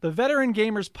The Veteran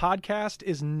Gamers podcast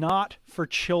is not for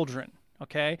children,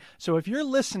 okay? So if you're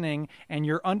listening and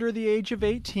you're under the age of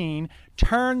 18,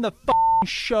 turn the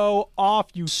show off,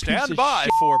 you Stand piece of by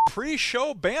shit. for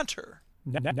pre-show banter.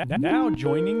 Now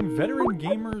joining Veteran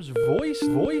Gamers voice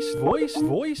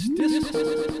Discord.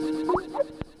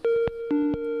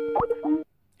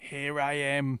 Here I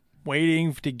am,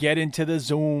 waiting to get into the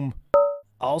Zoom.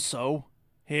 Also,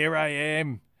 here I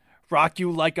am, rock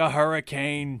you like a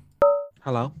hurricane.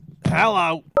 Hello.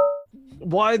 Hello.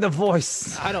 Why the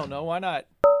voice? I don't know, why not?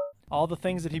 All the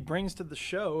things that he brings to the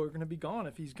show are going to be gone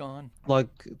if he's gone. Like,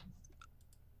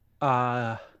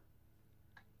 Well,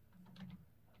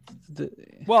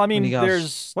 I mean, when he goes,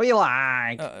 there's... what you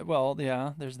like? well,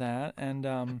 yeah, there's that, and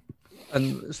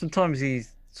And sometimes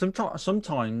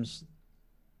sometimes.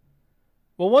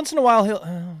 well, once in a while he'll...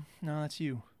 no, that's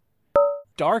you.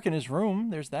 Dark in his room,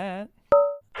 there's that.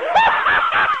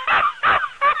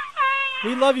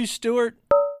 We love you, Stuart.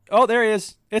 Oh, there he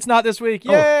is. It's not this week.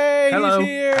 Yay, hello. he's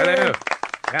here. Hello.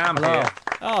 Yeah, I'm here.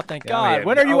 Oh, thank Yeah, I'm God. here.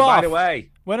 When are you Oh, off? By the way,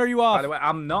 When are you off? by the way,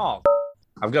 I'm not.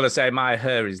 I've got to say, my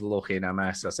hair is looking a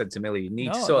mess. I said to Millie, you need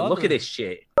No, to I sort of love look it. at this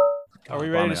shit. Are we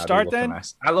God, ready blimey, to I do start look a then?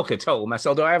 mess. I look a total mess,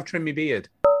 although I have trimmed my beard.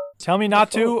 Tell me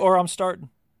not to, or I'm starting.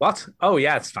 What? Oh,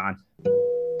 yeah, it's fine.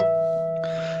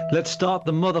 Let's start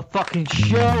the motherfucking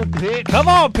show, bitch. Come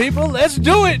on, people, let's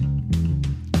do it.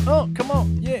 Oh, come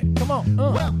on, yeah, come on.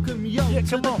 Welcome, yo, Yeah, to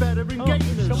come the on. Veteran Oh,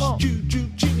 Gamers. come on. Juju,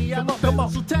 Ginny, and Come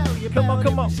on, will tell you Come on, about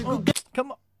come on. every single game.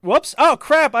 Come on. Whoops. Oh,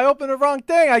 crap, I opened the wrong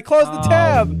thing. I closed the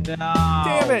tab. No.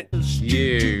 Damn it.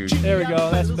 You. There we go,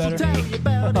 that's better.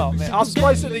 Oh, man, I'll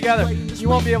splice it together. You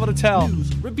won't be able to tell.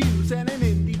 Reviews and an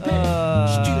independent.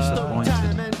 Stu story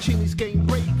time and Chinny's game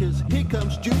breakers. Here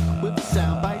comes Juke with the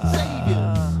soundbite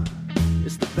saviors.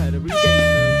 It's the Veteran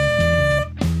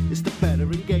Gamers. It's the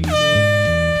Veteran Gamers.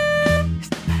 It's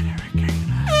the Veteran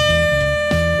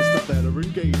Gamers. It's the Veteran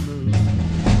Gamers.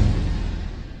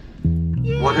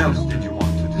 What else did you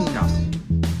want to discuss?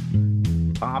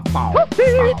 Bow, bow,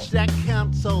 Pitch that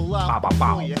console up Bow, bow,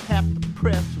 bow. before you have to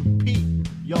press repeat,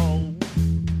 yo.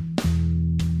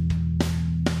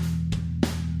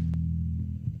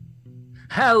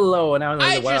 Hello, and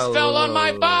I just fell on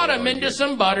my bottom into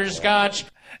some butterscotch.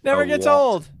 Never A gets what?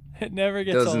 old. It never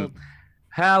gets Doesn't. old.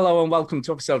 Hello, and welcome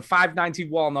to episode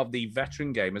 591 of the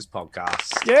Veteran Gamers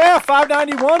podcast. Yeah,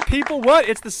 591, people. What?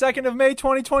 It's the 2nd of May,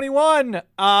 2021.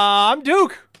 I'm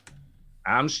Duke.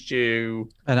 I'm Stu.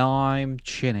 And I'm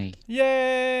Chinny.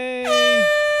 Yay.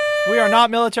 We are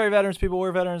not military veterans, people.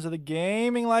 We're veterans of the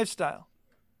gaming lifestyle.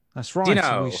 That's right. Do you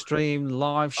know- We stream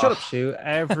live. Shut up, Stu.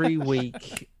 Every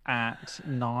week at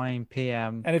 9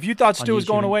 p.m. And if you thought Stu On was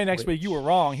going YouTube away and next week, Twitch. you were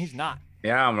wrong. He's not.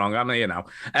 Yeah, I'm wrong. I'm here now.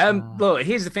 Look,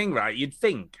 here's the thing, right? You'd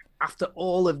think after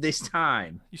all of this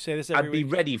time, You say this every I'd be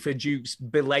week. ready for Duke's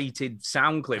belated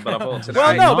sound clip, but I thought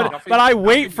tonight. Well, no, not. but I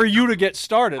wait for you to get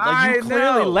started. Like, you I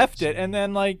clearly know. left it, and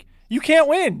then, like, you can't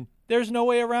win. There's no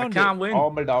way I around can't it. win.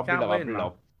 Can't win,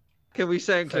 man. Can we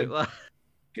sound clip that?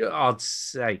 God's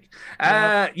sake.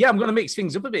 Yeah, I'm going to mix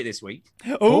things up a bit this week.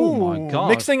 Oh, my God.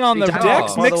 mixing on the Because-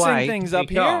 decks, by the mixing way, things up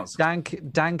here. Because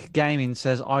Dank Gaming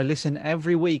says, I listen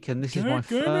every week, and this is my Dank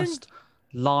Gaming? first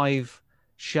live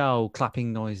show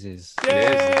clapping noises. It is,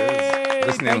 it Yay! is.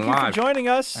 Listening Thank you for live. joining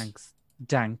us. Thanks,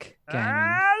 Dank Gaming.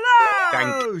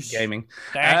 Dank gaming.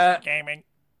 Thanks, gaming.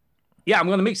 Yeah, I'm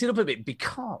going to mix it up a bit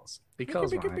because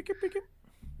right,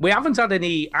 we haven't had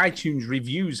any iTunes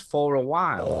reviews for a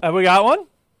while. Have we got one?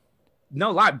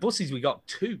 No, like buses, we got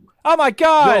 2. Oh my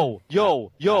God!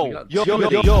 Yo, We got yo, two yo,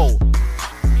 of yo, these.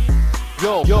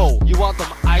 yo, you want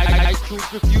some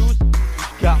iTunes reviews? You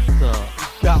got to.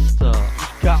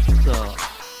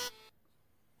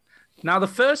 Now, the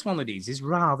first one of these is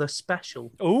rather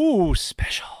special Ooh,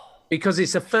 special. because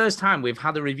it's the first time we've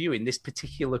had a review in this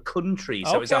particular country.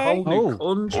 So it's a Okay. whole new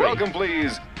Oh. country. Welcome,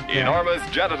 please. Enormous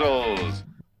genitals.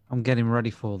 I'm getting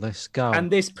ready for this. Go.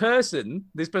 And this person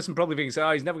probably thinks,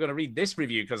 oh, he's never going to read this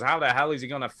review because how the hell is he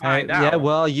going to find out? Yeah,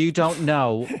 well, you don't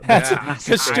know. Yeah.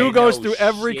 Because I Stu goes know through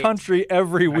every shit. country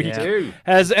every week. I do.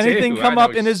 Has anything do. come I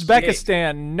up know in shit.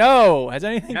 Uzbekistan? No. Has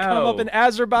anything come up No. in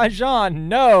Azerbaijan?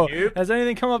 No. Nope. Has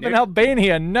anything come up in Nope.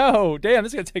 Albania? No. Damn,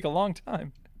 this is going to take a long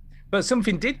time. But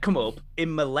something did come up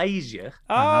in Malaysia.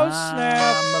 Oh,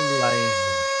 snap.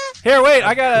 Malaysia. Here, wait,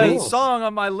 I got a Cool. song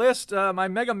on my list, my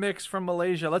mega mix from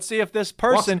Malaysia. Let's see if this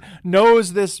person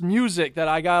knows this music that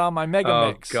I got on my mega Oh,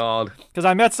 mix. God. Because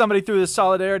I met somebody through this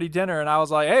solidarity dinner, and I was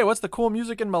like, hey, what's the cool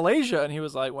music in Malaysia? And he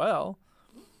was like, well,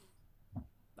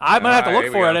 I'm going to have to Alright, look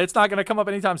here we for it. go. It's not going to come up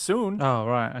anytime soon. Oh,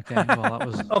 right. Okay. Well, that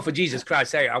was. Oh, for Jesus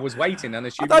Christ's sake, I was waiting and I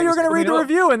assuming thought it you were was going to read the coming up.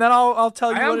 review, and then I'll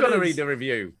tell you I am what it going to is. read the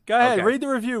review. Go ahead, Okay. read the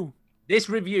review. This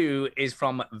review is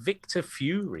from Victor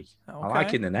Fury. I'm Okay.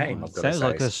 liking the name. I've got to Sounds say.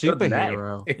 like a It's good name.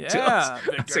 superhero. It Yeah, does.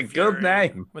 Victor That's a good Fury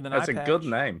name. with an That's eye a good patch.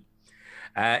 name.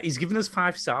 He's given us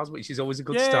 5 stars, which is always a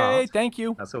good Yay, start. thank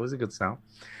you. That's always a good start.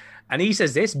 And he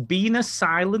says this, been a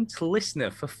silent listener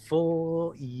for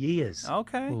 4 years.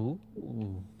 Okay. Ooh.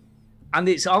 And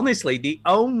it's honestly the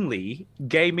only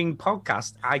gaming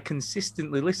podcast I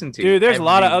consistently listen to. Dude, there's a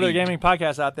lot of every other week. gaming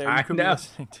podcasts out there you I could be know.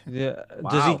 listening to. Yeah.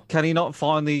 Does he? Wow. Can he not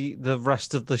find the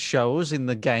rest of the shows in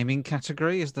the gaming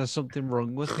category? Is there something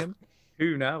wrong with him?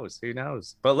 Who knows? Who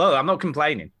knows? But look, I'm not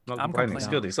complaining. I'm not I'm complaining. It's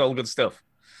complaining. good. It's all good stuff.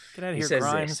 Get out of He here, says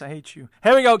Grimes. this. I hate you.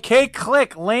 Here we go.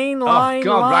 K-Click, lane, line, Oh,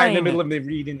 God, line. right in the middle of me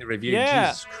reading the review. Yeah.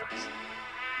 Jesus Christ.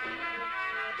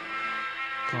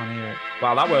 Can't hear it.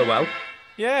 Wow, that worked well.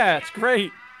 Yeah, it's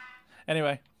great.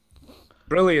 Anyway,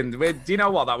 Brilliant. Do you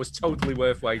know what? That was totally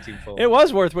worth waiting for. it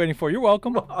was worth waiting for. You're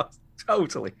welcome.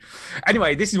 Totally.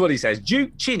 Anyway, this is what he says.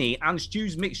 Duke, Chinny, and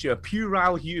Stu's mixture of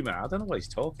puerile humour. I don't know what he's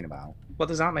talking about. What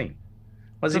does that mean?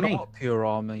 What does I he don't know mean? what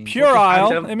puerile means. Pure I Isle.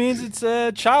 don't- It means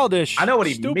it's childish. I know what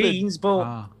he Stupid. means, but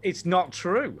Ah. it's not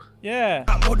true. Yeah.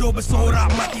 Bodoh bersorak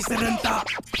mati serentak.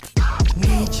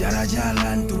 Ni cara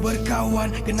jalan tu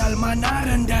berkawan kenal mana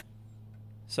rendah.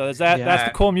 So is that that's the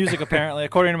Yeah. cool music apparently,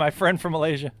 according to my friend from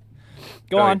Malaysia.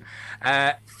 Go on.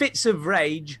 Fits of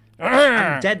rage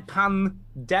and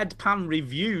deadpan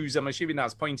reviews. I'm assuming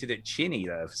that's pointed at Chinny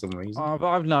there for some reason. But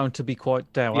I've known to be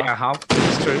quite dour. Yeah, I have.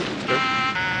 It's true. It's true.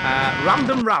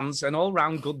 Random rants and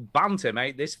all-round good banter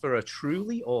make this for a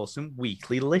truly awesome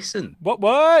weekly listen.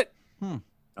 What?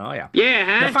 Oh, yeah.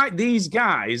 The fact these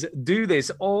guys do this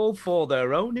all for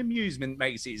their own amusement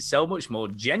makes it so much more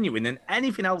genuine than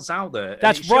anything else out there. and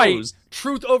That's it right. shows-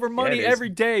 Truth over Yeah, money it is. every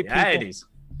day, people. Yeah, it is.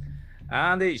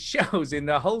 And it shows in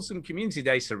the wholesome community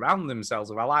they surround themselves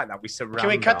with. I like that. We surround Can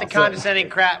we cut the ourselves. condescending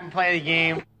crap and play the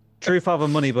game? Truth over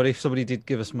money, but if somebody did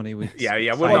give us money, we Yeah,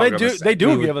 we're Well, not they gonna do. say- They do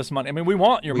we would- give us money. I mean, we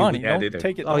want your money. Yeah, Don't they do.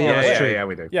 take it. Oh, yeah, that's true. Yeah,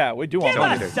 we do. Yeah, we do want Give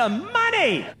money. us some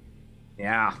money.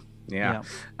 Yeah.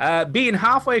 Being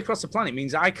halfway across the planet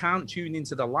means I can't tune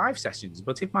into the live sessions,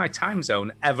 but if my time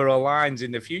zone ever aligns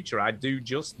in the future, I do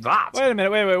just that. Wait a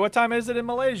minute. Wait. What time is it in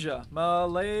Malaysia? I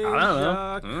don't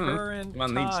know. Current Well,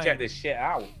 I need to time. check this shit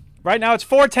out. Right now it's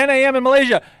 4:10 a.m. in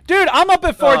Malaysia. Dude, I'm up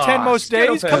at 4:10 most get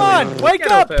up days. Come early. on, wake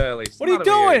Get up. early. What's What are you the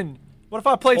matter with you? doing? What if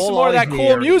I played some All more of I that cool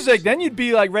hear music? Then you'd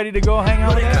be like ready to go hang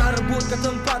out with them. Mereka rebut ke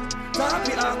tempat,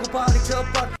 tapi aku paling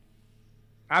cepat.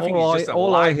 I think all it's just a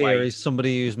all I hear lightweight. is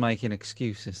somebody who's making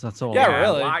excuses. That's all. Yeah, I hear.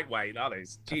 really. Lightweight, that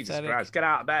is. Jesus Pathetic. Christ. Get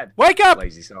out of bed. Wake up!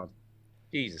 Lazy son.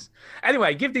 Jesus.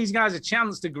 Anyway, give these guys a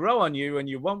chance to grow on you and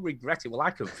you won't regret it. Well,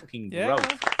 I could fucking Yeah. grow.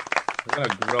 I'm going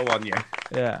to grow on you.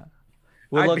 Yeah.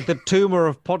 We're I'd like be- the tumor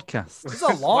of podcasts. It's a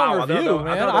long Wow, I don't review, know- I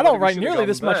man. don't know I don't whether we write should've nearly gone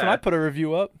this much when there. I put a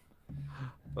review up.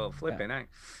 Well, flipping,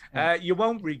 eh? You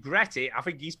won't regret it. I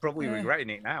think he's probably regretting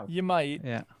it now. You might.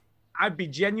 Yeah. I'd be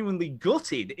genuinely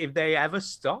gutted if they ever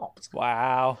stopped.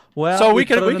 Wow. Well, so we we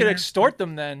could put it in there. extort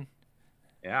them then.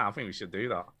 Yeah, I think we should do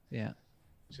that. Yeah.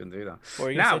 Shouldn't do that. What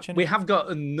were you gonna Now say, Chinny? we have got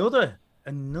another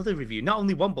review. Not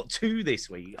only one, but two this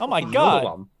week. Oh my Another God.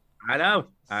 one. I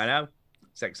know.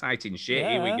 It's exciting shit.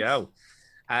 Here we Yes. go.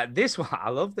 This one, I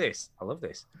love this.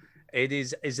 It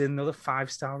is another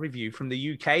 5-star review from the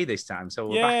UK this time. So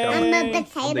we're back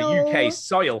on the UK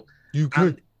soil.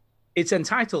 And it's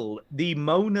entitled "The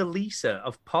Mona Lisa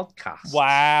of Podcasts."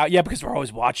 Wow. Yeah, because we're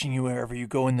always watching you wherever you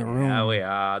go in the room. Yeah, we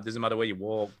are. Doesn't matter where you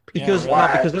walk. Because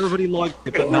Yeah. because everybody likes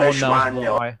it, but no one knows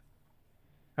why.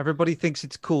 Everybody thinks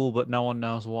it's cool, but no one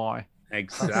knows why.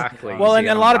 Exactly. Well, and See,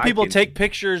 a I'm lot of people liking- take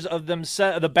pictures of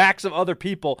the backs of other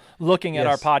people looking at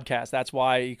our Yes. podcast. That's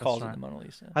why he calls it right. the Mona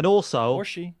Lisa. And also, Or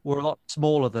she. we're a lot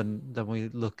smaller than we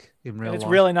look in real And it's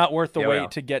life. really not worth the Yeah, we are.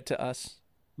 wait to get to us.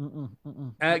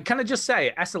 Can I just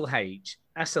say,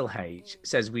 SLH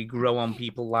says we grow on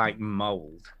people like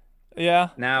mold. Yeah.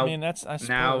 Now, I mean, that's I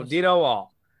now, suppose. do you know what?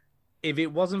 If it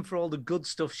wasn't for all the good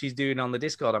stuff she's doing on the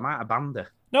Discord, I might have banned her.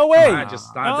 No way. I might have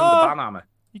just done the ban hammer.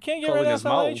 You can't get calling rid us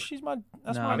of SLH. mold. She's my.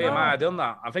 That's No, my I think I girl. might have done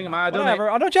that. I think I might have done Whatever.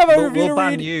 it. Oh, don't you have a review We'll to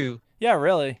ban read? you. Yeah,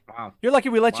 really. Wow. You're lucky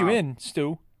we let you Wow. in,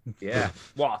 Stu. Yeah.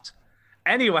 What?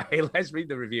 Anyway, let's read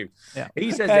the review. Yeah.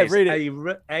 He says Okay, this, read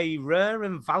it. a rare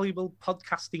and valuable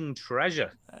podcasting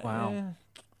treasure. Wow.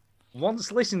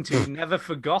 Once listened to, never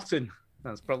forgotten.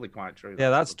 That's probably quite true. Yeah,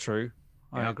 that's true.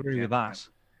 I Yeah, agree yeah. with that.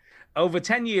 Over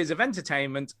 10 years of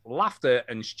entertainment, laughter,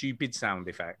 and stupid sound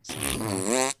effects.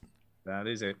 That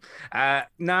is it.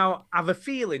 Now, I have a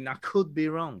feeling I could be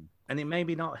wrong, and it may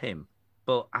be not him,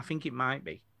 but I think it might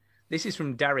be. This is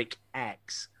from Derek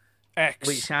X,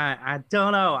 which I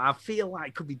don't know. I feel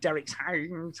like could be Derek's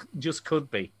house. Just could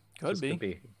be. Could Just be. Could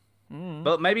be.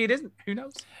 But maybe it isn't. Who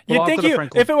knows? You'd think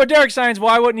if it were Derek Science,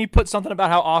 why wouldn't he put something about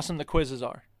how awesome the quizzes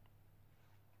are?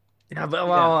 Yeah, but,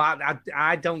 well,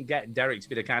 I don't get Derek to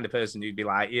be the kind of person who'd be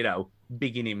like,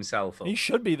 bigging himself up. He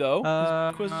should be, though.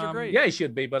 His quizzes are great. Yeah, he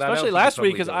should be, but especially last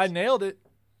week because I nailed it.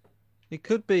 He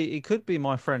could be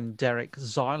my friend Derek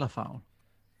Xylophone.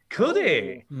 Could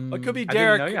he? It could be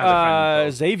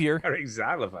Derek Xavier. Derek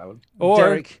Xylophone. Or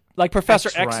Derek like Professor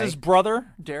X-Ray. X's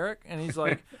brother, Derek, and he's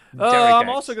like, I'm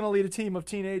also going to lead a team of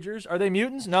teenagers. Are they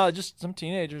mutants? No, just some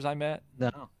teenagers I met.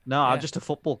 No, I'm just a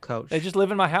football coach. They just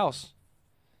live in my house.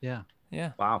 Yeah.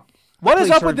 Yeah. Wow. What is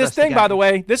up with this thing, by the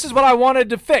way? This is what I wanted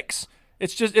to fix.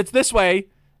 It's this way.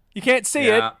 You can't see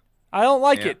it. I don't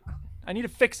like it. I need to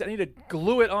fix it. I need to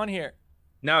glue it on here.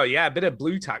 No, a bit of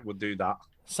blue tack would do that.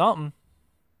 Something.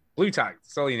 Blue tack.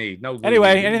 That's all you need. No glue.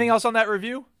 Anyway, anything else on that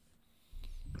review?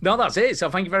 No, that's it. So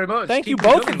thank you very much. Thank you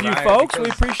both of you, folks. We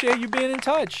appreciate you being in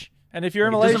touch. And if you're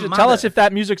in Malaysia, tell us if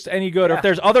that music's any good or if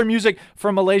there's other music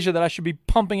from Malaysia that I should be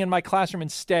pumping in my classroom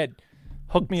instead.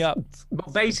 Hook me up.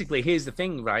 But basically, here's the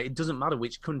thing, right? It doesn't matter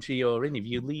which country you're in. If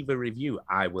you leave a review,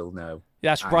 I will know.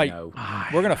 That's right.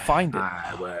 We're going to find it.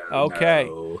 I will okay.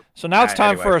 know. So now it's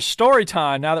time for a story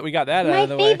time, now that we got that out of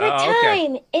the way. My favorite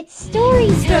time. It's story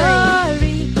time.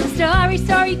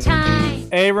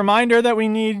 A reminder that we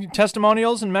need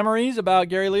testimonials and memories about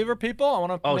Gary Lever, people. I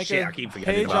want to make I keep a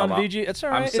forgetting page on about that. VG. It's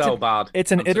all right. I'm so bad.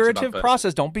 It's an I'm such a bad iterative person.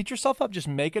 process. Don't beat yourself up. Just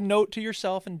make a note to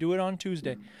yourself and do it on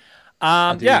Tuesday. But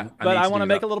I want to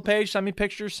make a little page. Send me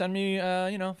pictures. Send me,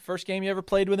 first game you ever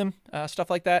played with him, stuff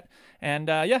like that. And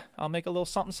I'll make a little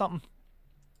something.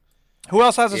 Who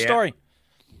else has a story?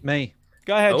 Me.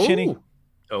 Go ahead, Chinny.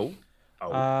 Oh.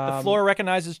 The floor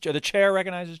recognizes, the chair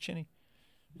recognizes Chinny.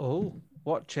 Oh,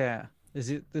 what chair? Is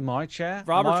it my chair?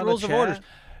 Robert's Rules of Orders.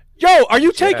 Yo, are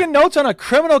you taking notes on a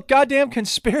criminal goddamn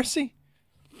conspiracy?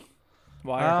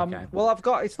 Why? Well, I've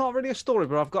got. It's not really a story,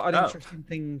 but I've got an interesting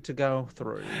thing to go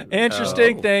through.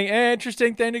 Interesting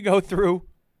thing to go through.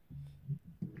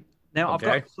 Now I've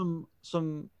got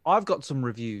some. I've got some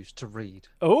reviews to read.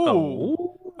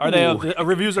 Oh, are they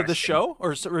reviews of the show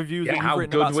or reviews that you've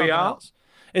written about something else?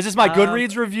 Is this my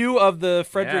Goodreads review of the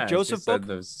Frederick Joseph book?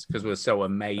 Because we're so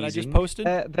amazing. That I just posted.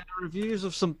 They're reviews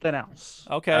of something else.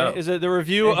 Okay, is it the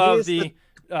review of the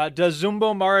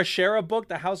Dazumbo Marashera book,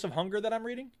 The House of Hunger, that I'm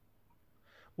reading?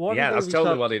 That's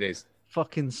totally what it is.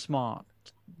 Fucking smart,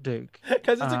 Duke.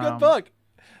 Because it's a good book.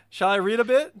 Shall I read a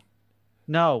bit?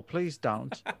 No, please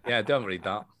don't. Yeah, don't read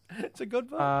that. It's a good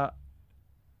book.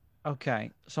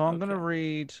 Okay, so I'm going to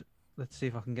read. Let's see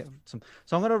if I can get some.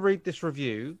 So I'm going to read this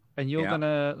review, and you're going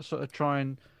to sort of try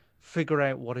and figure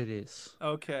out what it is.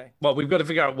 Okay. Well, we've got to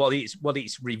figure out what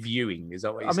it's reviewing. Is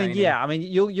that what you're saying? I mean,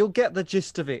 you'll get the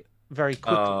gist of it very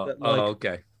quickly.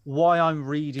 Okay. Why I'm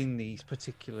reading these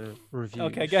particular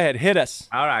reviews. Okay, go ahead. Hit us.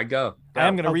 All right, go. I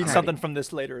am going to read something from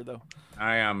this later, though.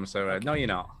 I am so ready. No, you're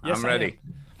not. Yes, I'm ready.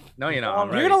 No, you're not. I'm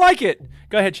ready. You're going to like it.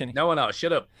 Go ahead, Chinny. No, we're not.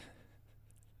 Shut up.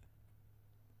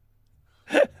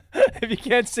 If you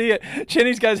can't see it,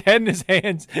 Chinny's got his head in his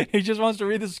hands. He just wants to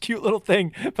read this cute little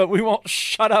thing, but we won't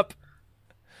shut up.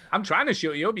 I'm trying to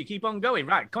shut you up. You keep on going.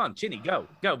 Right, come on, Chinny, go.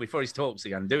 Go before he talks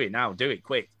again. Do it now. Do it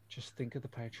quick. Just think of the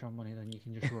Patreon money, then you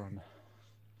can just run.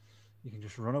 You can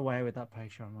just run away with that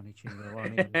Patreon money, Chinny.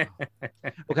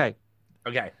 Okay.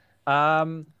 Okay.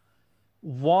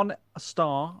 1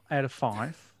 star out of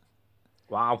 5.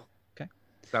 Wow. Okay.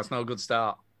 That's no good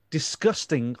start.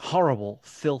 Disgusting, horrible,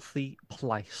 filthy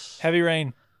place. Heavy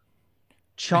rain.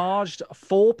 Charged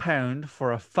 £4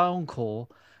 for a phone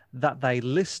call that they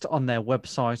list on their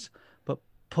website, but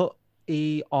put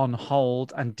me on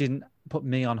hold and didn't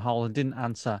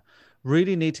answer.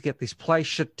 Really need to get this place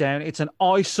shut down. It's an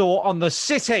eyesore on the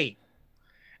city.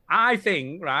 I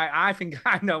think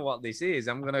I know what this is.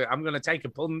 I'm gonna take a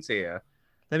punt here.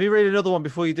 Let me read another one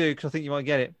before you do, because I think you might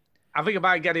get it. I think I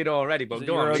might get it already, but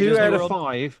go on. 2 out of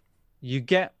 5. You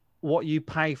get what you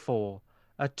pay for.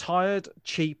 A tired,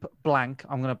 cheap blank.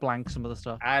 I'm going to blank some of the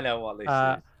stuff. I know what this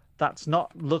is. That's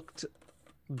not looked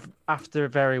after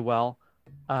very well.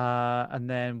 And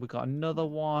then we got another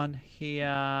one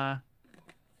here.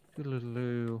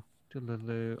 Doodaloo,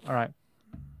 doodaloo. All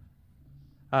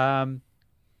right.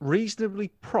 Reasonably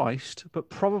priced, but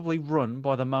probably run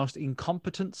by the most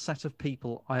incompetent set of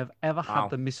people I have ever had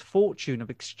the misfortune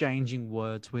of exchanging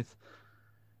words with.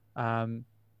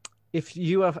 If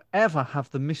you have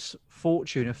the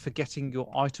misfortune of forgetting your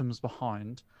items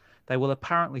behind, they will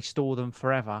apparently store them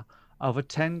forever. Over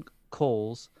 10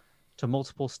 calls to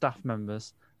multiple staff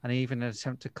members and even an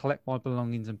attempt to collect my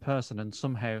belongings in person, and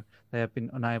somehow they have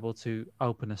been unable to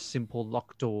open a simple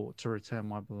locked door to return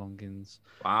my belongings.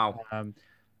 Wow.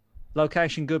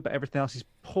 Location good, but everything else is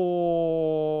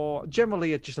poor.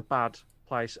 Generally, it's just a bad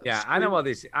place. Yeah, I know what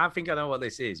this. I think I know what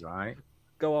this is. Right?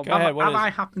 Go on. Go ahead, what is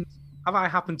Have I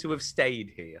happened to have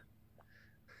stayed here?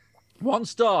 1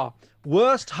 star.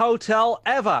 Worst hotel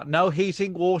ever. No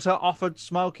heating, water offered,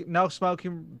 smoking, no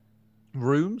smoking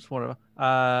rooms, whatever.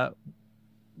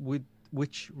 With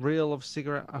which reel of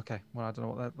cigarette? Okay, well, I don't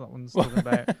know what that one's talking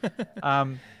about.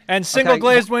 And single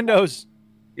glazed windows.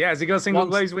 Yeah, has he got single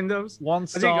glazed windows? 1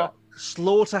 star.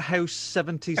 Slaughterhouse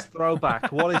 70s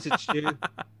throwback. What is it, Stu?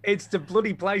 It's the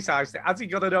bloody place. Has he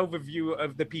got an overview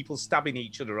of the people stabbing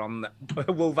each other on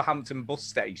the Wolverhampton bus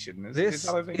station? This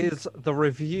is the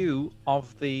review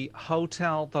of the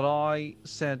hotel that I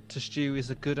said to Stu is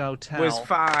a good hotel. Was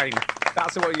fine.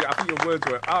 That's what I think your words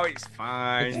were. Oh, it's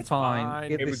fine. It's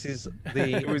fine. It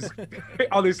was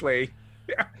honestly.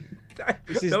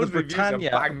 This is the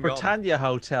Britannia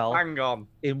Hotel Hang on.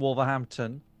 in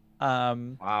Wolverhampton.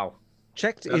 Wow.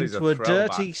 Checked into a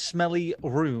dirty, smelly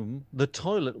room. The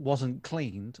toilet wasn't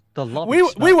cleaned. The lobby.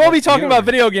 We will be talking about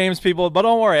video games, people, but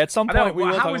don't worry. At some point, we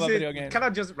will talk about video games. Can I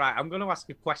just I'm going to ask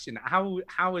a question. How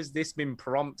has this been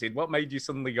prompted? What made you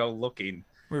suddenly go looking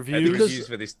reviews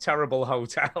for this terrible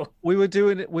hotel? We were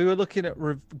looking at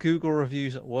Google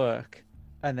reviews at work,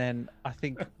 and then I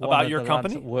think about your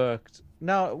company worked.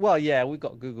 No, well, yeah, we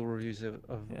got Google reviews of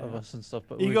us and stuff,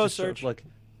 but ego just search. Sort of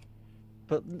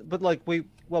but like we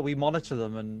monitor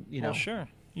them and sure.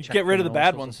 You get rid of the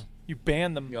bad ones. You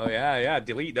ban them. Oh yeah,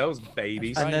 delete those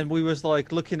babies. And then we was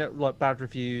like looking at like bad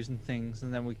reviews and things,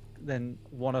 and then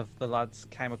one of the lads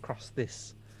came across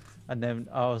this, and then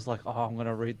I was like, oh, I'm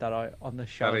gonna read that out on the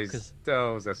show because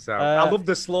those are so. I love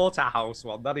the slaughterhouse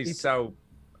one. That is so.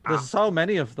 There's so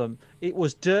many of them. It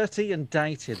was dirty and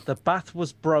dated. The bath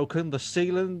was broken. The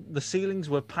ceilings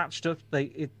were patched up.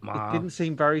 It didn't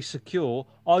seem very secure.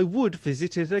 I would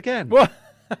visit it again. What?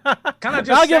 Can I just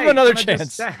I'll give him another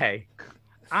chance.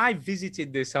 I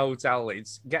visited this hotel.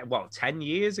 10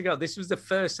 years ago. This was the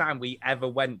first time we ever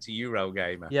went to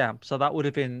Eurogamer. Yeah, so that would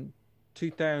have been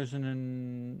 2000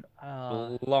 and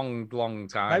long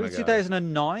time maybe ago.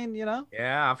 2009.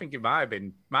 Yeah, I think it might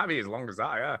be as long as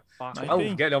that.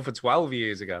 Yeah, getting on for 12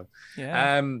 years ago.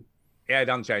 Yeah. Yeah, it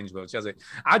hasn't changed much, has it?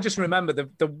 I just remember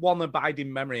the one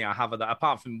abiding memory I have of that,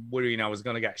 apart from worrying I was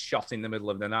going to get shot in the middle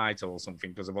of the night or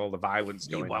something because of all the violence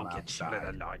going on outside, in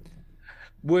the night.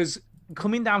 Was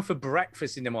coming down for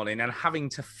breakfast in the morning and having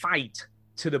to fight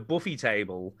to the buffet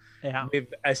table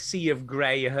with a sea of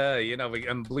grey hair,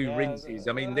 and blue rinses.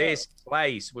 I mean, this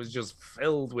place was just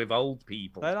filled with old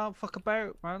people. They don't fuck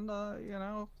about, man.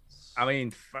 I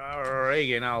mean,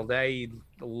 friggin' hell, they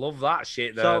love that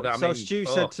shit. Though. So Stu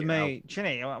said to me,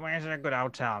 Chinny, where's a good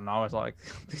hotel? And I was like,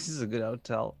 this is a good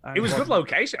hotel. And it was a good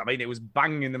location. I mean, it was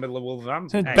bang in the middle of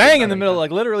Wolverhampton. Bang in the middle,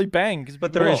 like literally bang.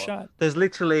 But there's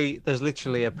literally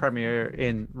a Premier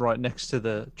Inn right next to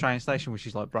the train station, which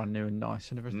is like brand new and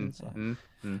nice and everything.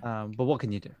 But what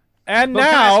can you do? And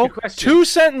now, 2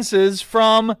 sentences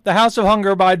from The House of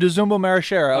Hunger by Duzumbo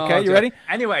Marashera. Okay, you ready?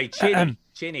 Anyway,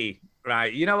 Chinny.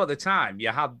 Right, at the time you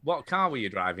had what car were you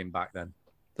driving back then?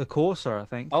 The Corsa, I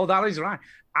think. Oh, that is right.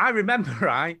 I remember,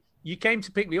 right? You came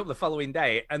to pick me up the following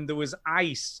day, and there was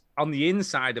ice on the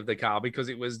inside of the car because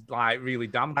it was like really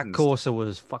damp. That Corsa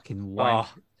was fucking wank.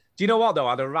 Oh. Do you know what though?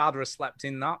 I'd have rather have slept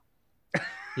in that.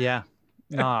 Yeah,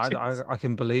 no, I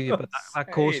can believe you, but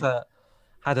that Corsa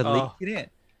had a leak in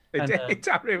it. It did.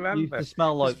 I remember. It used to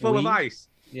smell like full of ice.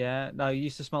 Yeah, no, it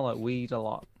used to smell like weed a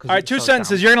lot. All right, 2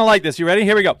 sentences. You're going to like this. You ready?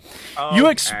 Here we go.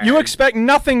 Okay. You expect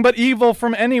nothing but evil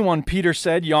from anyone, Peter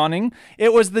said, yawning.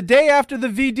 It was the day after the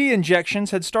VD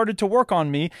injections had started to work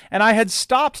on me, and I had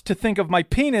stopped to think of my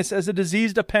penis as a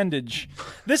diseased appendage.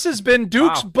 This has been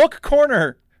Duke's Book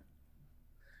Corner.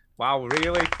 Wow,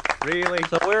 really? Really?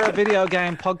 So we're a video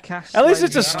game podcast. At least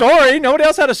it's a story. Nobody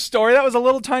else had a story. That was a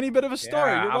little tiny bit of a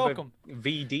story. Yeah, You're welcome.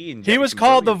 VD injection. He was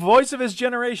called the voice of his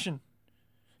generation.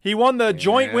 He won the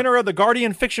joint winner of the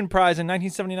Guardian Fiction Prize in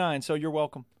 1979, so you're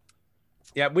welcome.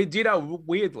 Yeah,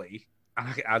 weirdly,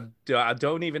 I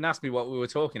don't even ask me what we were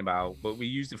talking about, but we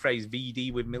used the phrase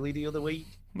VD with Millie the other week.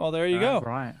 Well, there you go.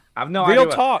 Right. I've no idea. Real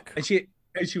talk. And she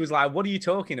was like, what are you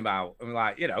talking about? And we're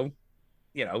like,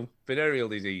 venereal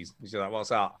disease. And she's like, what's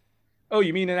that? Oh,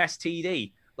 you mean an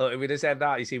STD? Look, if we'd have said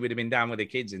that, you see, we'd have been down with the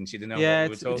kids and she'd have known what we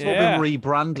were talking it's about. all been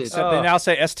rebranded. Except they now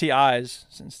say STIs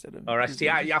instead of... Or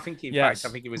STI. Yeah, I think you're right. I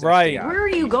think it was right. STI. Where are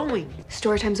you going?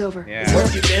 Story time's over. Yeah.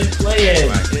 What you been playing?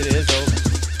 Right. It is over.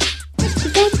 What you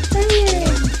been playing?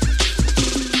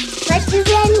 What you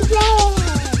been playing?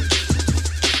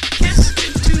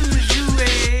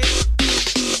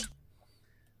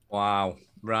 Wow.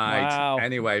 Right. Wow.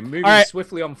 Anyway, moving right.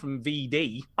 swiftly on from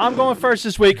VD. I'm going first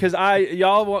this week because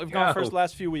y'all have gone first the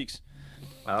last few weeks.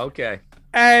 Okay.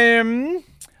 I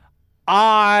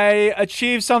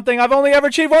achieved something I've only ever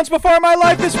achieved once before in my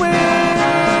life this week.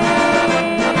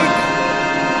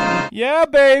 Yeah,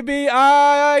 baby.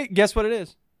 I guess what it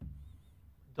is.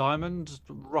 Diamond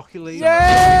Rocket League.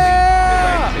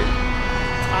 Yeah.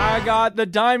 I got the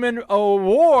Diamond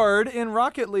Award in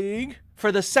Rocket League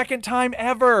for the second time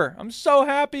ever. I'm so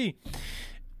happy.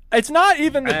 It's not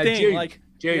even the thing. Duke,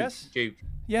 Yes. Duke.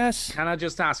 Yes. Can I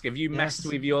just ask, have you messed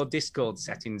with your Discord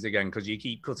settings again? Because you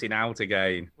keep cutting out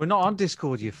again. We're not on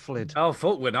Discord, you flid. Oh,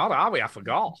 fuck, we're not, are we? I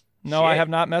forgot. No, I have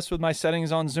not messed with my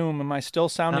settings on Zoom. Am I still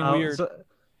sounding weird? So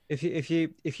if you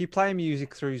play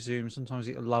music through Zoom, sometimes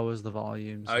it lowers the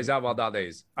volume. Oh, is that what that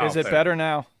is? Is it better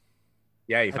now?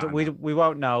 Yeah, you we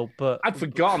won't know, but I'd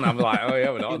forgotten. I'm like, oh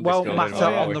yeah, we're not on it won't Discord.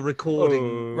 matter on the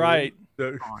recording. Right.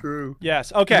 That's true.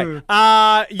 Yes. Okay.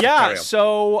 Yeah.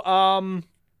 So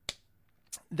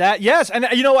yes, and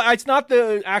you know what? It's not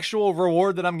the actual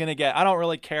reward that I'm gonna get. I don't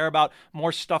really care about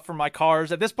more stuff for my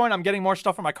cars. At this point, I'm getting more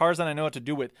stuff for my cars than I know what to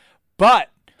do with. But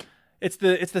it's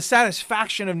the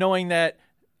satisfaction of knowing that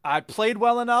I played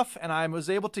well enough and I was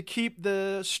able to keep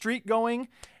the streak going.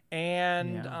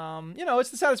 And, it's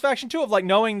the satisfaction, too, of, like,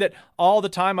 knowing that all the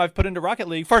time I've put into Rocket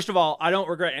League, first of all, I don't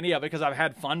regret any of it because I've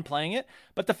had fun playing it.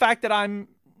 But the fact that I'm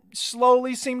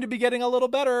slowly seem to be getting a little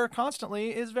better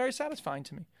constantly is very satisfying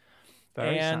to me.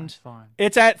 Very satisfying.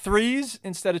 It's at 3s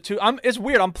instead of 2. It's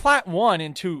weird. I'm Plat 1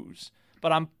 in 2s,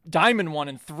 but I'm Diamond 1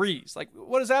 in 3s. Like,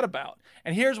 what is that about?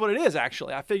 And here's what it is,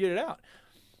 actually. I figured it out.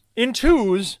 In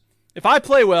 2s, if I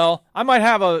play well, I might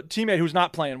have a teammate who's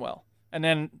not playing well. And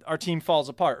then our team falls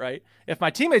apart, right? If my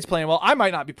teammate's playing well, I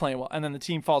might not be playing well, and then the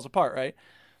team falls apart, right?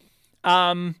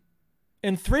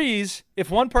 In 3s,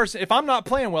 if I'm not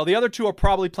playing well, the other 2 are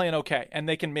probably playing okay, and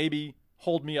they can maybe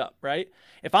hold me up, right?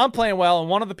 If I'm playing well and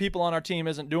one of the people on our team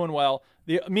isn't doing well,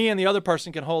 me and the other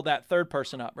person can hold that third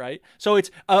person up, right? So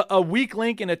it's a weak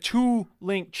link in a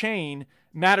 2-link chain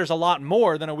matters a lot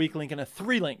more than a weak link in a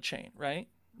 3-link chain, right?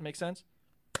 Make sense?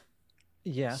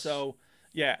 Yes. So,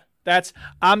 yeah.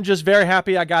 I'm just very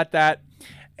happy I got that.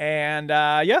 And,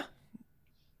 Then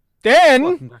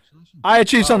I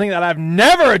achieved something that I've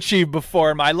never achieved before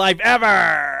in my life,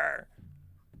 ever.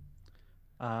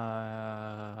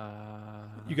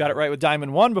 You got it right with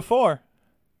Diamond 1 before.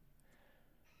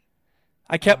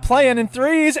 I kept playing in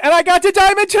 3s, and I got to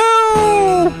Diamond 2!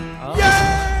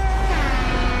 Yeah!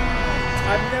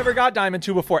 I've never got Diamond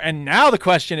 2 before. And now the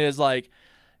question is, like,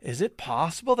 is it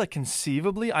possible that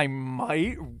conceivably I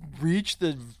might reach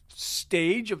the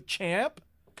stage of champ?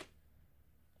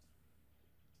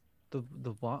 The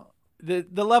what?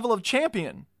 The level of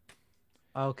champion.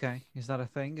 Okay, is that a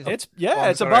thing? It's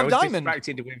above Diamond. I was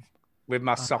distracted with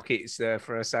my sockets there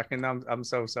for a second. I'm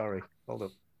so sorry. Hold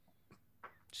up.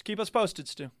 Just keep us posted,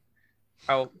 Stu.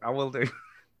 I will do.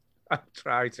 I'll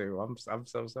try to. I'm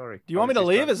so sorry. Do you want me to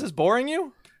leave? Is this boring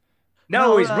you?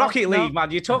 No, it's Rocket League, man.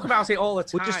 You talk about it all the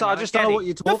time. I just don't know what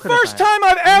you're talking about. The first time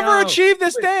I've ever achieved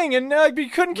this thing, and you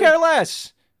couldn't care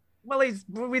less. Well,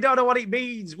 we don't know what it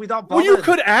means. We don't. Well, you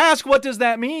could ask, what does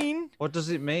that mean? What does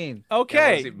it mean?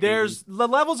 Okay, there's the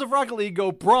levels of Rocket League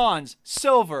go bronze,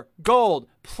 silver, gold,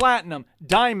 platinum,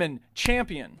 diamond,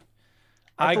 champion.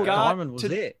 I thought diamond was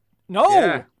it.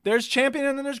 No, there's champion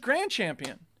and then there's grand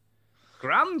champion.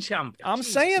 Grand champion. I'm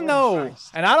saying though,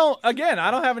 and I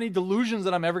don't have any delusions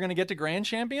that I'm ever going to get to grand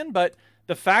champion, but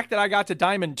the fact that I got to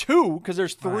Diamond 2, because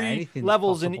there's 3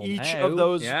 levels in each of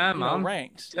those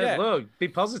ranks. Yeah. Look, be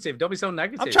positive. Don't be so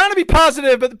negative. I'm trying to be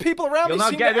positive, but the people around me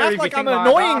seem to act like I'm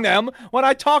annoying them when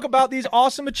I talk about these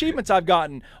awesome achievements I've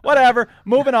gotten. Whatever.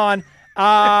 Moving on.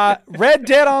 Red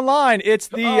Dead Online. It's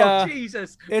the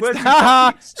Jesus.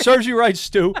 It's serves you right,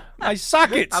 Stu. My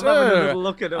sockets. I'm having a little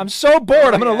look at them. I'm so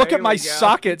bored. I'm gonna look at my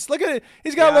sockets. Look at it.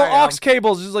 He's got little aux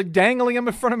cables just like dangling them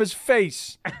in front of his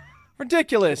face.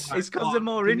 Ridiculous. It's because they're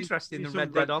more interesting than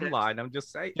Red Dead Online. I'm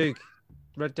just saying. Duke,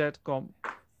 Red Dead, go on.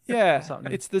 Yeah,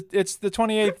 it's the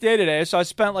 28th day today, so I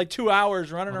spent like 2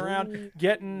 hours running around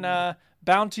getting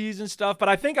bounties and stuff. But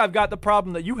I think I've got the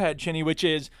problem that you had, Chinny, which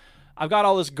is I've got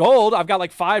all this gold. I've got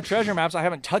like 5 treasure maps I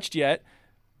haven't touched yet.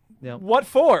 Yep. What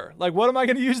for? Like, what am I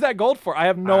going to use that gold for? I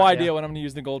have no idea what I'm going to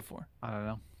use the gold for. I don't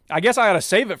know. I guess I got to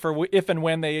save it for if and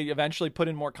when they eventually put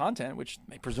in more content, which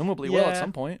they presumably will at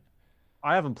some point.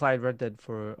 I haven't played Red Dead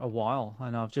for a while,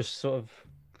 and I've just sort of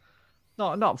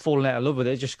not fallen out of love with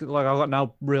it. Just like I've got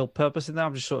no real purpose in there.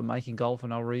 I'm just sort of making gold for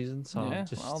no reason. So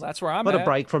well, that's where I'm at. Got a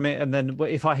break from it, and then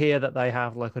if I hear that they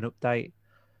have like an update,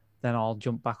 then I'll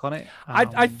jump back on it.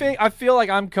 I feel like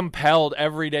I'm compelled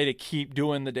every day to keep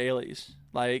doing the dailies.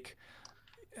 Like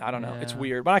I don't know. It's Yeah.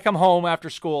 weird. When I come home after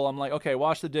school, I'm like, okay,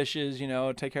 wash the dishes,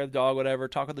 take care of the dog, whatever,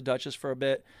 talk with the Duchess for a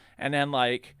bit. And then,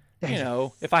 like,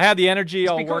 if I have the energy,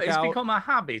 I'll work out. It's become a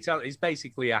habit. It's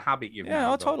basically a habit you've Yeah, now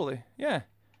oh, got. totally. Yeah.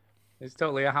 It's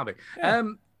totally a habit.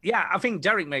 Yeah. I think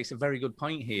Derek makes a very good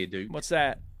point here, Duke. What's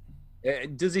that?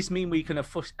 Does this mean we can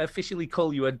officially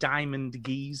call you a diamond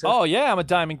geezer? Oh, yeah, I'm a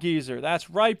diamond geezer. That's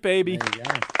right, baby. There you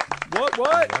go. What?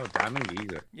 There you go, diamond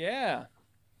geezer. Yeah.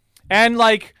 And,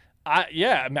 like,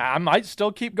 I might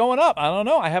still keep going up. I don't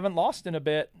know. I haven't lost in a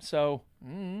bit. So,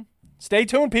 stay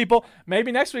tuned, people.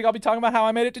 Maybe next week I'll be talking about how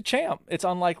I made it to champ. It's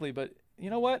unlikely, but you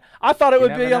know what? I thought it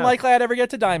would be unlikely I'd ever get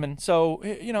to diamond. So,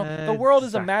 the world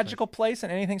is a magical place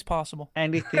and anything's possible.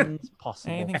 Anything's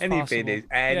possible. Anything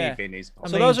is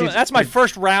possible. So that's my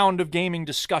first round of gaming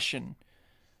discussion.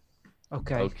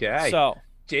 Okay. So,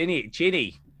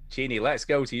 Chinny, let's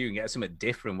go to you and get something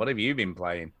different. What have you been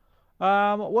playing?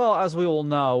 Well, as we all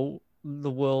know,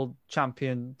 the world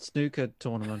champion snooker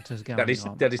tournament is going on.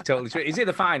 That is totally true. Is it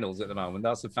the finals at the moment?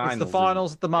 That's the finals. It's the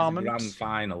finals at the moment. Grand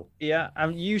final. Yeah,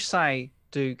 and you say,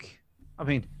 Duke. I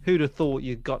mean, who'd have thought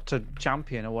you got to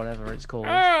champion or whatever it's called?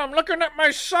 I'm looking at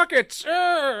my sockets.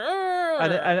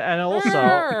 And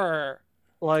also,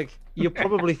 like, you're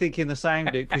probably thinking the same,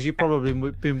 Duke, because you've probably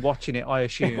been watching it, I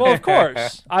assume. Well, of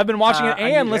course. I've been watching it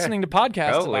and listening to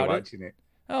podcasts Totally about watching it.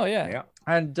 Oh, yeah.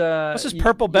 And what's this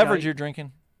purple beverage you're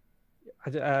drinking?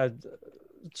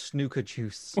 Snooker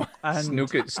juice.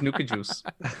 Snooker juice.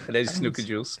 It is snooker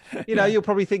juice. You're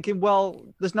probably thinking, well,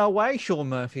 there's no way Sean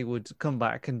Murphy would come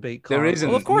back and beat Carl. There isn't.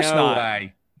 Well, of course not.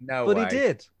 Way. No but way. he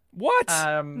did. What?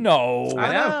 No.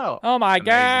 I know. Oh my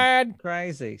God.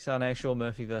 Crazy. So now Sean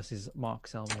Murphy versus Mark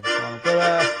Selman. But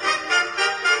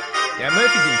yeah,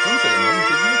 Murphy's in front at the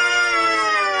moment, isn't he?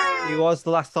 he was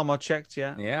the last time I checked.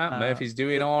 Yeah. Yeah, Murphy's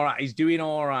doing all right. He's doing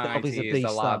all right. He's a He is beast,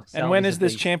 the lad. And when is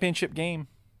this championship game?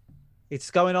 It's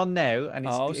going on now, and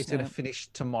it's Oh, going to snap. finish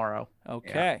tomorrow.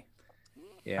 Okay.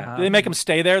 Yeah. Do they make them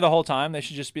stay there the whole time? They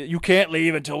should just be. You can't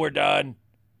leave until we're done.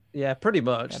 Yeah, pretty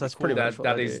much. That's pretty much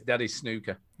what they do. that is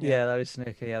snooker. Yeah, that is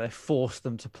snooker. Yeah, they forced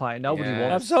them to play. Nobody Yeah.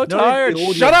 wants. I'm so not even tired. the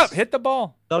audience- Shut up. Hit the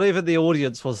ball. Not even the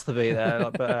audience wants to be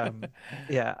there. But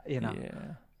yeah,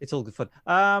 it's all good fun.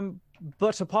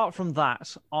 But apart from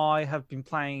that, I have been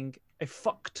playing a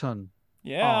fuck ton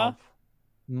of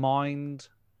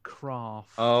Minecraft.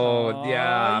 Oh,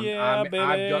 yeah. baby.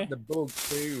 I've got the bug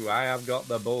too. I have got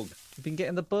the bug. You've been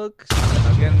getting the bugs?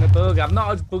 I'm getting the bug. I'm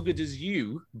not as buggered as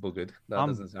you. Buggered. That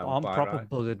doesn't sound I'm quite proper right.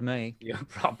 buggered, me. You're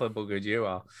proper buggered. You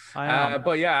are. I am.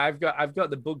 But yeah, I've got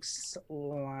the bug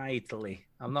slightly.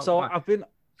 I'm not. So quite...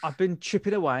 I've been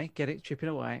chipping away, chipping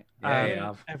away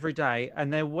Yeah, every day.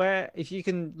 And then if you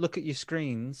can look at your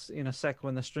screens in a sec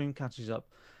when the stream catches up,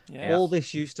 all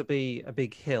this used to be a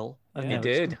big hill, and now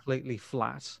it's completely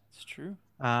flat. It's true.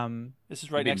 This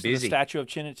is right next to the Statue of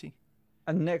Trinity.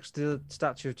 And next to the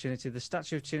Statue of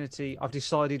Trinity, I've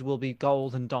decided will be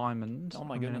gold and diamond. Oh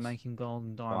my I'm goodness! Making gold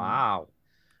and diamond. Wow.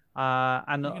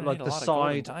 And like the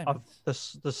side of the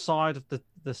side of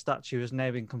the statue has now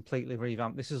been completely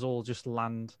revamped. This is all just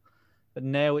land, but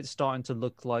now it's starting to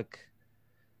look like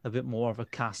a bit more of a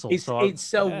castle. It's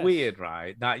so weird,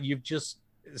 right? That you've just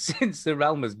since the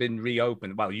realm has been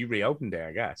reopened. Well, you reopened it,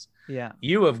 I guess. Yeah.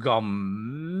 You have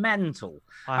gone mental.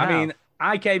 I mean,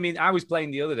 I came in. I was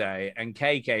playing the other day, and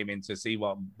Kay came in to see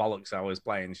what bollocks I was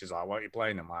playing. She's like, "What are you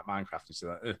playing?" I'm like, "Minecraft." She's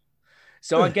like, "Ugh."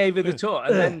 So I gave her the tour,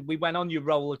 and then we went on your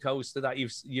roller coaster that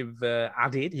you've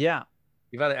added. Yeah,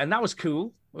 you've added, and that was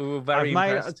cool. We were very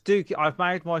impressed. Duke, I've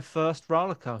made my first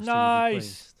roller coaster.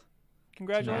 Nice,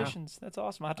 congratulations! That's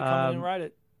awesome. I have to come in and ride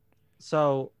it.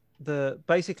 So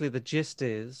basically the gist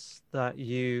is that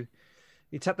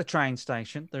it's at the train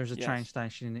station. There's a train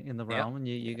station in the realm, and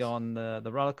you go on the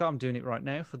roller coaster. I'm doing it right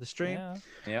now for the stream.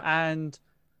 And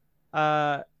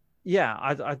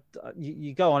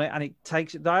you go on it, and it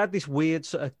takes. I had this weird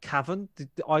sort of cavern.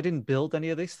 I didn't build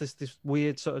any of this. This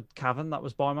weird sort of cavern that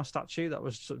was by my statue that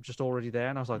was sort of just already there,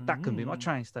 and I was like, that can be my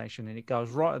train station. And it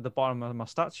goes right at the bottom of my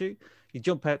statue. You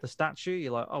jump out the statue,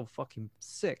 you're like, oh, fucking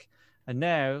sick. And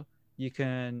now you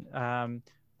can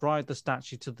ride the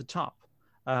statue to the top,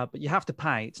 but you have to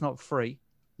pay. It's not free.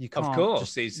 You can't. Of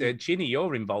course, it's Chinny.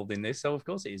 You're involved in this, so of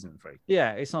course it isn't free.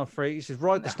 Yeah, it's not free. It says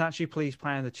ride the statue, please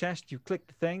pay in the chest. You click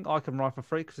the thing. I can ride for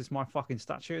free because it's my fucking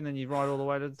statue, and then you ride all the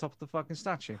way to the top of the fucking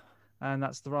statue, and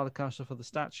that's the roller coaster for the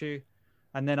statue.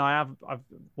 And then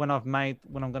when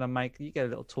I'm gonna make, you get a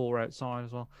little tour outside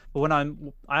as well. But I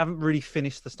haven't really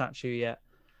finished the statue yet,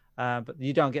 but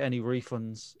you don't get any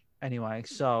refunds anyway,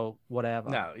 so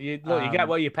whatever. No, you get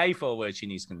what you pay for where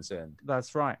Chinny's concerned.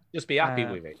 That's right. Just be happy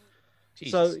with it.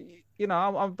 Jesus. So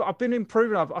I've been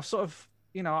improving. I've sort of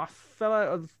I fell out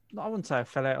of. I wouldn't say I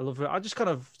fell out of love with it. I just kind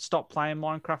of stopped playing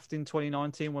Minecraft in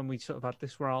 2019 when we sort of had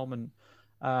this realm,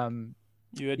 and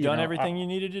you had done everything you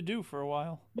needed to do for a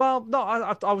while. Well, no,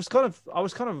 I was kind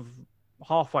of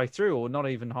halfway through, or not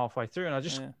even halfway through, and I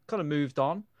just kind of moved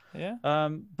on. Yeah.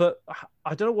 But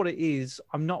I don't know what it is.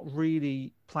 I'm not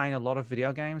really playing a lot of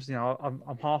video games.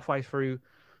 I'm halfway through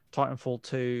Titanfall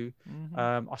 2.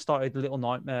 I started Little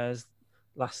Nightmares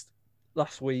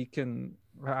last week, and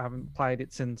I haven't played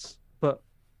it since. But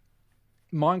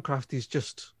Minecraft is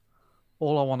just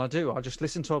all I want to do. I just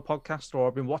listen to a podcast, or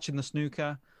I've been watching the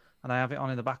snooker, and I have it on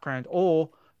in the background, or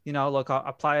like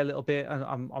I play a little bit,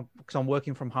 and because I'm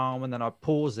working from home, and then I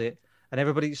pause it. And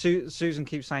everybody, Susan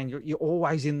keeps saying, you're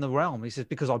always in the realm. He says,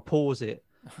 because I pause it,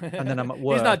 and then I'm at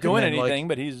work. He's not doing anything,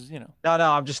 but he's, No,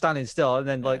 I'm just standing still. And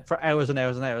then for hours and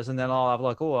hours and hours. And then I'll have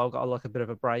I've got a bit of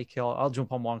a break. I'll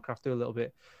jump on Minecraft, do a little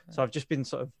bit. So I've just been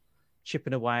sort of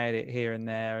chipping away at it here and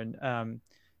there. And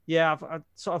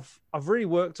I've really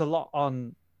worked a lot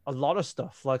on a lot of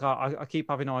stuff. Like I keep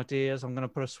having ideas. I'm going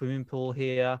to put a swimming pool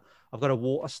here. I've got a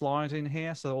water slide in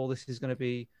here. So all this is going to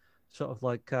be sort of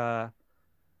like a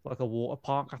water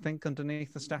park, I think,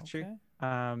 underneath the statue.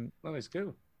 Okay. It's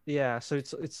cool. Yeah, so it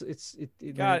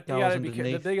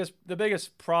the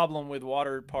biggest problem with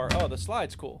water park. Oh, the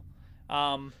slide's cool.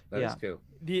 That is cool.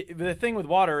 The thing with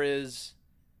water is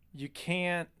you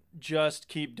can't just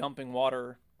keep dumping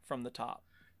water from the top.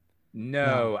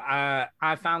 No.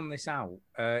 I found this out.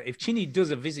 If Chinny does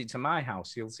a visit to my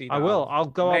house, you'll see that I will. I'll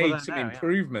go over there some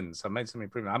improvements. I made some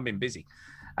improvements. I've been busy.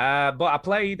 But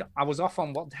I was off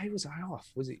on, what day was I off?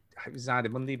 It was either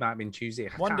Monday, might have been Tuesday.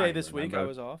 One day this week I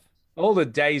was off. All the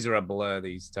days are a blur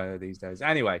these days.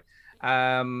 Anyway,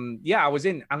 I was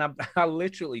in, and I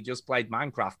literally just played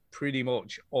Minecraft pretty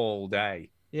much all day.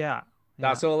 Yeah.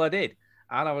 That's all I did.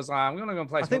 And I was like, I'm going to go and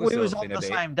play some other stuff. I think we was on the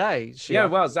same day. Yeah,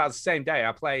 it was. That's the same day.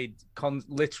 I played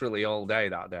literally all day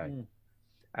that day.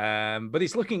 But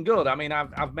it's looking good. I mean,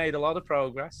 I've made a lot of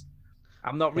progress.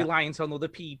 I'm not reliant on other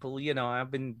people. I've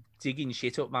been digging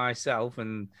shit up myself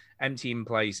and emptying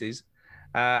places.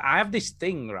 I have this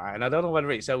thing, right? And I don't know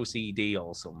whether it's OCD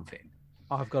or something.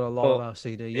 I've got a lot of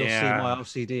OCD. You'll see my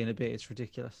OCD in a bit. It's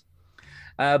ridiculous.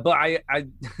 But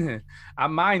I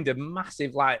mind a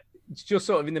massive, just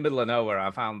sort of in the middle of nowhere,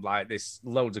 I found this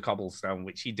loads of cobblestone,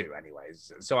 which you do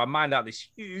anyways. So I mined out this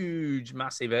huge,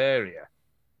 massive area,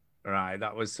 right?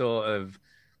 That was sort of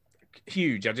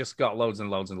huge. I just got loads and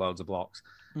loads and loads of blocks.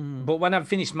 But when I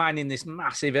finished mining this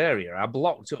massive area, I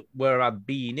blocked up where I'd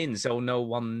been in, so no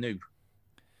one knew.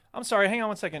 I'm sorry. Hang on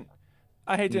one second.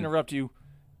 I hate to interrupt you.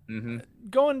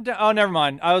 Going down. Oh, never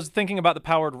mind. I was thinking about the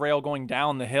powered rail going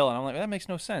down the hill, and I'm like, that makes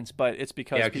no sense. But it's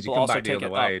because people also take it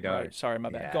up. Right. Sorry, my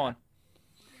bad. Go on.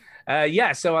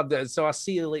 So I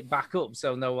seal it back up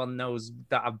so no one knows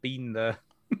that I've been there.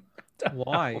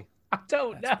 Why? I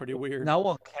don't know. That's pretty weird. No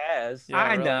one cares. Yeah,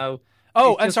 I know.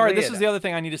 Oh, and sorry, this is the other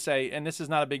thing I need to say, and this is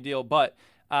not a big deal, but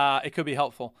it could be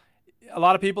helpful. A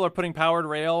lot of people are putting powered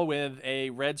rail with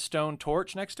a redstone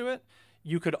torch next to it.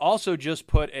 You could also just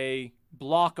put a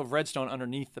block of redstone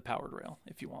underneath the powered rail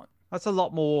if you want. That's a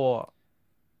lot more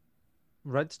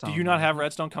redstone. Do you not have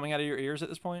redstone coming out of your ears at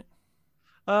this point?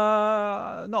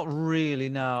 Not really,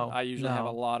 no. I usually have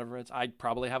a lot of redstone. I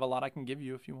probably have a lot I can give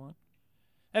you if you want.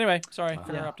 Anyway, sorry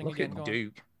for interrupting again. Look at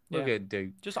Duke. Look at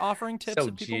Duke. Just offering tips. So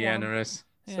if people generous.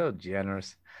 Want. So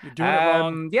generous. You're doing it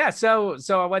wrong. Yeah. So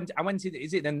I went to.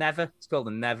 Is it the Nether? It's called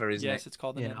the Nether, isn't it? Yes, it's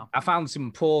called the Nether. I found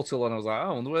some portal and I was like, oh,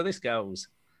 I wonder where this goes.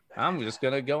 I'm just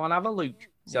gonna go and have a look.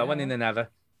 So I went in the Nether.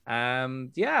 I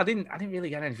didn't really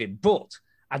get anything, but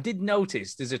I did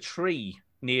notice there's a tree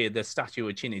near the statue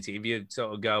of Trinity. If you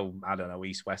sort of go, I don't know,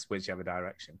 east, west, whichever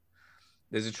direction,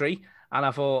 there's a tree, and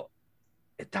I thought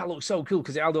that looks so cool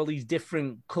because it had all these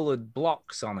different coloured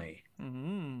blocks on it.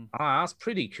 That's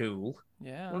pretty cool.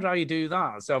 Yeah. I wonder how you do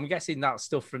that. So I'm guessing that's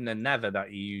stuff from the Nether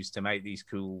that you use to make these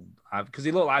cool. Because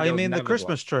it looked like. You mean the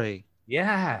Christmas tree?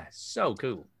 Yeah, so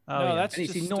cool. Oh, no, that's and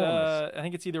just. It's enormous. I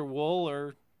think it's either wool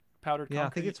or powdered concrete. Yeah, I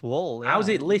think it's wool. Yeah. How's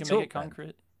it lit you can up? Make it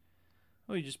concrete.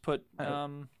 Well, you just put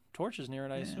torches near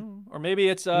it, I assume, or maybe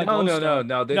it's no. It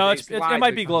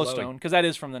might be glowstone because that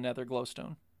is from the Nether,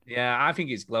 glowstone. Yeah, I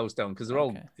think it's glowstone because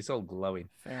it's all glowing.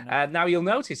 Now you'll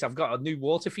notice I've got a new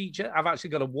water feature. I've actually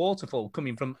got a waterfall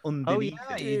coming from underneath.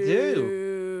 Oh yeah, you do.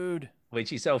 Dude.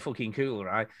 Which is so fucking cool,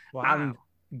 right? Wow.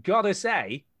 And gotta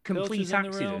say, complete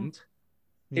accident.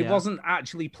 It wasn't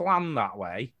actually planned that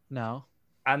way. No.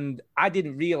 And I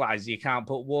didn't realize you can't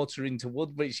put water into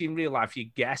wood, which in real life you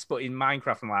guess, but in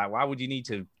Minecraft, I'm like, why would you need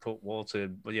to put water?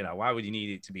 Why would you need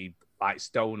it to be like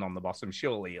stone on the bottom?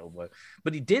 Surely it'll work.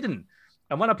 But it didn't.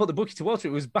 And when I put the bucket to water,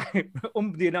 it was bang,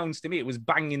 unbeknownst to me, it was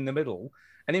bang in the middle,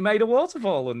 and it made a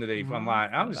waterfall underneath. I'm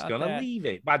like, I'm just gonna leave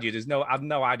it. Bad you, I have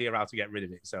no idea how to get rid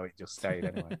of it, so it just stayed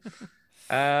anyway.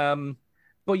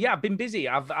 But yeah, I've been busy.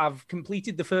 I've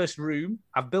completed the first room.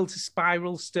 I've built a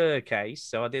spiral staircase,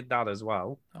 so I did that as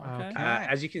well. Okay.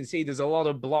 As you can see, there's a lot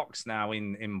of blocks now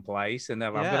in place, and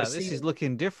I've got this is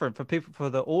looking different for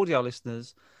the audio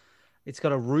listeners. It's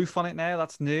got a roof on it now.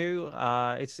 That's new.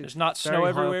 There's not snow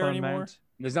everywhere anymore.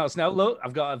 There's no snow. Look,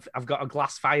 I've got a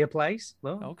glass fireplace.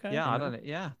 Look. Okay. Yeah, I don't.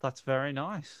 Yeah, that's very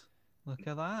nice. Look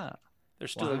at that. They're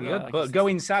still good. But go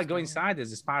inside.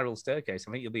 There's a spiral staircase.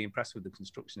 I think you'll be impressed with the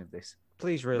construction of this.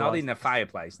 Please realize. Not in the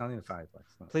fireplace. No.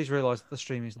 Please realize the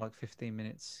stream is like 15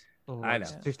 minutes. I know.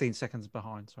 15 seconds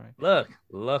behind. Sorry.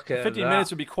 Look at 15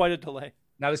 minutes would be quite a delay.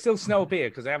 Now there's still snow up here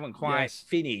because I haven't quite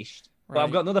finished. But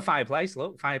I've got another fireplace.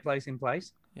 Look, fireplace in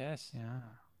place. Yes. Yeah.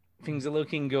 Things are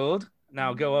looking good.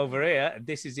 Now go over here.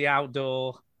 This is the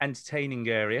outdoor entertaining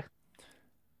area.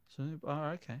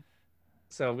 Okay.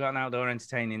 So I've got an outdoor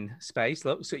entertaining space.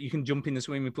 Look, so you can jump in the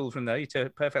swimming pool from there. You're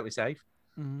perfectly safe.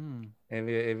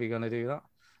 If you're going to do that.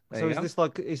 So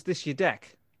is this your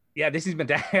deck? Yeah, this is my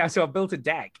deck. So I built a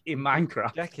deck in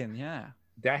Minecraft.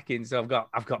 Decking. So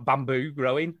I've got bamboo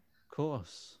growing. Of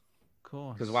course.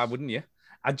 Because why wouldn't you?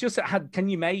 I just had. Can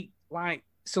you make like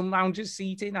some loungers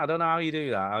seating? I don't know how you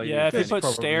do that. If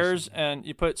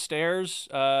you put stairs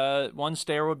one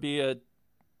stair would be a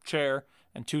chair,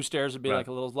 and 2 stairs would be like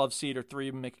a little love seat, or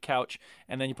 3 would make a couch,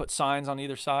 and then you put signs on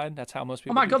either side. That's how most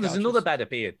people. Oh my do God! couches. There's another bed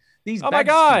appeared. These beds my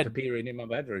God! Keep appearing in my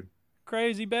bedroom.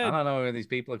 Crazy bed. I don't know where these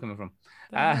people are coming from.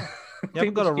 You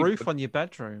haven't got a roof on your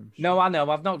bedroom. No, I know.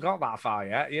 I've not got that far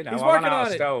yet. You know, He's I ran working out on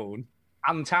of it. stone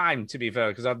and time, to be fair,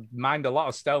 because I've mined a lot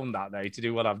of stone that day to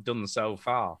do what I've done so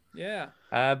far. Yeah.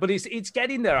 But it's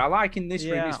getting there. I like in this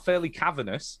room. It's fairly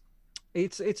cavernous.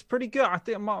 It's pretty good. I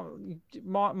think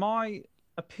my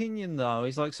opinion though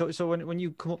is like so when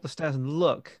you come up the stairs and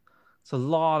look, it's a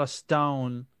lot of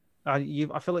stone. I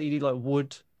feel like you need like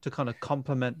wood to kind of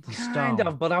complement the stone. Kind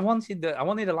of, but I wanted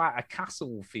like a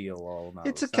castle feel almost.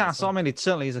 It's a castle. I mean, it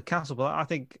certainly is a castle, but I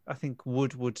think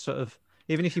wood would sort of,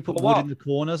 even if you put wood in the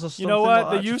corners or something. You know what?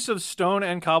 Like the use of stone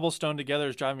and cobblestone together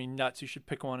is driving me nuts. You should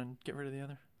pick one and get rid of the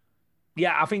other.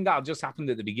 Yeah, I think that just happened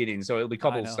at the beginning, so it'll be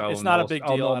cobblestone. It's not a big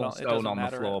deal. Normal stone on the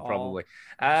floor, probably.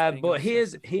 But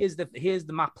here's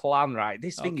my plan, right?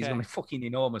 This thing is going to be fucking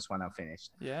enormous when I'm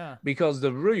finished. Yeah. Because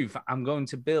the roof I'm going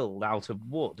to build out of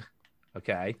wood.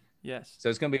 Okay. Yes. So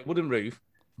it's going to be a wooden roof,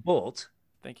 but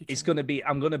it's going to be.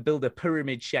 I'm going to build a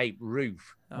pyramid-shaped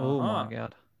roof. Oh my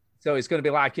God. So it's going to be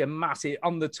like a massive.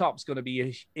 On the top's going to be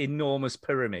an enormous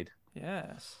pyramid.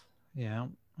 Yes. Yeah.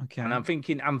 Okay. And I'm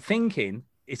thinking.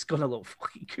 It's gonna look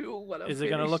fucking cool when I'm Is it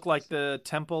gonna look like the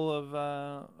temple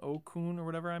of Okun or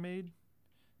whatever I made?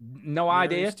 No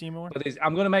idea. But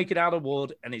I'm gonna make it out of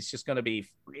wood, and it's just gonna be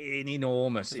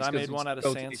enormous. I made one out of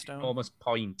sandstone. Enormous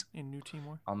point in New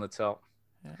Timor on the top.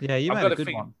 Yeah, you made a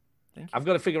good one. I've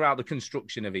got to figure out the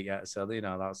construction of it yet, so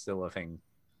that's still a thing.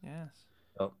 Yes.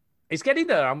 So it's getting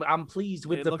there. I'm pleased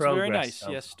with the progress. It looks very nice.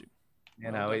 So. Yes, Stu.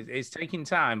 It's taking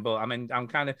time, but I mean,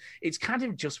 it's kind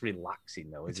of just relaxing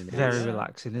though, isn't it? Very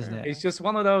relaxing, isn't it? It's just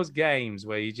one of those games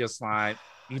where you just like,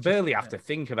 you barely have to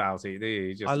think about it, do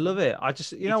you? I love it. I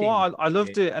just, you know what? I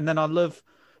loved it. And then I love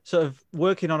sort of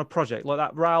working on a project like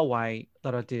that railway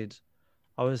that I did.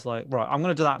 I was like, right, I'm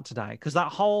going to do that today. Because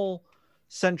that whole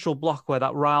central block where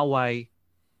that railway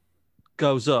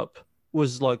goes up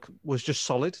was just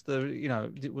solid.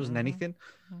 It wasn't anything.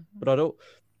 But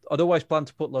I'd always planned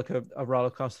to put like a roller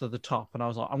coaster at the top, and I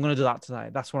was like, I'm going to do that today.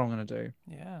 That's what I'm going to do.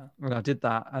 Yeah. And I did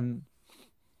that, and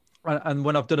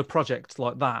when I've done a project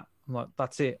like that, I'm like,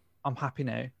 that's it. I'm happy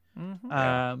now.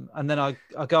 And then I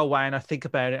go away and I think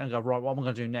about it and go, right, what am I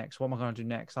going to do next? What am I going to do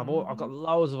next? I've got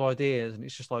loads of ideas, and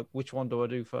it's just like, which one do I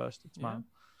do first? It's man.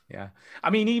 Yeah,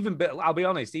 I mean, I'll be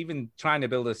honest, even trying to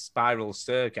build a spiral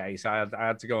staircase, I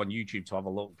had to go on YouTube to have a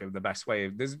look at the best way.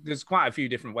 There's quite a few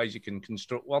different ways you can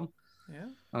construct one. Yeah.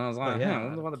 And I was like, I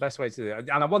wonder what the best way to do it.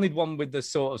 And I wanted one with the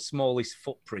sort of smallest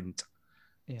footprint.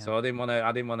 Yeah. So I didn't want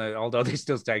to, although this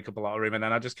does take up a lot of room. And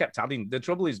then I just kept adding. The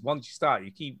trouble is, once you start,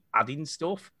 you keep adding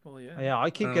stuff. Well, yeah. Yeah, I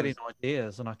keep getting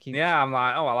ideas, and I keep. Yeah, I'm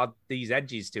like, I'll add these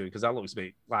edges to it because that looks a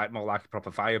bit more like a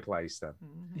proper fireplace then.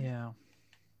 Yeah.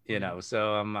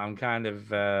 So I'm kind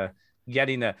of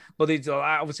getting there. But it's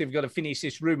obviously we've got to finish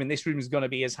this room, and this room is going to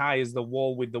be as high as the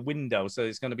wall with the window, so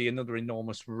it's going to be another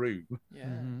enormous room. Yeah.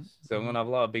 So I'm going to have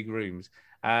a lot of big rooms,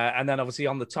 and then obviously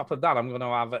on the top of that, I'm going to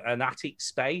have an attic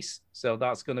space. So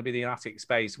that's going to be the attic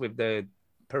space with the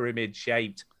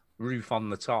pyramid-shaped roof on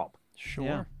the top.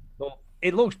 Sure.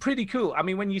 it looks pretty cool. I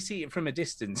mean, when you see it from a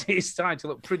distance, it's starting to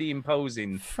look pretty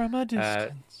imposing. From a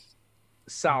distance.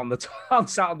 Sat on the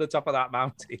top of that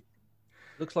mountain.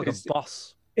 Looks like a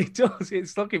boss. It does.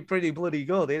 It's looking pretty bloody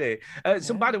good, isn't it?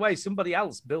 So, by the way, somebody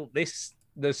else built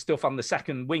the stuff on the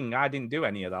second wing. I didn't do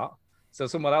any of that. So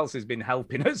someone else has been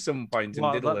helping at some point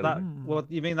and did a little. Well,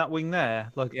 you mean that wing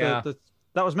there? Like, yeah.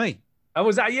 That was me. Oh,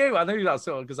 was that you? I knew that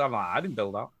sort of because I'm like, I didn't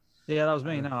build that. Yeah, that was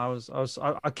me. No,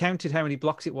 I counted how many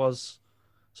blocks it was,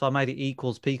 so I made it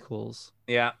equals pequals.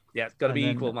 Yeah, it's got to be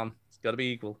equal, man. It's got to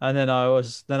be equal. And then I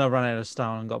ran out of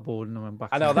stone and got bored and I went back.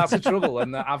 I know that's the trouble,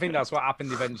 and I think that's what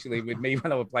happened eventually with me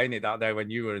when I was playing it that day when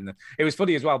you were in the. It was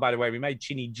funny as well, by the way. We made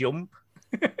Chinny jump,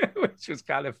 which was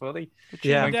kind of funny.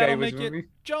 Yeah, that'll make it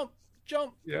jump.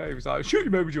 Yeah, he was like, "Shoot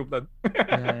him over, jump then."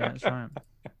 yeah, that's right.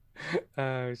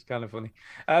 It's kind of funny,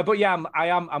 but yeah,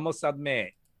 I must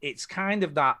admit, it's kind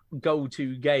of that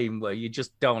go-to game where you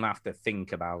just don't have to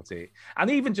think about it. And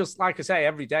even just like I say,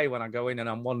 every day when I go in and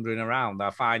I'm wandering around,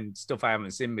 I find stuff I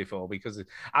haven't seen before.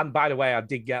 And by the way, I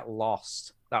did get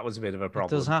lost. That was a bit of a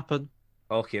problem. It does happen.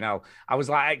 Okay, now I was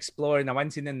like exploring. I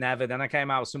went in the Nether, then I came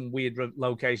out of some weird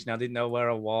location. I didn't know where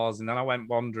I was, and then I went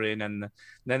wandering. And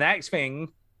the next thing,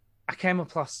 I came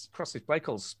across this place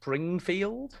called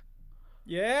Springfield.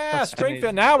 Yeah,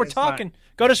 Springfield. Now we're talking.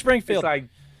 Like, go to Springfield.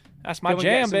 That's my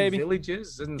jam, baby.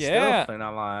 Villages and stuff, and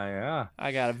I'm like, yeah.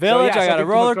 I got a village. I got a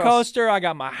roller coaster. I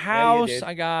got my house.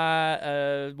 I got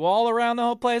a wall around the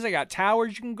whole place. I got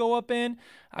towers you can go up in.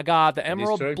 I got the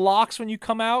emerald blocks when you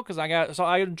come out because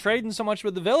I'm trading so much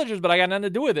with the villagers, but I got nothing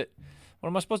to do with it. What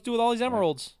am I supposed to do with all these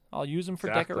emeralds? I'll use them for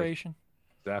decoration.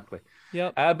 Exactly.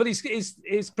 Yep. But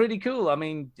it's pretty cool. I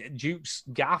mean, Duke's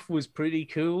gaff was pretty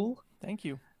cool. Thank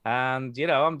you. And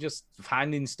I'm just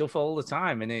finding stuff all the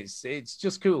time, and it's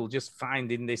just cool, just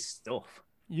finding this stuff.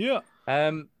 Yeah.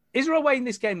 Is there a way in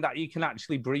this game that you can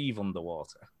actually breathe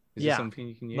underwater? Is there something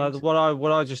you can use? Like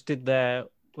what I just did there,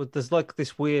 there's like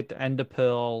this weird ender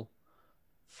pearl,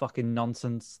 fucking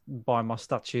nonsense by my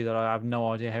statue that I have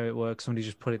no idea how it works. Somebody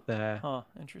just put it there. Huh.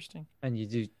 Interesting. And you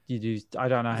do. I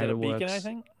don't know how it works. Beacon, I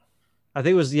think. I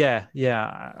think it was yeah.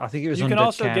 I think it was. You can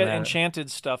also get enchanted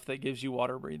stuff that gives you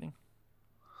water breathing.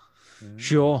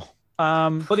 Sure.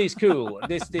 But it's cool.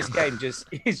 This game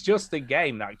it's just a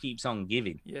game that keeps on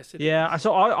giving. Yes, it is.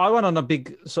 So I went on a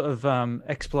big sort of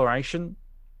exploration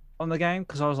on the game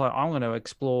because I was like, I'm going to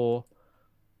explore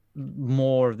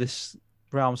more of this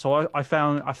realm. So I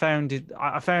found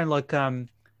like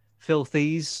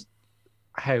Filthy's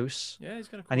house. Yeah, he's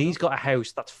got a cool and he's got a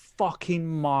house that's fucking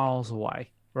miles away,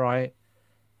 right?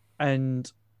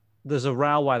 And there's a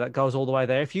railway that goes all the way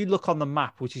there. If you look on the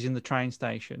map, which is in the train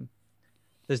station,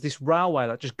 there's this railway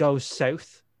that just goes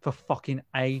south for fucking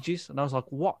ages. And I was like,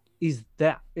 what is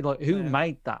that? Like, who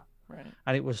made that? Right.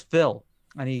 And it was Phil.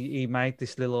 And he made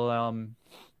this little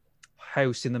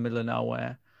house in the middle of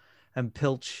nowhere. And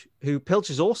Pilch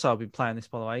has also been playing this,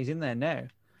 by the way. He's in there now.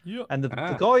 Yep. And the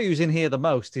guy who's in here the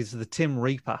most is the Tim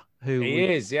Reaper. He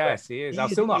is. I've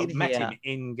still not met him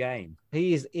in game.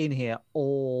 He is in here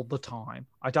all the time.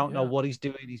 I don't know what he's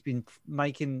doing. He's been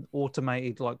making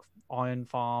automated like iron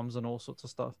farms and all sorts of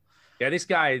stuff. Yeah, this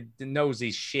guy knows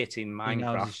his shit in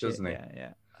Minecraft, doesn't he?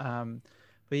 Yeah.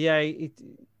 But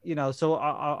yeah, so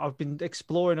I've been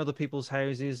exploring other people's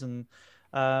houses and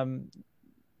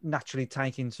naturally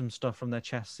taking some stuff from their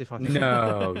chests if I can.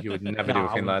 No, you would never do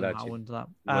a thing like that. I wouldn't do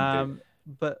that.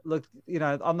 But look,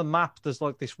 on the map, there's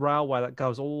like this railway that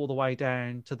goes all the way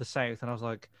down to the south, and I was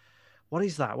like, "What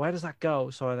is that? Where does that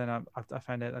go?" So then I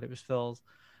found out that it was Phil's.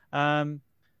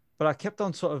 But I kept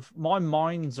on sort of, my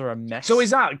mines are a mess. So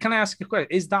can I ask a question?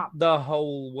 Is that the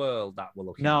whole world that we're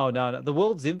looking at? No. The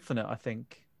world's infinite, I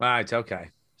think. Right, okay.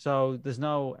 So there's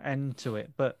no end to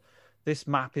it. But this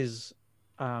map is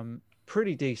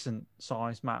pretty decent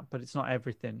sized map, but it's not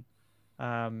everything.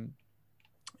 And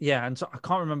so I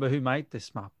can't remember who made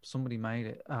this map. Somebody made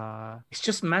it. It's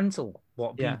just mental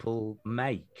what people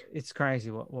make. It's crazy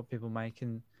what people make.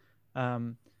 And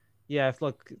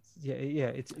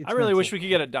it's I really wish we could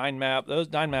get a Dyn map. Those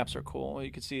Dyn maps are cool.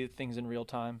 You could see things in real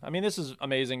time. I mean, this is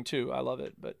amazing too. I love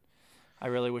it, but I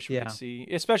really wish we could see,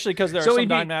 especially because there are some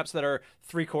Dyn maps that are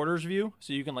 3/4 view,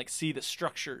 so you can like see the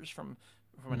structures from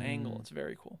an angle. It's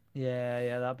very cool.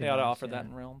 Yeah, that'd be. They ought to offer that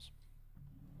in Realms.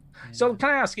 So can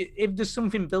I ask you, if there's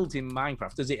something built in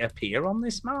Minecraft, does it appear on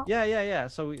this map? Yeah.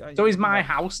 So is my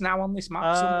house now on this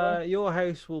map somewhere? Your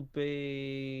house will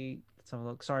be. Let's have a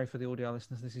look. Sorry for the audio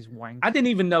listeners. This is wank. I didn't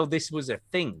even know this was a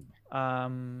thing.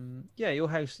 Your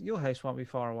house won't be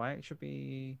far away. It should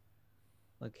be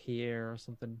like here or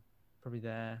something. Probably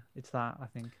there. It's that, I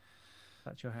think.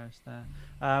 That's your house there.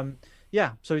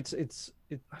 Yeah. So it's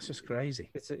that's just crazy.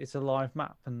 It's a live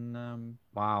map, and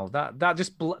wow,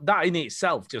 that in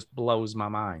itself just blows my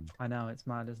mind. I know, it's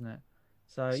mad, isn't it?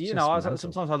 So It's you just know, mental.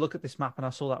 sometimes I look at this map and I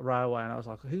saw that railway, and I was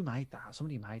like, who made that?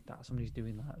 Somebody made that. Somebody's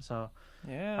doing that. So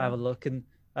Yeah. I have a look, and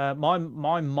my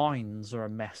mines are a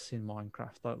mess in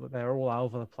Minecraft. Like, they're all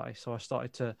over the place. So I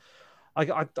started to,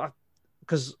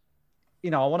 because you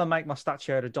know, I want to make my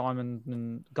statue out of diamond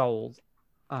and gold.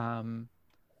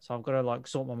 So I've got to like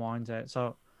sort my mines out.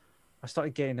 So I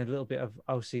started getting a little bit of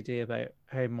OCD about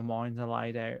how my mines are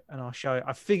laid out, and I'll show you.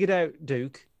 I figured out,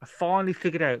 Duke. I finally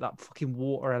figured out that fucking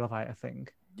water elevator thing.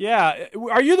 Yeah.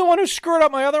 Are you the one who screwed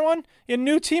up my other one in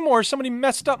New Timor? Somebody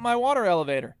messed up my water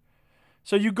elevator.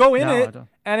 So you go in No, I it, don't.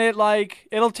 and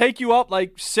it'll take you up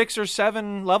like 6 or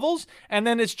 7 levels, and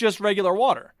then it's just regular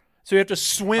water. So you have to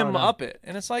swim no. up it,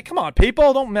 and it's like, come on,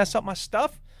 people, don't mess up my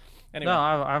stuff. Anyway, No,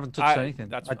 I haven't touched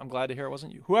anything. I'm glad to hear it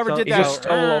wasn't you. Whoever So did He that.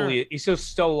 just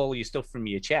stole all your stuff from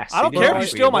your chest. I don't He care didn't if you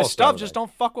actually steal my water stuff. elevator. Just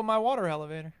don't fuck with my water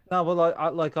elevator. No, but I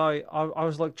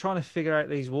was like trying to figure out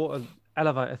these water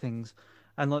elevator things,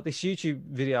 and like this YouTube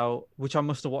video, which I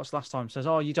must have watched last time, says,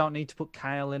 "Oh, you don't need to put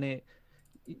kale in it.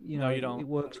 You know, you don't. It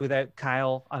works without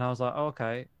kale." And I was like, oh,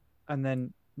 "Okay." And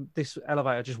then this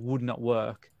elevator just would not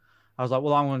work. I was like,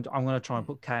 "Well, I'm going to try and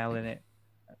put kale in it,"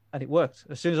 and it worked.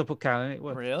 As soon as I put kale in it, it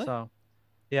worked. Really? So,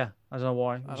 yeah, I don't know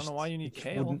why. I don't know why you need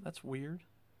kale. wouldn't. That's weird.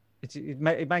 It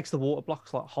makes the water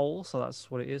blocks like holes, so that's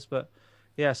what it is. But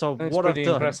yeah, so That's what I've pretty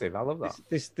done, impressive. I love that.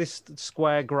 this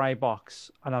square grey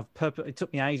box, and it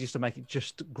took me ages to make it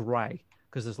just grey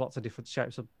because there's lots of different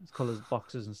shapes of colours,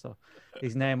 boxes and stuff.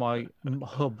 Is now my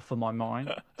hub for my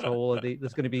mine. So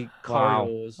there's going to be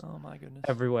corridors, Oh my goodness.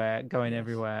 everywhere, going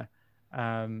everywhere.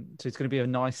 So it's going to be a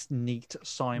nice, neat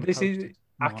sign.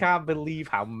 I can't believe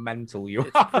how mental you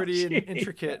It's are. pretty Jeez.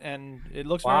 intricate, and it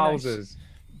looks very nice. Wowzers.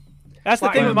 That's the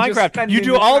Like, thing with I'm just Minecraft. spending You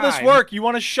do the all this time. work. You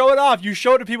want to show it off. You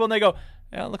show it to people, and they go,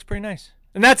 "Yeah, it looks pretty nice."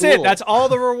 And that's it. Cool. That's all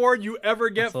the reward you ever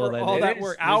get That's all for they all do. that It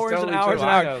work. is. It's Hours and totally hours true. and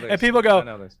I know hours. this. And people go, I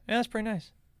know this. "Yeah, that's pretty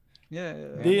nice." Yeah.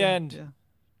 The end. Yeah.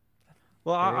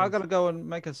 Well, I got to go and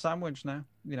make a sandwich now.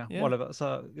 You know, Yeah. whatever.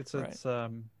 So it's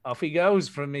Off he goes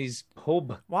from his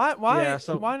hub. Why? Yeah,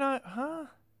 so- why not? Huh?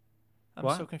 I'm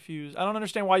What? so confused. I don't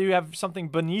understand why you have something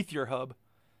beneath your hub.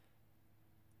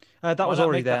 that Why was not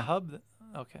already make the there. hub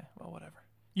okay, well, whatever.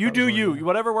 You That do was you. already there.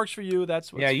 Whatever works for you.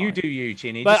 That's what's Yeah, you fine. do you,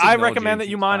 Chinny. But Just I ignore recommend that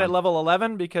Juice, you it's mine at fine. level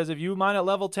 11 because if you mine at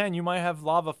level 10, you might have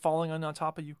lava falling on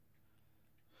top of you.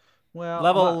 Well,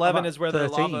 Level I'm at 11 is where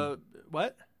 13. the lava.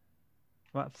 What?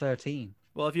 I'm at 13.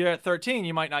 Well, if you're at 13,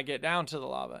 you might not get down to the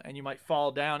lava, and you might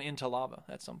fall down into lava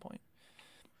at some point.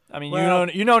 I mean, Well-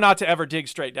 you know not to ever dig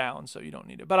straight down, so you don't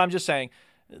need it. But I'm just saying,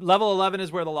 level 11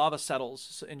 is where the lava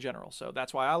settles in general. So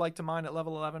that's why I like to mine at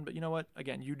level 11. But you know what?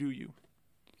 Again, you do you.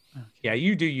 Yeah,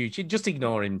 you do you. Just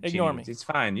ignore him. Ignore Chinny. me. It's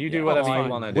fine. You Yeah, do whatever fine. you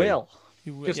want to do. Will.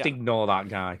 Just yeah. ignore that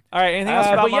guy. All right. Anything else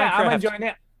about but yeah, I'm Minecraft? enjoying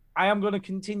it. I am going to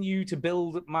continue to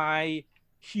build my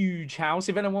huge house.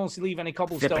 If anyone wants to leave any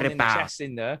cobblestone in the chest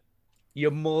in there, you're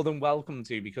more than welcome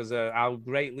to, because I'll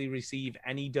greatly receive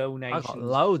any I donations got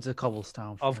loads of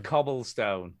cobblestone. of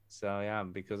cobblestone. So yeah,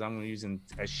 because I'm using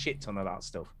a shit ton of that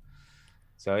stuff.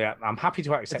 So yeah, I'm happy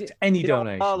to accept any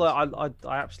donations.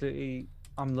 I absolutely,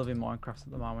 I'm loving Minecraft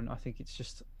at the moment. I think it's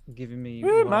just giving me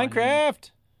Woo, what I need.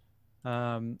 Minecraft.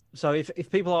 So if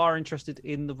people are interested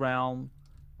in the realm,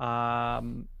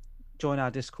 join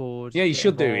our Discord. Yeah, you get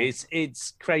should do. involved.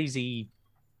 It's crazy.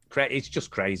 It's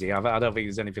just crazy. I don't think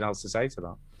there's anything else to say to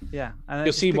that. Yeah, and You'll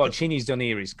just see what because- Chinny's done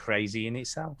here is crazy in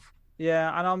itself.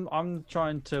 Yeah, and I'm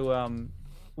trying to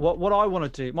what I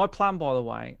want to do. My plan, by the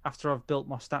way, after I've built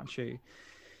my statue,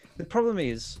 the problem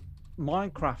is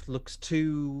Minecraft looks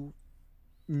too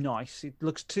nice. It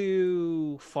looks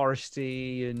too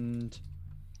foresty and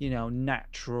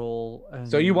natural. And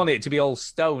So you want it to be all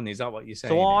stone? Is that what you're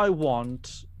saying? So I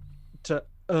want to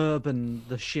urban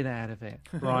the shit out of it,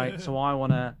 right? So I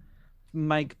want to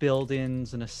make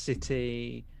buildings and a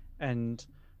city and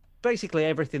basically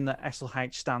everything that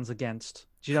SLH stands against.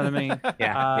 Do you know what I mean?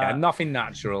 yeah, nothing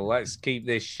natural. Let's keep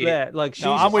this shit. Yeah, like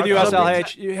No, I'm with you,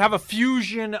 SLH. You have a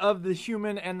fusion of the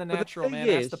human and the But the natural, thing man.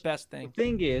 That's is- the best thing. The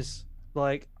thing is,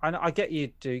 like, I get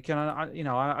you, Duke, and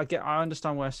I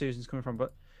understand where Susan's coming from,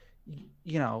 but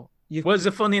Where's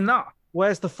the fun in that?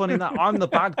 Where's the fun in that? I'm the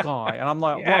bad guy, and I'm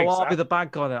like, Yeah, well, I'll be exactly. the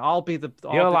bad guy then. I'll be the.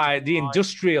 You're I'll be like the guy.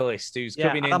 industrialist who's Yeah,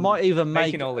 coming and in. I might even make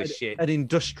making all this shit. an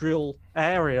industrial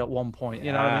area at one point.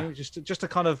 You know what I Yeah. mean? Just to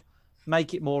kind of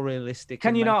make it more realistic. Can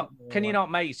and you make not? it more Can you like-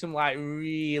 not make some like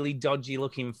really dodgy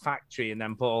looking factory and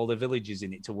then put all the villagers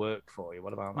in it to work for you?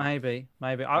 What about that? Maybe.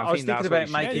 I I was think that's thinking what about you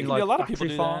should making do. Yeah, like a lot of people factory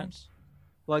do that. farms.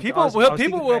 Like People I was will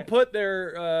thinking put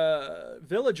their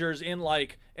villagers in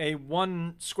like a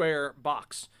 1 square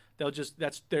box. They're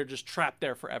just trapped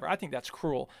there forever. I think that's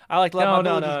cruel. I like to let my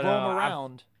villagers roam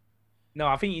around. No,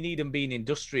 I think you need them being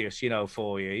industrious,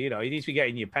 for you. You need to be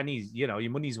getting your pennies, your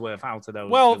money's worth out of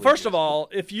those. Well, villagers. first of all,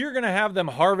 if you're going to have them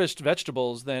harvest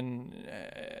vegetables, then,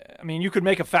 you could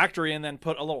make a factory and then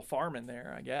put a little farm in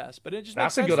there, I guess. But it just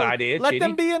That's makes a good sense. idea, Let Chitty.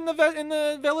 them be in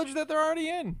the village that they're already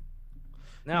in.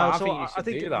 No, I think you should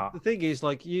do that. The thing is,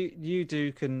 like you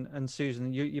Duke and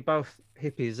Susan, you're both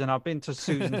hippies, and I've been to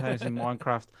Susan's house in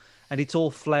Minecraft, and it's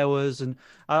all flowers, and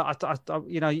I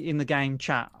in the game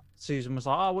chat, Susan was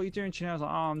like, "Oh, what are you doing?" I was like,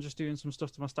 "Oh, I'm just doing some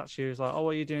stuff to my statue." She was like, "Oh,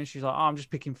 what are you doing?" She's like, "Oh, I'm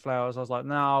just picking flowers." I was like,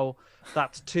 "No,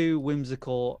 that's too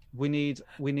whimsical. We need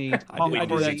whimsical.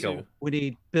 We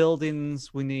need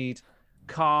buildings. We need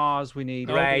cars. We need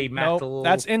Grey metal.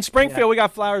 That's in Springfield. We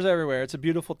got flowers everywhere. It's a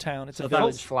beautiful town. It's a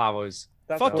village. Flowers.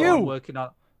 Fuck what you. I'm working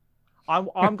on.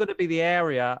 I'm going to be the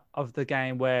area of the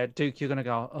game where Duke, you're going to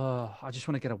go, "Oh, I just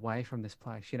want to get away from this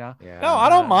place," Yeah. No, I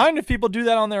don't mind if people do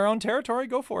that on their own territory.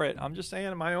 Go for it. I'm just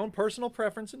saying my own personal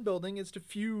preference in building is to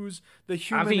fuse the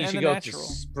human I think you and should the go natural.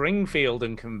 to Springfield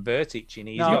and convert it,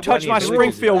 Chinny. No, You touch my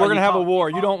Springfield, we're going to have a war.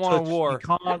 You don't want a touch- war. you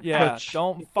can't Yeah, touch-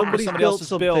 don't if fuck with somebody's somebody built else's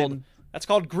something- build. That's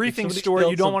called griefing, somebody's Stuart. You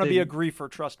built don't want to be a something- griefer,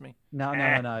 trust me. No.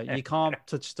 You can't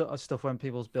touch stuff when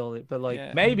people's build it. But like,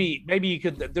 Yeah. Maybe you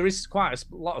could. There is quite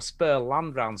a lot of spare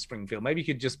land around Springfield. Maybe you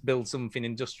could just build something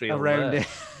industrial around there. it.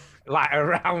 like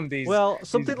around these. Well,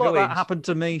 something these like that village. happened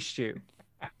to me, Stu.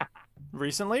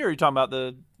 Recently, or are you talking about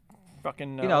the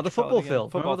fucking The what you call football it again?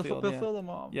 field. Football Remember the field, football yeah. field? I'm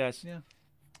like, Yes. Yeah.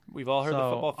 We've all heard the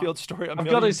So, football field story a I've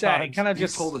million got to say, times. can I You've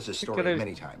just told us this story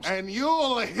many times. And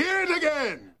you'll hear it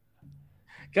again.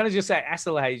 Can I just say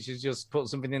SLH has just put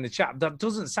something in the chat that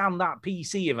doesn't sound that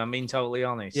PC if I'm being totally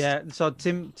honest. Yeah. So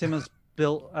Tim has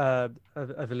built a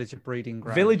villager breeding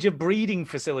ground. Villager breeding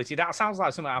facility. That sounds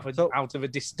like something out of a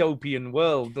dystopian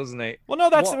world, doesn't it? Well, no,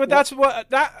 I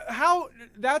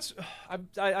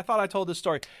thought I told this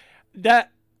story.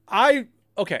 I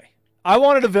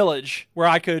wanted a village where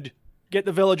I could get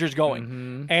the villagers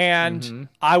going, and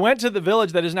I went to the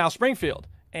village that is now Springfield,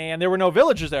 and there were no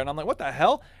villagers there, and I'm like, what the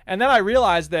hell? And then I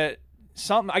realized that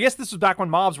I guess this was back when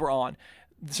mobs were on.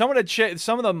 Some of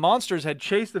the monsters had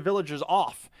chased the villagers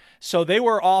off, so they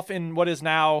were off in what is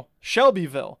now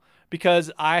Shelbyville,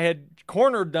 because I had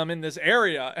cornered them in this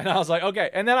area, and I was like, okay.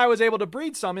 And then I was able to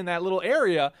breed some in that little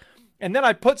area, and then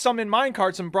I put some in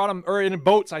minecarts and brought them, or in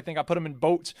boats. I think I put them in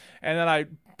boats, and then I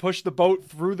pushed the boat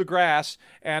through the grass,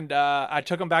 and I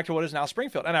took them back to what is now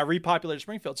Springfield, and I repopulated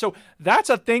Springfield. So that's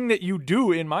a thing that you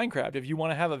do in Minecraft. If you want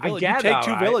to have a village, you take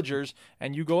two villagers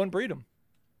and you go and breed them.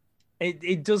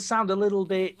 It does sound a little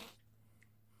bit.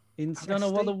 I don't know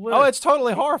what the word. Oh, it's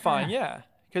totally horrifying, yeah,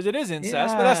 because it is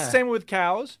incest. But that's the same with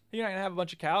cows. You're not gonna have a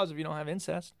bunch of cows if you don't have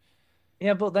incest.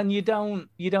 Yeah, but then you don't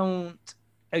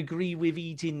agree with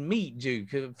eating meat, Duke,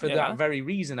 for that very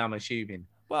reason. I'm assuming.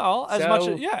 Well,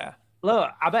 yeah.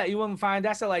 Look, I bet you won't find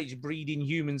SLH breeding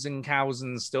humans and cows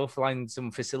and stuff like in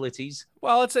some facilities.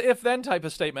 Well, it's an if-then type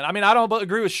of statement. I mean, I don't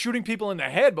agree with shooting people in the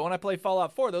head, but when I play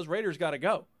Fallout 4, those raiders got to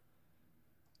go.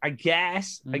 I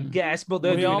guess, but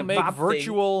they're we doing all a make bad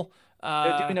virtual.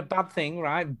 They're doing a bad thing,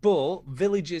 right? But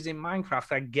villagers in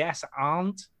Minecraft, I guess,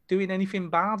 aren't doing anything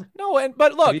bad. No,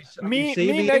 but look,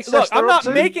 look, I'm not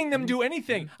making them do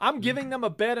anything. I'm giving them a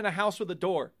bed and a house with a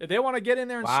door. If they want to get in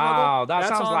there and snuggle, wow, that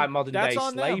sounds like modern day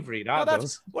slavery. That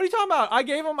does. What are you talking about? I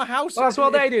gave them a house. Well, that's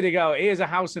what they do. They go, here's a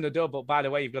house and a door, but by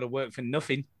the way, you've got to work for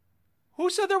nothing.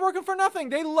 Who said they're working for nothing?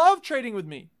 They love trading with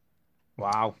me.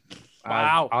 Wow.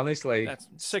 Honestly, that's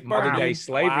sick. Modern day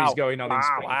slavery is going on in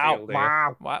Springfield.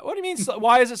 Wow. What do you mean?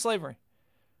 Why is it slavery?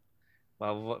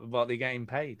 Well, what are they getting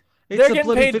paid? They're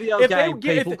getting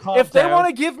paid. If they want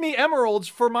to give me emeralds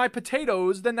for my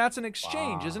potatoes, then that's an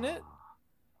exchange, isn't it?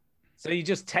 So you're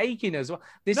just taking as well.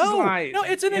 No,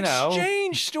 it's an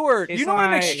exchange, Stuart. You know what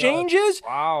an exchange is?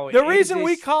 Wow. The reason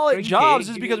we call it jobs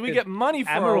is because we get money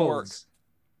for our work.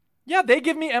 Yeah, they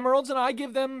give me emeralds and I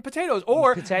give them potatoes,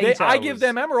 or I give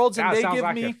them emeralds and they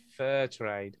give me a fair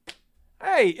trade.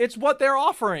 Hey, it's what they're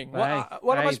offering.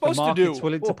 What am I supposed to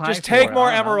do? Just take more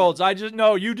emeralds.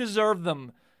 You deserve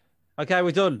them. Okay,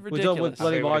 we're done. Ridiculous. We're done with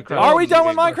bloody Minecraft. Are we done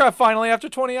with Minecraft finally after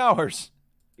 20 hours?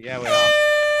 Yeah, we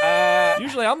are.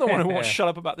 Usually I'm the one who won't shut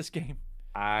up about this game.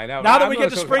 I know. Now that we get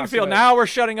to Springfield, now we're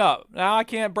shutting up. Now I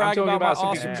can't brag about my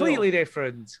awesome completely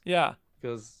different. Yeah.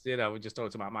 Because, we just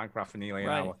talked about Minecraft for nearly an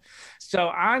hour. So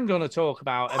I'm going to talk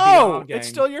about a VR game. It's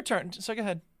still your turn. So go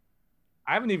ahead.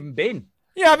 I haven't even been.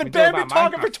 You haven't been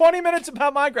talking for 20 minutes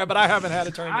about Minecraft, but I haven't had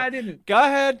a turn yet. I didn't. Go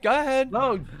ahead.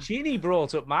 No, Genie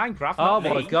brought up Minecraft. Oh,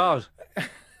 my God.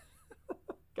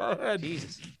 Go ahead.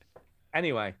 Jesus.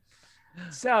 Anyway,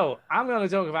 so I'm going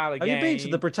to talk about a game. Have you been to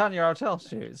the Britannia Hotel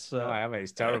shoots? No, I haven't.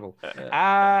 It's terrible.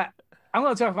 I'm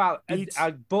going to talk about.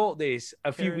 I bought this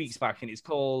a few weeks back, and it's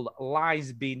called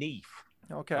Lies Beneath.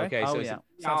 Okay. Okay. So Sounds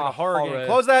like a horror game.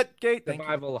 Close that gate.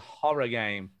 Survival horror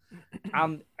game,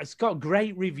 and it's got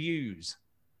great reviews.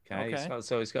 Okay.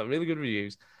 So it's got really good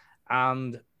reviews,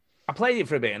 and I played it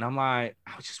for a bit, and I'm like,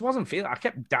 I just wasn't feeling. I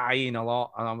kept dying a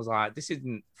lot, and I was like, this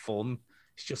isn't fun.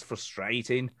 It's just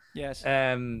frustrating. Yes.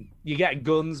 You get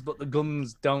guns, but the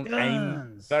guns don't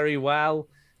aim very well,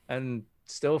 and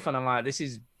stuff. And I'm like, this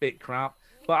is a bit crap.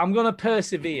 But I'm gonna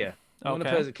persevere. I'm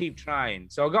gonna keep trying.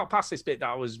 So I got past this bit that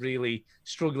I was really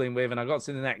struggling with, and I got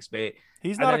to the next bit.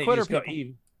 He's not a quitter.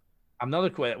 I'm not a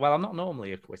quitter. Well, I'm not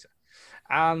normally a quitter.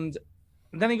 And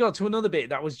then he got to another bit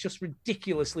that was just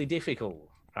ridiculously difficult.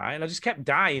 Right, and I just kept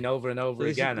dying over and over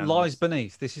again. Lies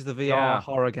Beneath. This is the VR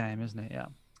horror game, isn't it?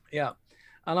 Yeah.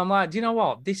 And I'm like, do you know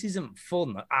what? This isn't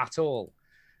fun at all.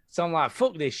 So I'm like,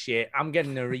 fuck this shit. I'm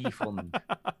getting a refund.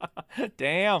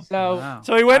 Damn. So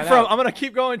he went from I'm gonna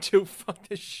keep going to fuck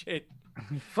this shit.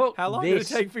 Fuck. How long did it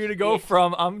take for you to go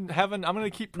from I'm gonna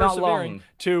keep persevering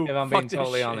to if I'm being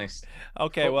totally honest.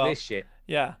 Okay, fuck well, this shit.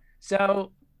 Yeah.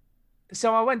 So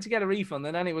I went to get a refund,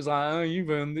 and then it was like, oh, you've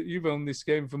owned this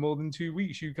game for more than 2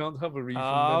 weeks. You can't have a refund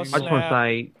anymore. I just want to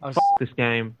say, fuck this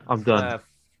game. I'm done.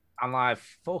 I'm like,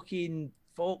 fucking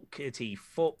fuckity,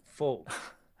 fuck.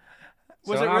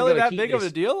 Was it really that big of a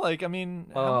deal? Like, I mean,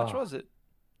 how much was it?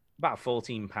 About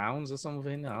 £14 or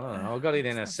something. I don't know. I got it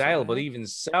in a sale, but even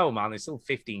so, man, it's still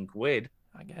 15 quid.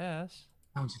 I guess.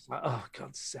 I'm just like, oh,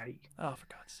 God's sake. Oh, for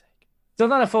God's sake. So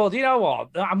then I thought, you know what?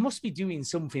 I must be doing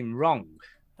something wrong.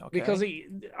 Okay. Because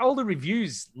all the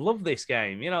reviews love this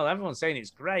game. You know, everyone's saying it's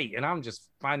great, and I'm just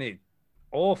finding it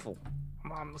awful.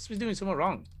 I must be doing something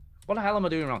wrong. What the hell am I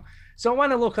doing wrong? So I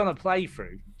went to look on a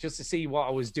playthrough just to see what I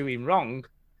was doing wrong.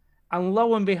 And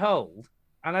lo and behold,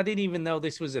 and I didn't even know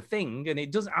this was a thing, and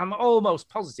it doesn't, I'm almost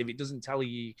positive it doesn't tell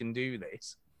you can do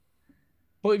this.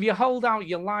 But if you hold out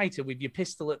your lighter with your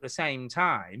pistol at the same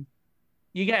time,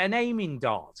 you get an aiming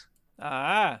dot.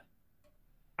 Ah.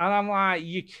 And I'm like,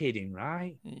 you're kidding,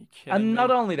 right?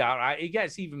 Not only that, right, it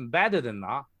gets even better than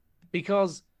that,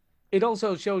 because it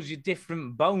also shows you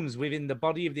different bones within the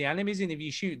body of the enemies. And if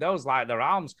you shoot those, like, their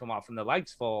arms come off and their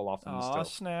legs fall off and stuff. Oh,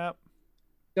 snap.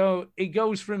 So it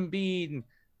goes from being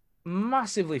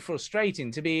massively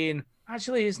frustrating to being,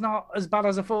 actually, it's not as bad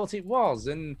as I thought it was.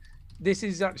 And this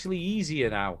is actually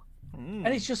easier now. And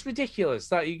it's just ridiculous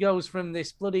that it goes from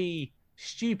this bloody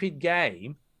stupid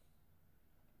game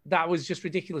that was just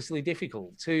ridiculously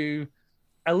difficult to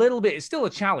a little bit. It's still a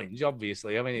challenge,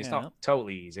 obviously. I mean, it's not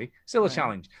totally easy. Still a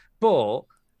challenge. But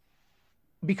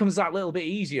becomes that little bit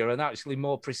easier and actually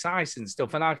more precise and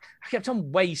stuff. And I kept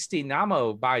on wasting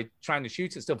ammo by trying to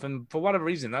shoot at stuff. And for whatever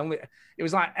reason, it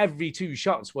was like every 2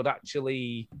 shots would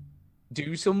actually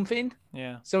do something.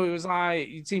 Yeah. So it was like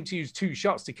you seem to use 2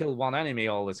 shots to kill one enemy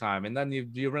all the time. And then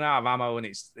you run out of ammo, and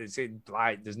it's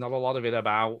like there's not a lot of it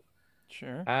about.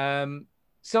 Sure.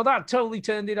 So that totally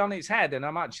turned it on its head, and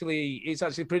it's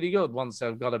actually pretty good once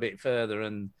I've got a bit further.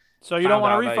 And so you don't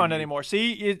want a refund anymore.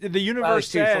 See, the universe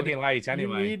it's too said fucking late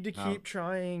anyway. You need to keep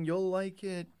trying. You'll like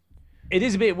it. It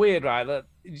is a bit weird, right? That,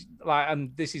 like,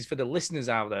 and this is for the listeners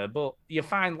out there, but you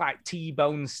find like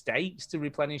T-bone steaks to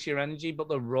replenish your energy, but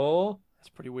they're raw. That's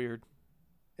pretty weird.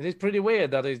 It is pretty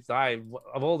weird that it's like,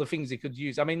 of all the things you could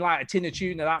use. I mean, like a tin of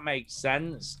tuna, that makes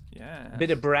sense. Yeah. A bit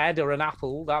of bread or an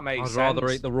apple, that makes sense. I'd rather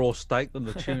eat the raw steak than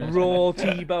the tuna. Raw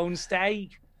T-bone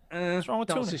steak. What's wrong with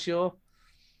not tuna? so sure.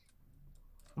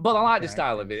 But I like the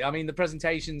style of it. I mean, the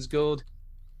presentation's good.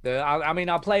 I mean,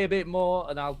 I'll play a bit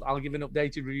more, and I'll give an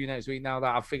updated review next week now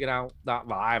that I've figured out that.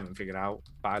 Well, I haven't figured out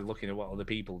by looking at what other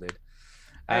people did.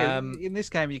 In this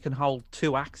game, you can hold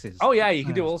 2 axes. Oh yeah, you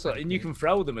can do also, and you can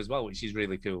throw them as well, which is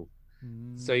really cool.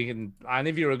 So you can, and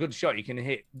if you're a good shot, you can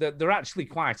hit. They're actually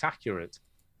quite accurate,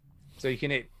 so you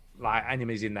can hit like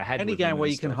enemies in the head. Any game where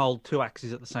you can hold 2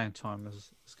 axes at the same time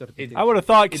has got to be. I would have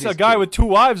thought a guy with 2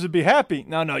 wives would be happy.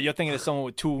 No, you're thinking of someone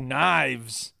with 2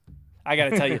 knives. I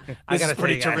gotta tell you, this is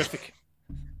pretty terrific.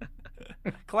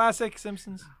 Classic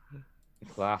Simpsons.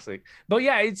 Classic. But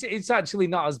yeah, it's actually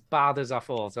not as bad as I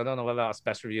thought. I don't know whether that's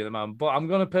best review at the moment, but I'm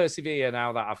going to persevere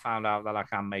now that I found out that I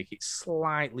can make it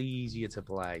slightly easier to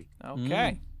play.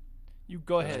 Okay. You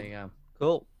go ahead. There you go.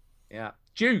 Cool. Yeah.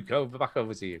 Duke, back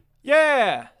over to you.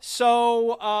 Yeah.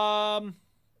 So,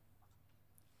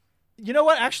 you know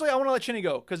what? Actually, I want to let Chinny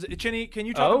go, because Chinny, can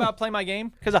you talk about Play My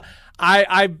Game? Because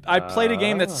I played a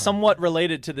game that's somewhat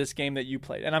related to this game that you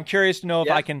played, and I'm curious to know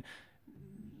if I can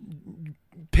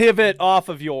pivot off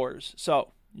of yours.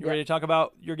 So You ready to talk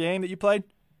about your game that you played?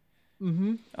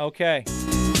 Mm-hmm. Okay.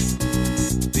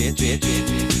 Bitch, bitch,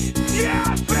 bitch. Yeah,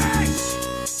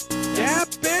 bitch! Yeah,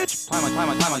 bitch! Play my game,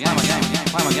 play my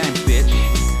game, bitch.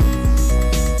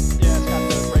 Yeah, it's got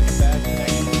the Breaking Bad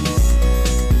connection.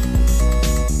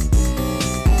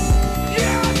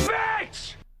 Yeah,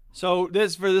 bitch! So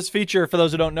for this feature, for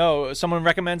those who don't know, someone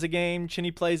recommends a game,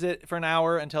 Chinny plays it for an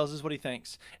hour and tells us what he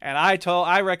thinks. And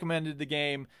I recommended the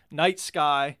game Night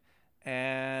Sky,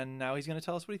 and now he's going to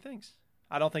tell us what he thinks.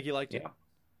 I don't think he liked it.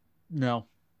 No.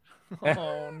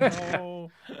 Oh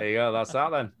no. There you go. That's that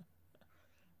then.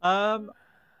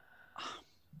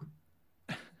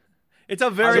 It's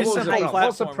a very simple platform.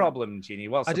 What's the problem, Ginny?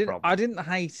 What's the problem? I didn't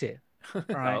hate it. Right.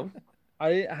 No?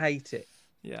 I didn't hate it.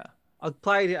 Yeah. I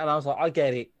played it and I was like, I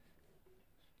get it.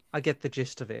 I get the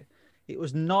gist of it. It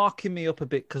was knocking me up a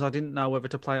bit because I didn't know whether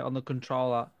to play it on the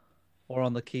controller or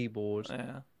on the keyboard.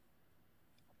 Yeah.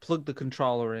 Plugged the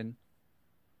controller in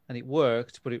and it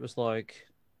worked, but it was like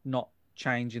not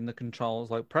changing the controls.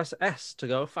 Like press S to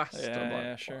go fast.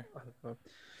 Yeah, sure.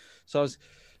 So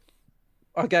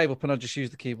I gave up and I just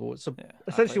used the keyboard. So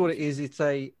essentially what it is, it's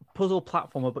a puzzle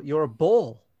platformer, but you're a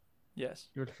ball. Yes.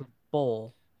 You're a little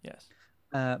ball. Yes.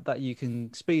 That you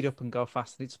can speed up and go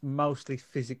fast. And it's mostly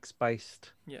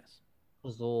physics-based. Yes.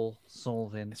 Puzzle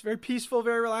solving. It's very peaceful,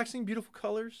 very relaxing, beautiful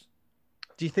colors.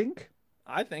 Do you think?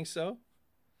 I think so.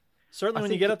 Certainly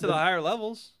when you get up to the higher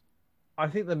levels. I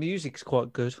think the music's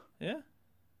quite good. Yeah.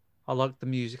 I like the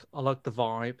music. I like the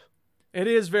vibe. It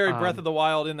is very Breath of the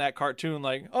Wild in that cartoon.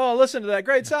 Like, oh, listen to that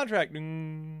great soundtrack.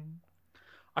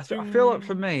 I feel like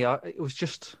for me, it was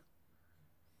just...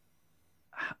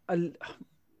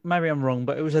 maybe I'm wrong,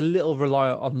 but it was a little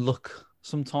reliant on luck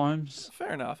sometimes.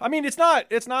 Fair enough. I mean, it's not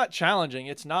challenging.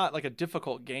 It's not like a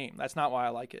difficult game. That's not why I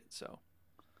like it. So,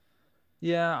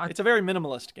 yeah, it's a very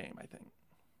minimalist game, I think.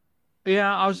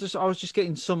 Yeah, I was just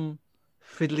getting some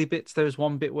fiddly bits. There was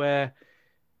one bit where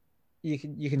you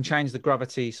can change the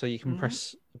gravity, so you can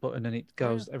press the button and it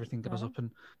goes. Everything goes up. And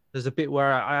there's a bit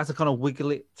where I had to kind of wiggle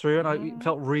it through, and it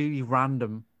felt really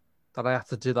random that I had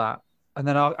to do that. And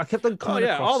then I kept on coming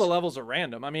across. All the levels are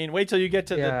random. I mean, wait till you get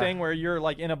to the thing where you're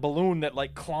like in a balloon that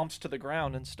like clomps to the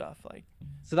ground and stuff. Like,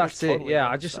 so that's it.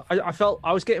 Yeah, I felt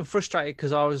I was getting frustrated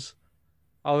because I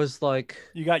was like,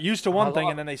 you got used to one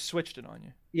thing and then they switched it on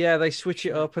you. Yeah, they switch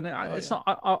it up, and it's not.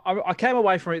 I came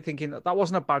away from it thinking that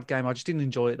wasn't a bad game. I just didn't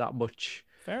enjoy it that much.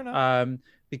 Fair enough.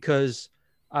 Because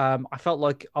I felt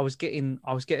like I was getting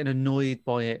annoyed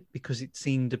by it because it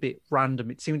seemed a bit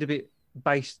random. It seemed a bit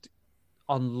based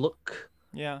on luck.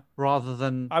 Yeah. Rather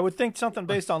than, I would think something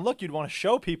based on look, you'd want to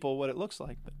show people what it looks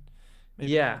like, but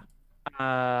maybe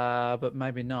not. But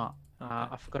maybe not.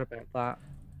 I forgot about that.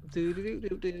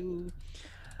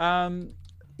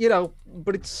 You know,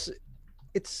 but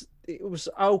it was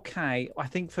okay. I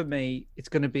think for me, it's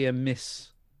going to be a miss.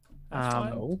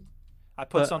 I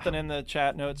put something in the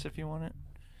chat notes if you want it.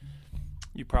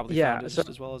 You probably found it just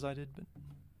as well as I did, but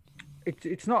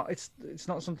it's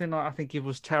not something like I think it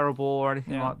was terrible or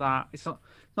anything like that. It's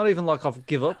not even like I've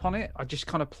give up on it. I just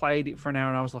kind of played it for an hour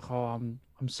and I was like, oh, I'm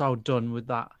so done with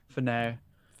that for now.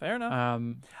 Fair enough.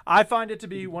 I find it to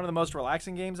be one of the most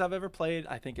relaxing games I've ever played.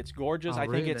 I think it's gorgeous. I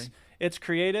think it's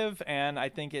creative, and I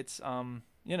think it's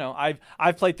you know,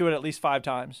 I've played through it at least 5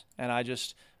 times, and I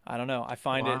don't know. I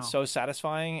find it so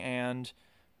satisfying and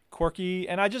quirky,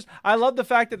 and I love the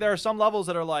fact that there are some levels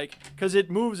that are like, because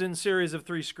it moves in series of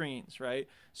 3 screens, right?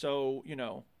 So you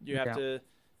know you have to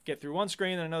get through one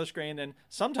screen and another screen, then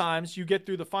sometimes you get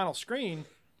through the final screen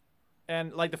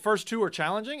and like the first 2 are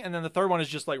challenging, and then the third one is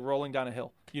just like rolling down a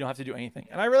hill. You don't have to do anything,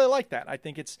 and I really like that. I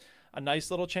think it's a nice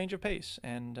little change of pace,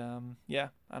 and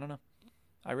I don't know,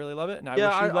 I really love it, and I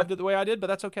wish you loved it the way I did, but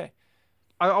that's okay.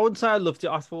 I wouldn't say I loved it.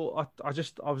 I thought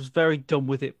I was very done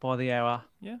with it by the hour.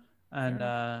 Yeah.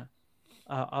 And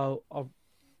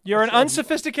you're an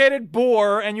unsophisticated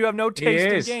bore, and you have no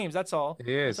taste in games. That's all. It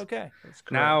is. It's okay.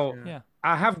 Now,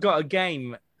 I have got a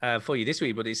game for you this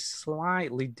week, but it's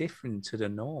slightly different to the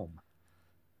norm.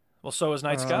 Well, so is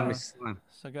Night Sky.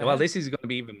 Well, this is going to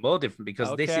be even more different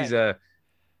because this is a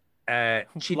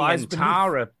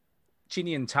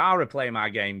Chinny and Tara play my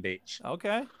game, bitch.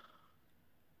 Okay.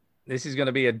 This is going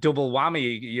to be a double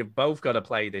whammy. You've both got to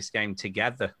play this game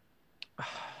together.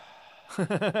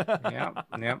 Yep.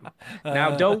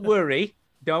 Now, don't worry.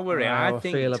 I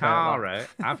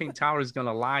think Tara's going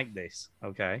to like this.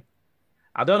 Okay.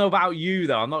 I don't know about you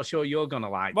though. I'm not sure you're going to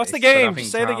like. What's this, the game?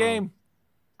 Say the game.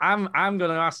 I'm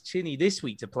going to ask Chinny this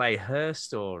week to play Her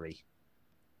Story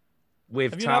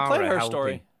with Have you Tara. Not played Her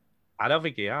Story? I don't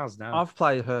think he has. No. I've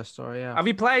played Her Story. Yeah. Have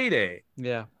you played it?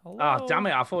 Yeah. Oh, damn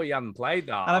it! I thought you hadn't played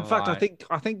that. And in I'm fact, like,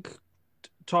 I think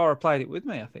Tara played it with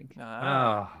me. I think.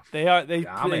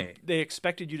 They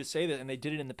expected you to say that, and they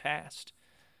did it in the past.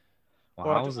 Well,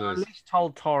 I at least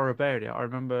told Tara about it. I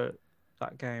remember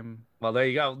that game. Well, there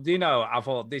you go. Do you know? I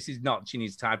thought this is not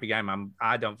Chinny's type of game.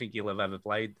 I don't think he'll have ever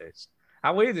played this.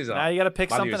 How weird is that? Now you got to pick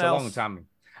something it's else. A long time.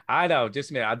 I know.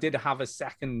 Just a minute. I did have a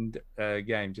second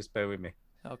game. Just bear with me.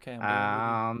 Okay.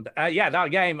 And yeah,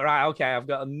 that game. Right. Okay. I've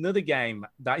got another game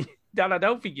that I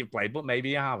don't think you've played, but maybe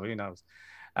you have. Who knows?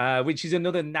 Which is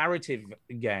another narrative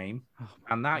game,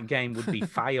 and that game would be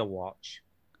Firewatch.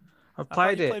 I've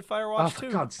played it. Played Firewatch for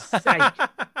too. God's sake!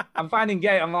 I'm finding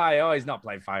game. I'm like, oh, he's not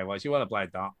played Firewatch. You want to play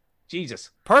that? Jesus.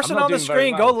 Person on the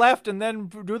screen, go left and then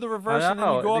do the reverse, and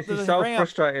then you go up to the so ramp.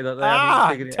 Frustrated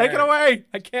that take it away!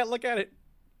 I can't look at it.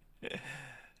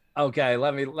 Okay,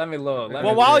 let me look.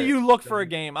 While you look for a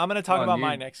game, I'm going to talk about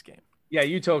my next game. Yeah,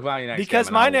 you talk about your next game.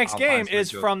 Because my next game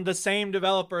is from the same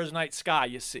developer as Night Sky,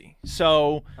 you see.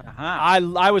 So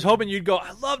I was hoping you'd go,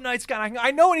 I love Night Sky.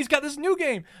 I know, and he's got this new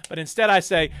game. But instead I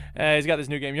say, he's got this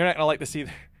new game. You're not going to like this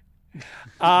either.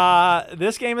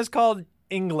 This game is called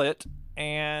Inglet,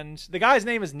 and the guy's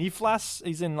name is Niflas.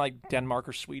 He's in like Denmark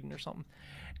or Sweden or something.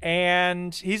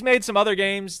 And he's made some other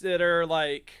games that are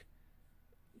like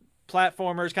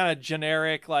platformers, kind of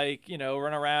generic, like, you know,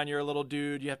 run around, you're a little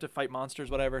dude, you have to fight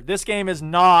monsters, whatever. This game is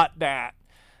not that.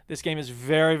 This game is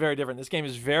very, very different. This game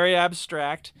is very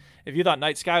abstract. If you thought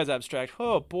Night Sky was abstract,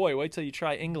 oh boy, wait till you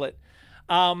try Inglet.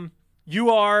 You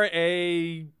are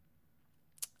I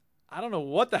don't know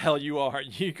what the hell you are.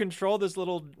 You control this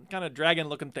little kind of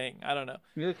dragon-looking thing. I don't know.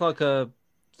 You look like a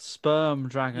sperm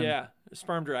dragon. Yeah, a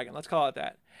sperm dragon. Let's call it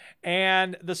that.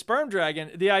 And the sperm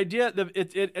dragon, the idea,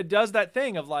 it does that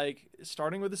thing of like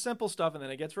starting with the simple stuff and then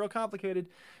it gets real complicated.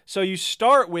 So you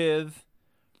start with,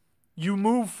 you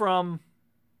move from,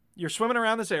 you're swimming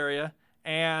around this area,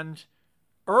 and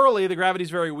early the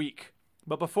gravity's very weak.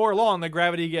 But before long, the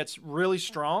gravity gets really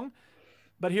strong.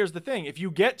 But here's the thing. If you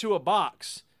get to a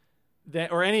box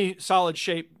or any solid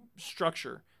shape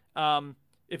structure,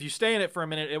 if you stay in it for a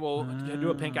minute, it will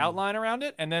do a pink outline around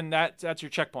it, and then that's your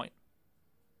checkpoint.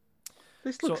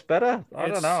 This looks better. I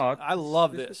don't know. I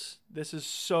love this. This is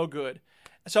so good.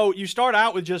 So you start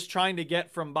out with just trying to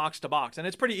get from box to box, and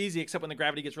it's pretty easy, except when the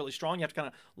gravity gets really strong. You have to kind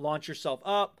of launch yourself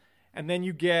up, and then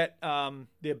you get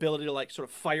the ability to like sort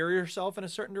of fire yourself in a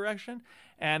certain direction.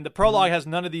 And the prologue has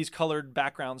none of these colored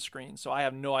background screens, so I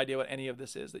have no idea what any of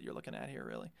this is that you're looking at here,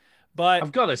 really. But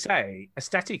I've got to say,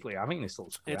 aesthetically, I think this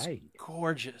looks great. It's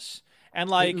gorgeous. And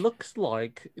like, it looks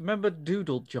like, remember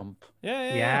Doodle Jump?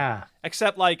 Yeah.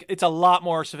 Except like it's a lot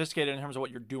more sophisticated in terms of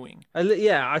what you're doing.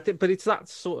 Yeah, I think, but it's that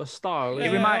sort of style.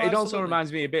 It also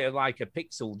reminds me a bit of like a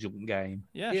pixel jump game.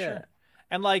 Yeah, sure.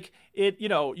 And like it, you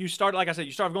know, you start, like I said,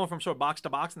 you start going from sort of box to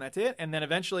box, and that's it. And then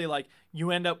eventually, like,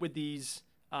 you end up with these,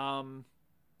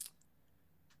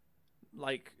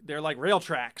 like they're like rail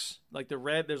tracks. Like the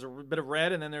red, there's a bit of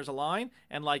red, and then there's a line,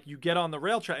 and like you get on the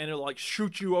rail track, and it'll like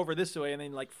shoot you over this way, and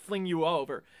then like fling you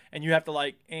over, and you have to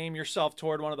like aim yourself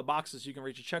toward one of the boxes so you can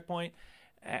reach a checkpoint.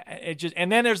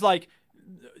 And then there's like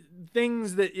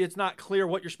things that it's not clear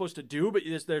what you're supposed to do, but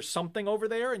there's something over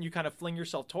there, and you kind of fling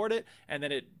yourself toward it, and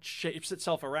then it shapes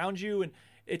itself around you, and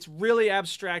it's really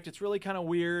abstract. It's really kind of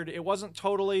weird. It wasn't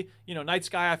totally, you know, Night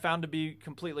Sky I found to be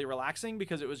completely relaxing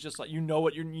because it was just like, you know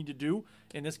what you need to do.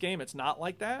 In this game, it's not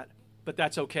like that, but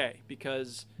that's okay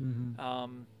because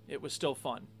it was still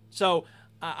fun. So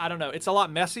I don't know. It's a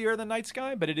lot messier than Night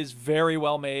Sky, but it is very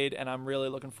well made, and I'm really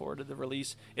looking forward to the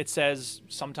release. It says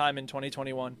sometime in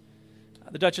 2021.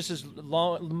 The Duchess is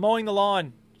mowing the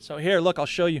lawn. So here, look, I'll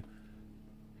show you.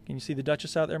 Can you see the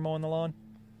Duchess out there mowing the lawn?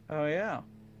 Oh, yeah.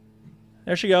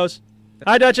 There she goes.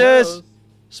 Hi, Duchess.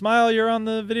 Smile, you're on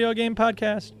the video game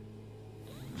podcast.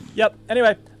 Yep.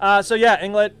 Anyway, so yeah,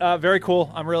 Inglet, very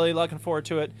cool. I'm really looking forward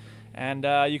to it. And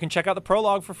you can check out the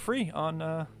prologue for free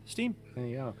on Steam. There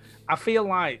you go. I feel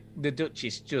like the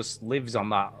Duchess just lives on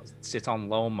that sit-on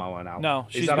lawnmower now. No,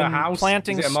 she's been been a house?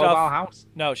 planting Is it a stuff. mobile house?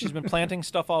 No, she's been planting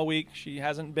stuff all week. She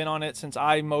hasn't been on it since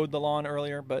I mowed the lawn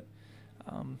earlier, but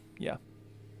yeah.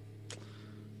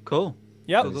 Cool.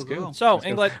 Yep. Cool. So,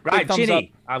 Inglet, right,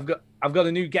 Ginny, up. I've got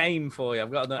a new game for you.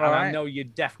 And I know you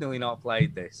definitely not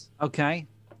played this. Okay.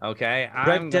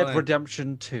 Red Dead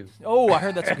Redemption 2. Oh, I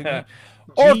heard that's a good game.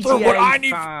 Arthur, what I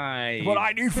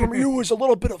need from you is a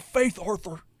little bit of faith,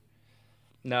 Arthur.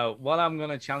 No, what I'm going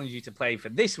to challenge you to play for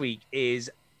this week is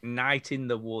Night in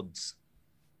the Woods.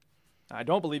 I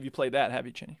don't believe you played that, have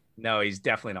you, Chinny? No, he's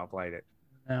definitely not played it.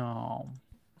 No.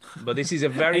 But this is a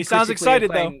very he sounds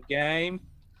excited though. Game.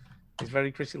 It's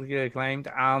very critically acclaimed,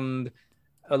 and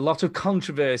a lot of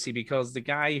controversy because the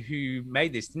guy who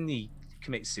made this, didn't he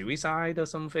commit suicide or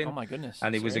something? Oh my goodness!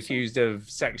 And he was Seriously? accused of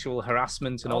sexual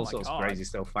harassment and Oh all my sorts of God. crazy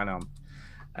stuff went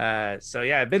on. So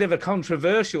yeah, a bit of a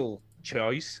controversial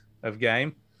choice of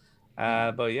game,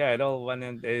 but yeah, it all went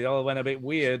a bit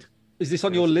weird. Is this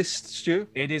on your list, Stu?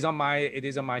 It is on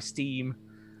my Steam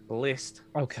list.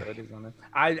 Okay. So it is on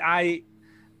it.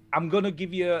 I'm gonna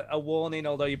give you a warning,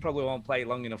 although you probably won't play it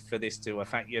long enough for this to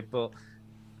affect you, but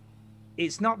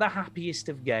it's not the happiest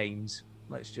of games.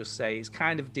 Let's just say it's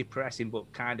kind of depressing,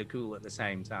 but kind of cool at the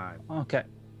same time. Okay.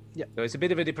 Yeah. So it's a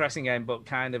bit of a depressing game, but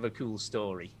kind of a cool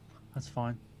story. That's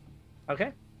fine.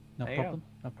 Okay. No There you problem. go.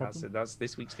 No problem. That's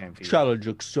this week's game for you. Challenge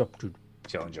accepted.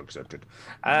 Challenge accepted.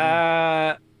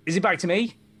 Is it back to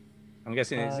me? I'm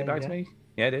guessing is it back to me?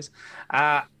 Yeah, it is.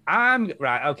 I'm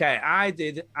right. Okay,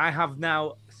 I have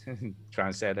now. Try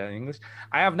and say that in English.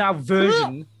 I have now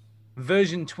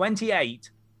version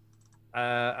 28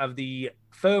 of the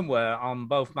firmware on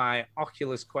both my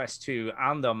Oculus Quest 2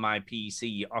 and on my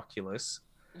PC Oculus,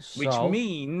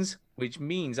 which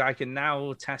means I can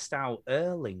now test out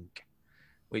Erlink,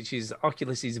 which is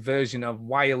Oculus's version of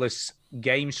wireless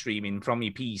game streaming from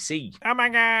your PC. Oh my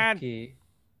God! Okay.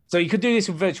 So you could do this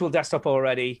with Virtual Desktop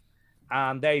already,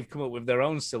 and they've come up with their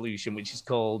own solution, which is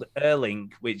called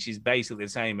Erlink, which is basically the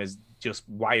same as just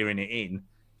wiring it in,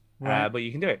 Right. but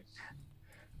you can do it.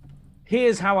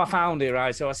 Here's how I found it,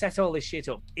 right? So I set all this shit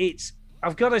up.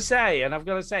 I've got to say,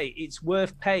 it's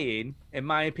worth paying, in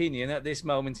my opinion, at this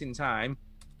moment in time,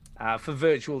 for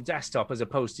Virtual Desktop, as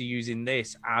opposed to using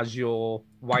this as your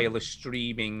wireless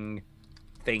streaming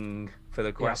thing for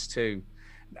the Quest 2.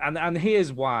 And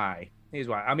here's why.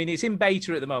 I mean, it's in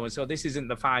beta at the moment, so this isn't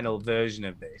the final version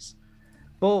of this.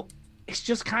 But it's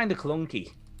just kind of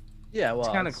clunky. Yeah, well, it's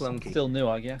kind of clunky. Still new,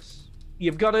 I guess.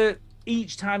 You've got to,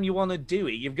 each time you want to do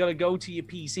it, you've got to go to your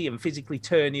PC and physically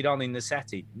turn it on in the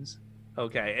settings.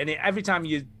 Okay, and every time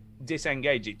you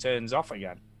disengage, it turns off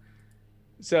again.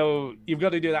 So you've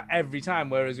got to do that every time,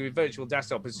 whereas with Virtual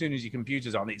Desktop, as soon as your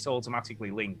computer's on, it's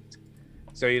automatically linked.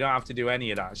 So you don't have to do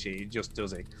any of that shit, it just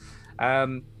does it.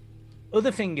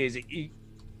 Other thing is,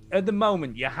 at the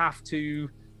moment, you have to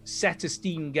set a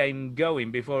Steam game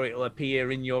going before it'll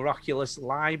appear in your Oculus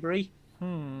library.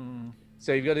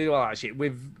 So you've got to do all that shit.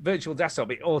 With Virtual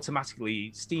Desktop, it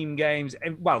automatically, Steam games,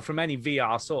 well, from any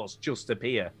VR source, just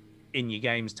appear in your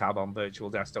games tab on Virtual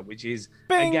Desktop, which is,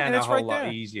 Bing, again, and a it's whole right lot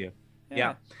there. easier.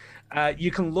 Yeah.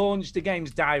 You can launch the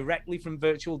games directly from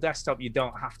Virtual Desktop. You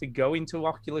don't have to go into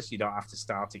Oculus. You don't have to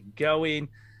start it going.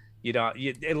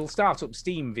 It'll start up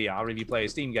Steam VR if you play a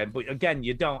Steam game. But again,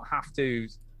 you don't have to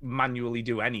manually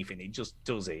do anything. It just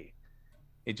does it.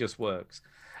 It just works.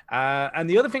 And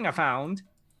the other thing I found,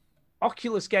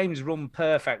 Oculus games run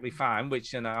perfectly fine,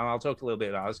 which, and I'll talk a little bit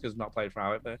about this because I've not played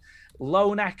for it, but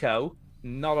Lone Echo,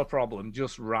 not a problem.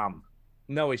 Just ran.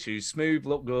 No issues. Smooth,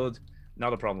 look good.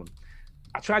 Not a problem.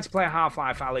 I tried to play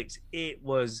Half-Life Alyx. It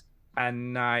was a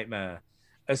nightmare.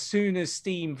 As soon as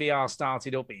Steam VR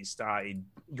started up, it started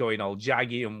going all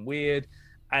jaggy and weird.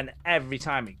 And every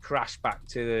time it crashed back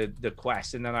to the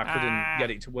Quest, and then I couldn't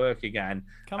get it to work again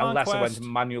unless I went and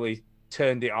manually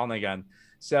turned it on again.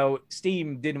 So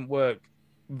Steam didn't work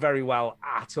very well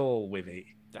at all with it.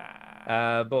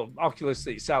 But Oculus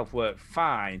itself worked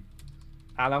fine.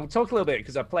 And I'll talk a little bit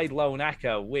because I played Lone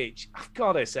Echo, which I've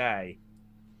got to say,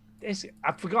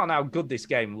 I've forgotten how good this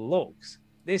game looks.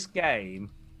 This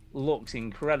game looks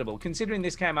incredible, considering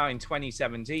this came out in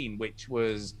 2017, which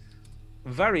was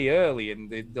very early in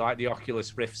the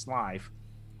Oculus Rift's life.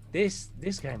 This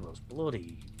game looks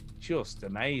bloody just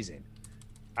amazing.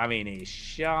 I mean, it's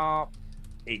sharp.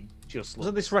 It just looks...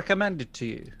 Wasn't this recommended to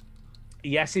you?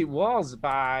 Yes, it was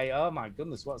by, oh my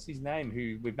goodness, what's his name?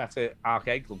 Who we've met at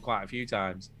Arcade Club quite a few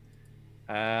times.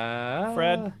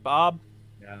 Fred, Bob,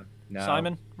 no.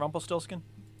 Simon, Rumpelstiltskin.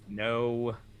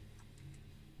 No.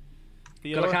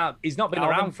 Theodore, I can't, he's not been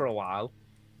Alvin. around for a while.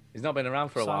 He's not been around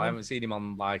for a while. I Simon. haven't seen him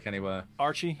on like anywhere.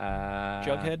 Archie,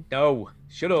 Jughead. No,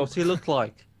 shut up. What's he look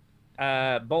like?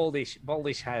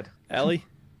 Baldish head. Ellie,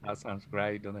 That sounds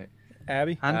great, doesn't it?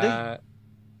 Abby, Andy?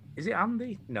 Is it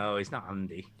Andy? No, it's not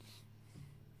Andy.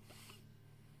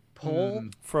 Paul?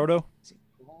 Frodo, Is it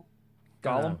Paul?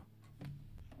 Gollum.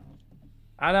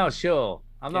 I know, sure.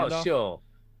 I'm not Gandalf. sure.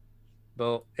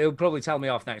 But he'll probably tell me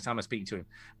off next time I speak to him.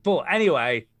 But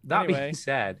anyway, that being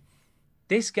said,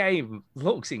 this game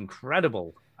looks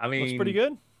incredible. I mean, Looks pretty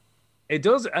good. It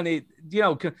does, and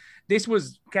this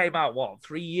came out what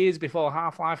 3 years before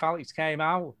Half-Life Alyx came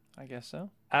out. I guess so.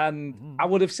 And I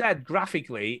would have said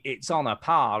graphically it's on a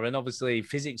par, and obviously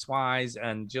physics-wise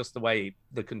and just the way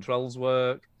the controls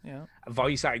work. Yeah.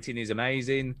 Voice acting is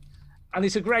amazing. And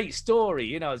it's a great story.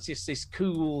 You know, it's just this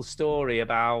cool story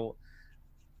about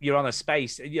you're on a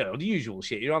space, you know, the usual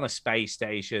shit. You're on a space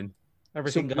station.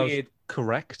 Everything goes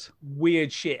correct.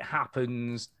 Weird shit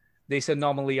happens. This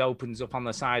anomaly opens up on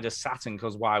the side of Saturn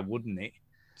because why wouldn't it?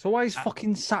 It's always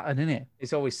fucking Saturn, isn't it?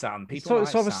 It's always Saturn. It's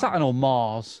either Saturn or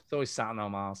Mars. It's always Saturn or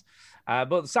Mars.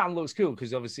 But Saturn looks cool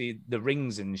because obviously the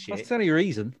rings and shit. That's the only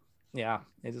reason. Yeah,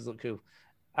 it does look cool.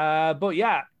 But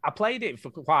yeah, I played it for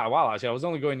quite a while actually. I was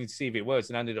only going to see if it works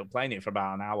and ended up playing it for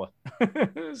about an hour.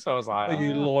 So I was like,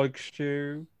 you like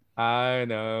Stu? I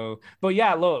know. But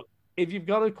yeah, look, if you've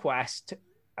got a Quest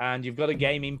and you've got a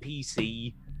gaming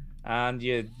PC and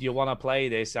you want to play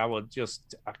this, I would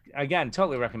just, again,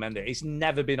 totally recommend it. It's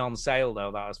never been on sale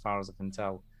though, that as far as I can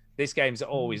tell. This game's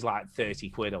always like 30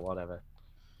 quid or whatever.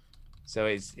 So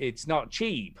it's not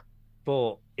cheap,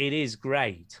 but it is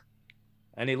great.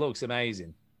 And it looks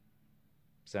amazing.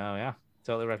 So yeah,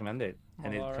 totally recommend it.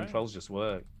 And controls just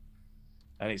work.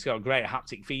 And it's got great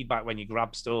haptic feedback when you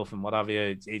grab stuff and what have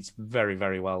you. It's very,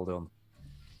 very well done.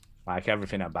 Like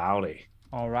everything about it.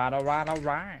 All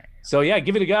right. So yeah,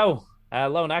 give it a go.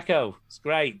 Lone Echo, it's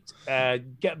great.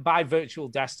 Buy Virtual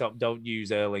Desktop. Don't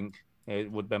use Erlink.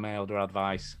 It would be my elder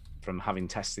advice from having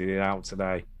tested it out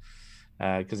today.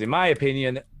 Because in my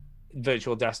opinion,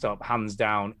 Virtual Desktop, hands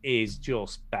down, is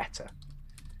just better.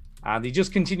 And he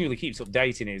just continually keeps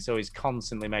updating it, so he's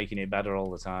constantly making it better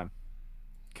all the time.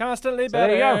 Constantly So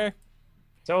there you better. go.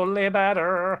 Totally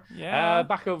better. Yeah.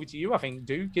 Back over to you, I think,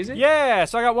 Duke, is it? Yeah,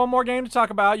 so I got one more game to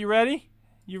talk about. You ready?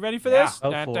 You ready for this?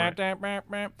 Go for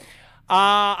it.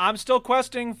 I'm still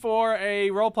questing for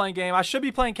a role-playing game. I should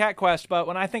be playing Cat Quest, but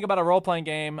when I think about a role-playing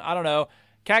game, I don't know.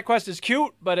 Cat Quest is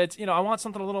cute, but it's, I want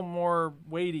something a little more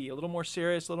weighty, a little more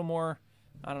serious, a little more,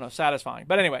 I don't know, satisfying.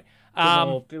 But anyway,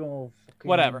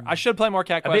 whatever. I should play more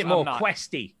Cat Quest. A bit more I'm not.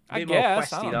 questy. I More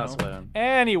guess. I questy, don't that's know. what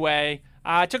Anyway,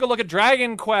 I took a look at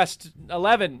Dragon Quest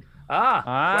 11.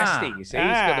 Questy. You see, it's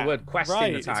got the word quest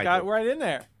in the title. It's got right in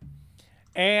there.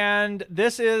 And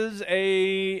this is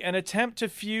an attempt to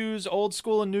fuse old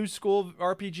school and new school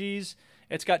RPGs.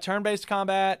 It's got turn-based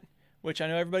combat, which I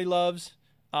know everybody loves.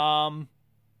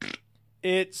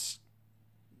 It's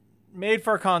made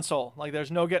for a console. Like,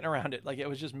 there's no getting around it. Like, it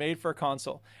was just made for a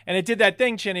console. And it did that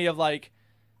thing, Chinny, of like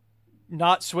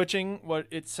not switching what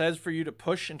it says for you to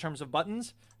push in terms of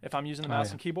buttons if I'm using the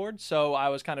mouse and keyboard. So I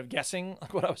was kind of guessing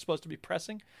what I was supposed to be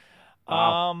pressing.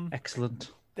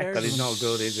 Excellent. There's That is not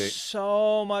good, is it?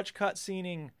 so much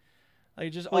cutscening.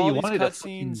 Like, just Well, all you these wanted a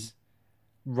cutscenes.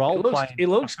 It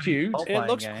looks cute. It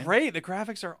looks great. The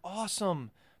graphics are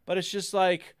awesome. But it's just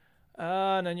like,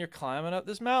 and then you're climbing up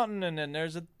this mountain, and then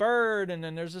there's a bird, and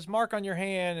then there's this mark on your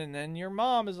hand, and then your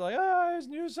mom is like, I just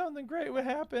knew something great would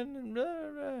happen. And, blah,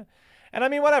 blah, blah. And I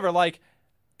mean, whatever. Like,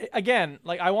 again,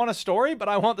 like, I want a story, but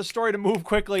I want the story to move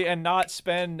quickly and not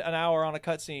spend an hour on a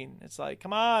cutscene. It's like,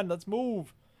 come on, let's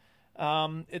move.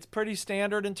 It's pretty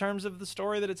standard in terms of the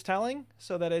story that it's telling,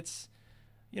 so that it's,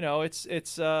 you're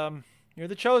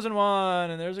the chosen one,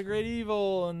 and there's a great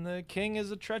evil, and the king is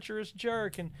a treacherous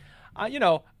jerk, and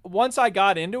once I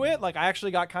got into it, like, I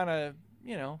actually got kind of,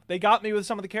 they got me with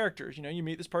some of the characters. You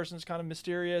meet this person that's kind of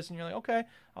mysterious, and you're like, okay,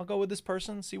 I'll go with this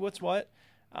person, see what's what.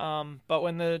 But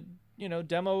when the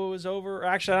demo was over, or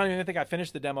actually, I don't even think I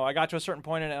finished the demo. I got to a certain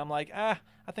point in it, and I'm like, I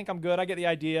think I'm good. I get the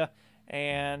idea,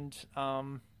 and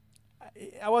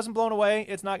I wasn't blown away.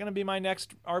 It's not going to be my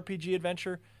next RPG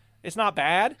adventure. It's not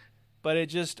bad, but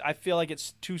I feel like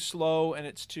it's too slow and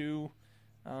it's too.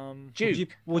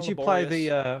 Would you play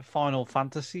the Final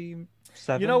Fantasy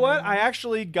 7? You know what? I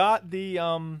actually got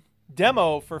the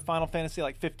demo for Final Fantasy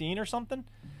like 15 or something,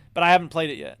 but I haven't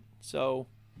played it yet. So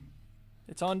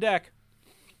it's on deck.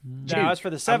 Now, as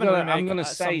for the 7 remake, I'm going to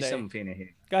say someday. something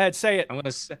here. Go ahead, say it. I'm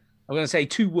going to say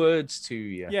 2 words to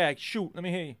you. Yeah, shoot. Let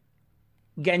me hear you.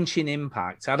 Genshin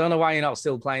Impact. I don't know why you're not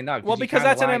still playing that. Well, because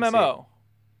that's an MMO.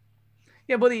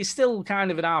 Yeah, but it's still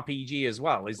kind of an RPG as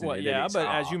well, isn't it? Yeah, but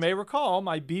as you may recall,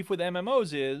 my beef with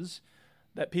MMOs is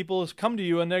that people come to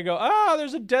you and they go,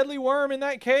 there's a deadly worm in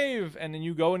that cave. And then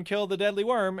you go and kill the deadly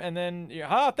worm. And then,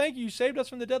 thank you saved us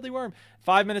from the deadly worm.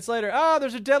 5 minutes later,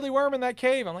 there's a deadly worm in that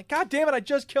cave. I'm like, God damn it, I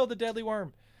just killed the deadly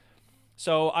worm.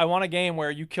 So I want a game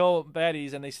where you kill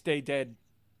baddies and they stay dead.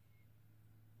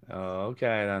 Oh,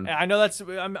 okay, then. I know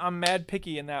I'm mad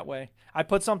picky in that way. I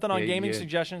put something on gaming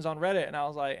suggestions on Reddit, and I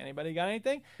was like, anybody got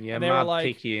anything? Yeah, and they mad were like,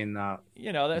 picky in that.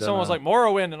 Someone was like,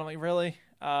 Morrowind, and I'm like, really?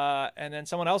 And then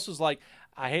someone else was like,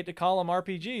 I hate to call them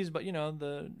RPGs, but,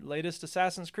 the latest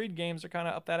Assassin's Creed games are kind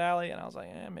of up that alley. And I was like,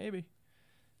 maybe.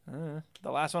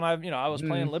 The last one I was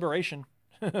playing Liberation.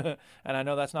 And I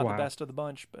know that's not the best of the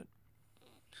bunch, but.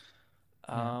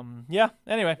 Yeah.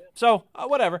 Anyway, so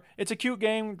whatever. It's a cute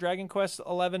game, Dragon Quest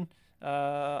 11.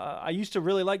 I used to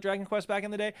really like Dragon Quest back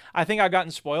in the day. I think I've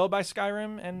gotten spoiled by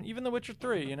Skyrim and even The Witcher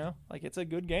 3. You know, like it's a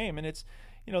good game, and it's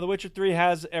The Witcher 3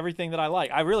 has everything that I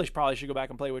like. I really probably should go back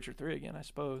and play Witcher 3 again, I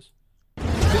suppose. Did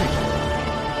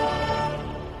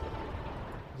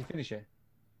you finish it?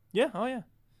 Yeah. Oh yeah.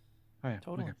 Oh yeah.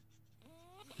 Totally.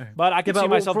 Okay. But I can see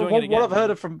myself doing it again. What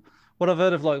I've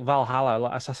heard of like Valhalla,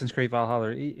 like Assassin's Creed Valhalla,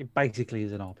 it basically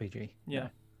is an RPG. Yeah.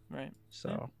 Right.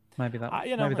 So maybe that's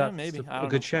maybe a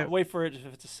good show. Wait for it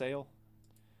if it's a sale.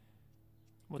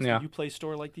 What's the Uplay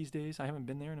store like these days? I haven't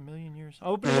been there in a million years.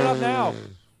 I'll open it up now.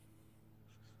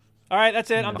 All right,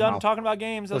 that's it. I'm done talking about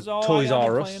games. That's all. Toys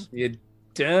R Us. You're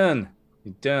done.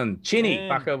 You're done. Chinny,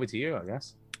 back over to you, I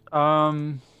guess. Yeah.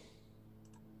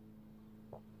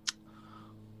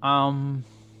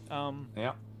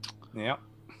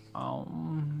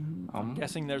 I'm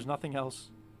guessing there's nothing else.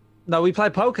 No, we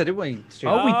played poker, didn't we? Stu?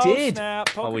 Oh, we did. Snap,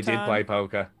 we did play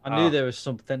poker. I knew there was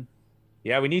something.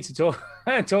 Yeah, we need to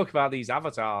talk about these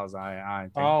avatars. I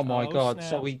think. Oh my god! Snap.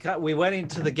 So we went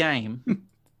into the game.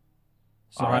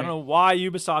 So I don't know why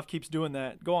Ubisoft keeps doing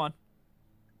that. Go on.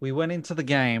 We went into the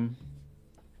game,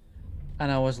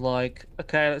 and I was like,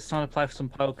 "Okay, it's time to play some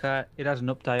poker." It has an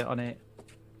update on it,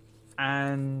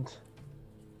 and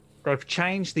they've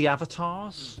changed the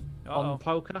avatars on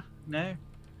poker now.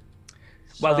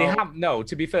 Well, they have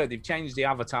to be fair, they've changed the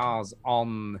avatars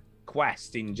on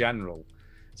Quest in general.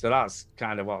 So that's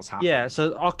kind of what's happened. Yeah,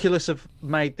 so Oculus have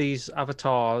made these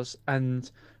avatars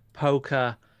and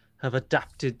poker have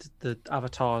adapted the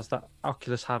avatars that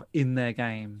Oculus have in their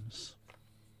games.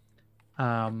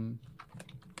 And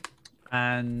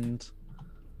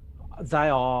they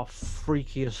are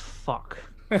freaky as fuck.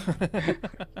 They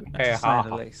to say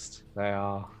the least. They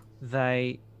are.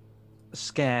 They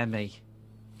scare me.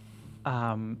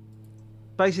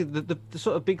 Basically, the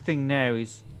sort of big thing now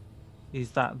is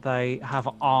that they have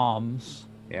arms.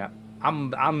 Yeah,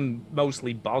 I'm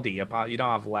mostly body. Apart, you don't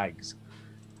have legs.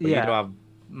 But you do have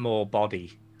more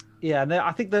body. Yeah, and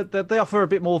I think that they offer a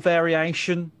bit more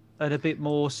variation and a bit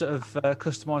more sort of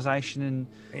customization and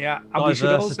and we should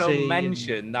also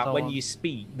mention that when you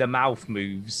speak, the mouth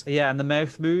moves. Yeah, and the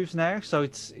mouth moves now, so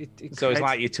it's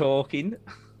like you're talking.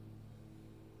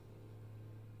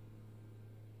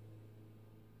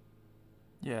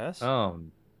 Yes.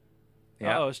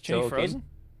 Yeah. Oh, is Chinny frozen?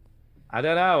 I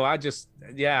don't know. I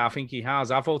think he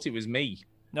has. I thought it was me.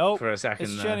 Nope. For a second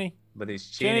it's there. Chinny. But it's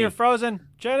Chinny. Chinny, you're frozen.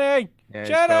 Chinny! Yeah,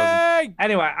 Chinny!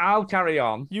 Anyway, I'll carry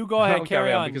on. You go ahead,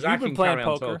 carry on. Because You've I been can playing carry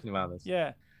poker. on talking about this.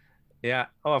 Yeah. Yeah.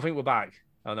 Oh, I think we're back.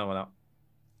 Oh, no, we're not.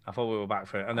 I thought we were back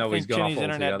for it. I know he's gone Chinny's off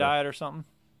internet altogether. died or something.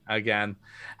 Again.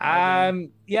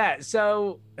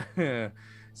 So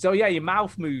your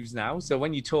mouth moves now. So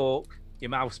when you talk, your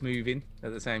mouth's moving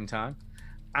at the same time.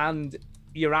 And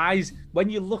your eyes, when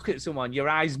you look at someone, your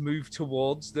eyes move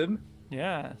towards them.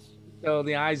 Yes. So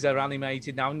the eyes are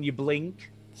animated now, and you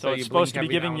blink. So it's supposed to be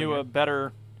giving you a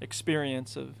better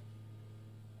experience of.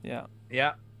 Yeah.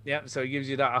 Yeah. So it gives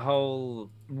you that whole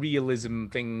realism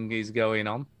thing is going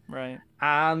on. Right.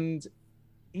 And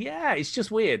yeah, it's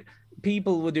just weird.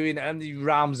 People were doing, and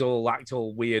your arms all act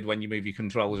all weird when you move your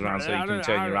controllers around, so you can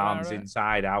turn your arms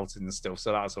inside out and stuff.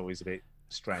 So that's always a bit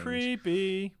strange.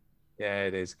 Creepy. Yeah,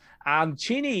 it is. And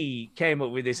Chinny came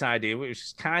up with this idea, which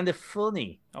was kind of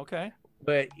funny. Okay.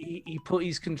 But he put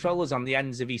his controllers on the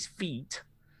ends of his feet.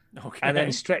 Okay. And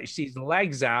then stretched his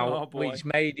legs out, Oh, boy. which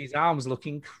made his arms look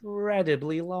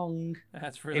incredibly long.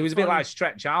 That's really It was a bit funny. like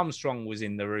Stretch Armstrong was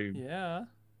in the room. Yeah.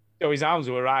 So his arms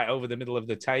were right over the middle of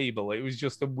the table. It was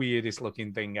just the weirdest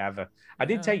looking thing ever. I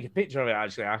did take a picture of it,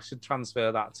 actually. I should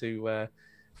transfer that to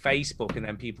Facebook, and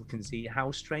then people can see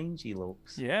how strange he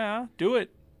looks. Yeah, do it.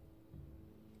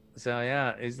 So,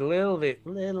 yeah, it's a little bit weird.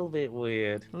 A little bit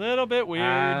weird. A little bit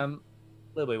weird.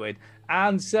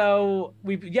 And so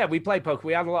we played poker.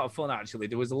 We had a lot of fun, actually.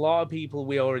 There was a lot of people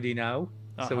we already know.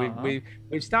 So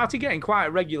we've started getting quite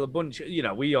a regular bunch. You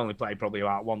know, we only play probably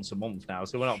about once a month now,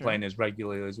 so we're not playing as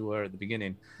regularly as we were at the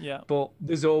beginning. Yeah. But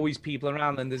there's always people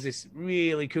around, and there's this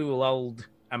really cool old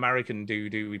American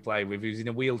dude who we play with who's in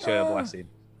a wheelchair, bless him.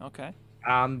 Okay.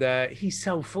 And he's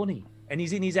so funny, and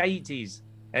he's in his 80s,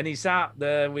 and he sat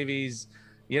there with his,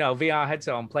 VR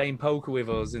headset on, playing poker with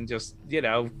us, and just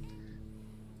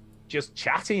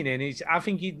chatting. And I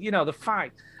think the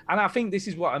fact. And I think this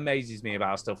is what amazes me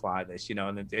about stuff like this,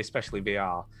 and especially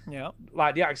VR. Yeah.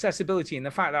 Like the accessibility and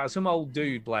the fact that some old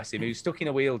dude, bless him, who's stuck in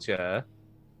a wheelchair,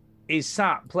 is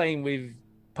sat playing with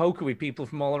poker with people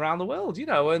from all around the world,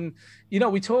 and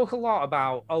we talk a lot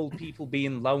about old people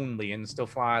being lonely and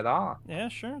stuff like that. Yeah,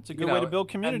 sure. It's a good way to build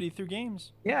community through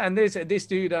games. Yeah, and this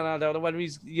dude, and I don't know whether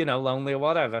he's lonely or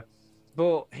whatever,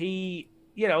 but he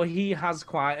has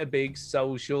quite a big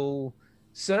social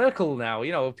circle now,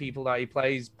 of people that he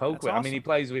plays poker with. Awesome. I mean, he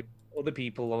plays with other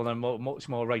people on a much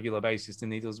more regular basis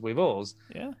than he does with us.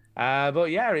 Yeah.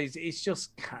 But yeah, it's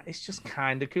just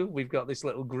kind of cool. We've got this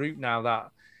little group now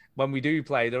that when we do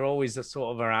play, they're always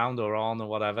sort of around or on or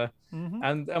whatever,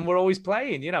 and we're always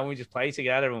playing. We just play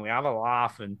together and we have a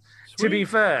laugh. And to be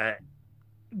fair,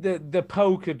 the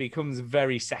poker becomes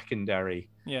very secondary.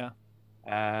 Yeah.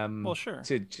 Well, sure.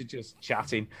 To just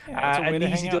chatting. Yeah, it's a way to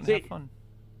hang out and have fun.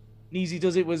 Neezy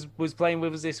Does It was playing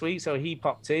with us this week, so he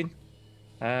popped in.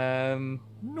 Nice.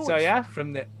 So yeah,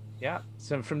 from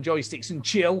Joysticks and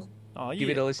Chill. Oh, yeah. Give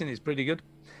it a listen, it's pretty good.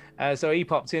 So he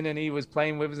popped in and he was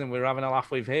playing with us, and we were having a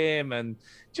laugh with him. And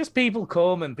just people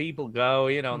come and people go,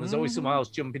 and there's always someone else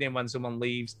jumping in when someone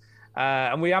leaves.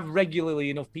 And we have regularly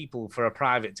enough people for a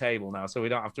private table now, so we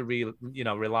don't have to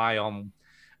rely on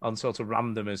sort of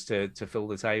randomers to fill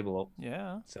the table up.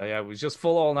 Yeah. So yeah, it was just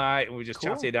full all night, and we just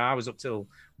chatted. I was up till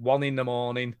 1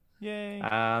 a.m. Yay.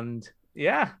 And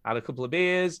yeah, had a couple of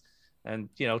beers and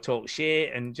talked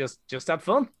shit and just had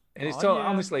fun. And it's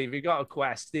honestly, if you've got a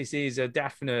Quest, this is a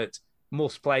definite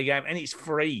must-play game, and it's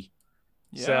free.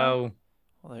 Yeah. So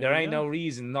there ain't no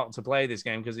reason not to play this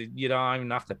game, because you don't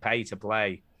even have to pay to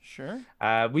play. Sure.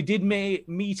 We did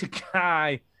meet a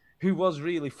guy who was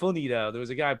really funny, though. There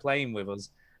was a guy playing with us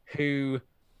who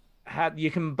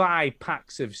you can buy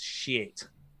packs of shit.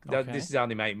 Okay. This is how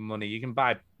they make money. You can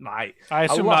buy I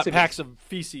assume not packs of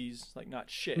feces, like not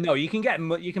shit. No, you can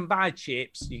buy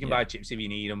chips. You can buy chips if you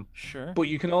need them. Sure. But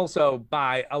you can also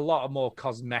buy a lot of more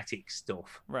cosmetic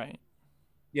stuff. Right.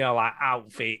 Like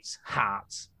outfits,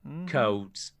 hats,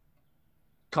 coats,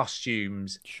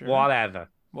 costumes, sure. whatever.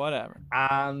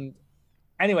 And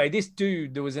anyway, this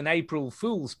dude, there was an April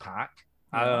Fool's pack.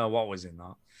 I don't know what was in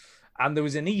that. And there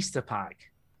was an Easter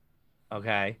pack.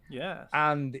 Okay. Yes.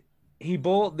 And he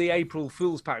bought the April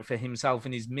Fool's pack for himself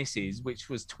and his missus, which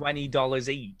was $20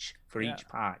 each for each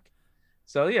pack.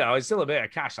 So, it's still a bit of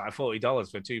cash, like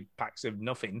 $40 for 2 packs of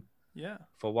nothing. Yeah.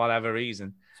 For whatever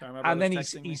reason. Sorry, and then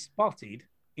he spotted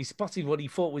what he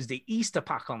thought was the Easter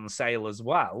pack on sale as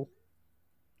well.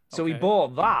 So he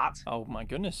bought that. Oh my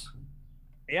goodness.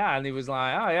 Yeah, and he was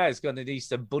like, oh yeah, it's got an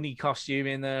Easter bunny costume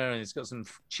in there, and it's got some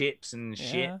chips and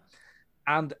shit.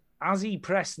 And as he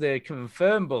pressed the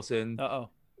confirm button,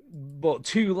 but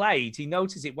too late, he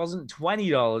noticed it wasn't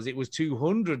 $20, it was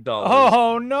 $200.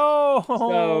 Oh no!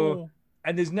 So,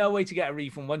 and there's no way to get a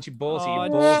refund once you bought it. You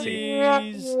bought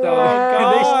it.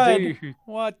 Oh God!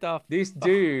 What the? This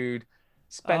dude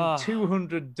spent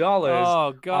 $200.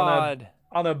 Oh God!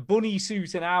 On a bunny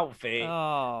suit and outfit.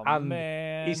 Oh, and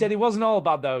man. He said it wasn't all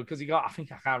bad, though, because he can't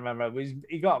remember.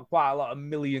 He got quite a lot of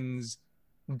millions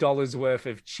dollars worth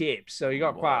of chips. So he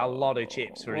got quite a lot of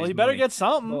chips for his he better money. get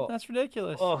something. That's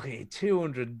ridiculous. Oh,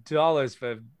 $200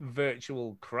 for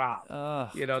virtual crap.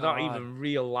 Not even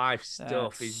real life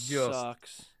stuff. That is just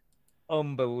sucks.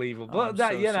 Unbelievable. But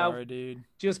sorry, dude.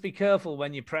 Just be careful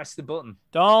when you press the button.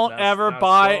 Don't ever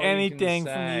buy anything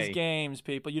from these games,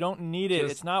 people. You don't need it.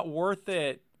 It's not worth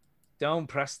it. Don't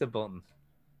press the button.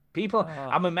 People,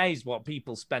 I'm amazed what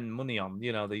people spend money on.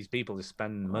 These people just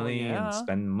spend money and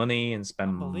spend money and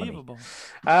spend money.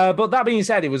 But that being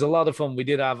said, it was a lot of fun. We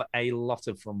did have a lot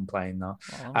of fun playing that.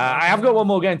 I have got one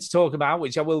more game to talk about,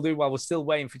 which I will do while we're still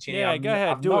waiting for Chinny. Yeah, go ahead.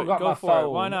 I've not got my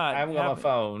phone. Why not? I haven't got my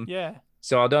phone. Yeah.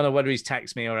 So I don't know whether he's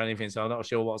texted me or anything, so I'm not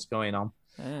sure what's going on.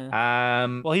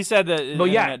 Well, he said that his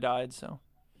internet died, so.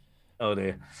 Oh,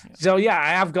 dear. Yeah. So, yeah, I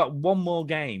have got one more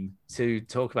game to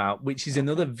talk about, which is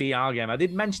another VR game. I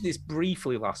did mention this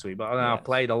briefly last week, but I've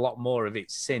played a lot more of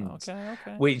it since,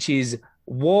 which is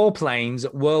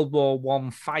Warplanes World War I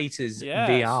Fighters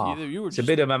VR. You were it's a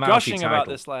bit of a gushing about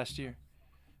this last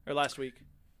week.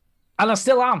 And I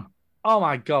still am. Oh,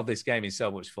 my God, this game is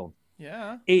so much fun.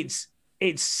 Yeah. It's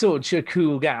such a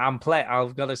cool game.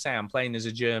 I've got to say, I'm playing as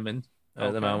a German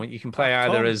at the moment. You can play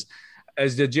either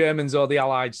as the Germans or the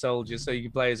Allied soldiers, so you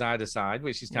can play as either side,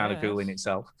 which is kind of cool in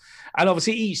itself. And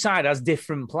obviously, each side has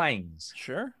different planes.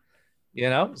 Sure.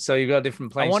 So you've got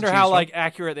different planes. I wonder how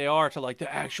accurate they are to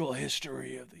the actual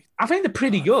history of the. I think they're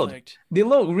pretty good. They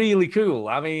look really cool.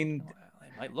 I mean,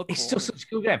 they might look it's cool. just such a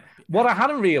cool game. What I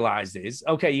hadn't realized is,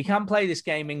 you can play this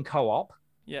game in co-op.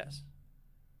 Yes.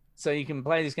 So you can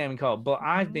play this game in co-op, but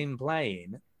I've been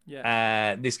playing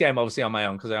this game obviously on my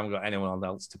own because I haven't got anyone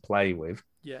else to play with.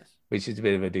 Yes. Which is a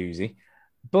bit of a doozy.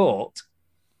 But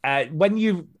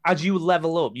as you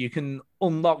level up, you can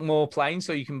unlock more planes,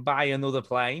 so you can buy another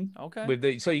plane.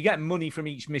 Okay. So you get money from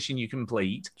each mission you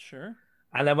complete. Sure.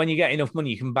 And then when you get enough money,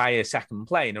 you can buy a second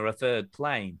plane or a third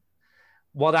plane.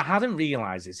 What I hadn't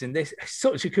realized is, and this is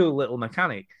such a cool little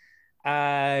mechanic,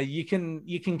 you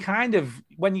can kind of,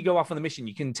 when you go off on the mission,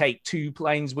 you can take 2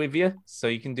 planes with you. So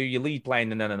you can do your lead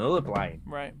plane and then another plane.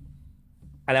 Right.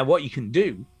 And then what you can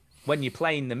do when you're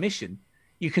playing the mission,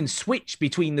 you can switch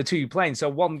between the 2 planes. So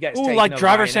one gets taken like over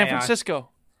Driver by an San AI.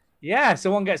 Francisco. Yeah,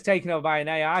 so one gets taken over by an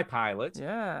AI pilot.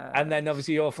 Yeah. And then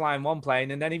obviously you're flying one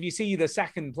plane. And then if you see the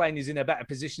second plane is in a better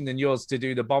position than yours to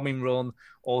do the bombing run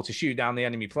or to shoot down the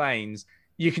enemy planes,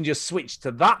 you can just switch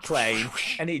to that plane,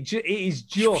 and it is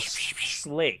just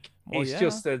slick. It's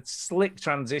just a slick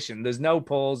transition. There's no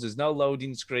pause. There's no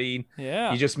loading screen.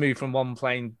 Yeah. You just move from one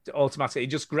plane automatically. It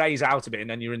just grays out a bit, and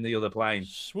then you're in the other plane.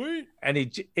 Sweet. And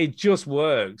it just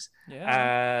works.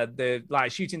 Yeah. The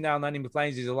shooting down enemy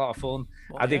planes is a lot of fun.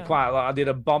 Well, I did quite a lot. I did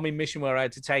a bombing mission where I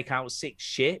had to take out 6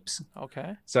 ships.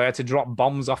 Okay. So I had to drop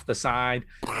bombs off the side.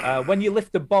 When you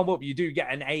lift the bomb up, you do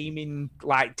get an aiming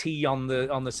T on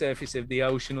the surface of the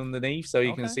ocean underneath, so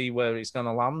you can see where it's going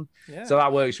to land. Yeah. So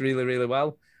that works really, really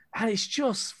well. And it's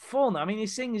just fun. I mean,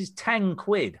 this thing is 10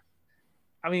 quid.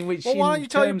 I mean, which well, why don't you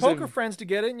tell your poker of... friends to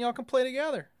get it and y'all can play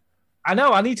together? I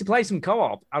know. I need to play some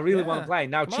co-op. I really want to play.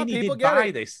 Now, Come on, Chinny people, did get buy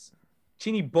it. this.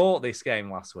 Chinny bought this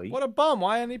game last week. What a bum.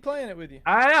 Why isn't he playing it with you?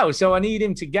 I know. So I need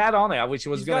him to get on it, which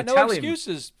I was going to tell him. He's got no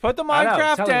excuses. Put the I know,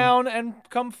 Minecraft tell down and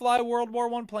come fly World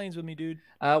War I planes with me, dude.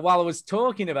 While I was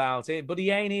talking about it, but he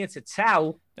ain't here to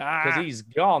tell because he's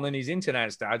gone and his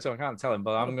internet's died, so I can't tell him.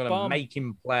 But I'm going to make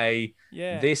him play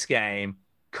this game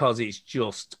because it's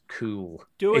just cool.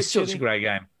 It's such a great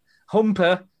game.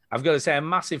 Humper, I've got to say a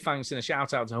massive thanks and a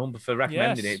shout out to Humper for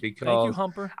recommending it, because thank you,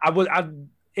 Humper.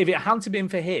 If it hadn't been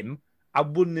for him, I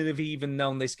wouldn't have even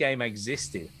known this game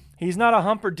existed. He's not a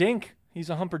humper dink. He's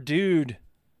a humper dude.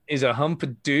 He's a humper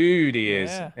dude, he is.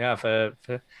 Yeah, for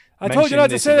I told you not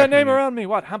to say that name around me.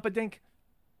 What, humper-dink?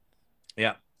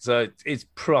 Yeah, so it's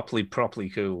properly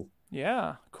cool.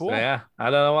 Yeah, cool. So, yeah, I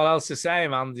don't know what else to say,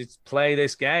 man. Just play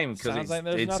this game because it's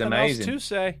nothing amazing. Else to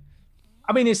say.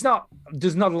 I mean, there's not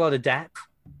a lot of depth.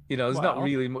 You know, there's not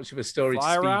really much of a story to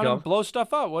fly speak around of. And blow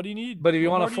stuff up. What do you need? But if you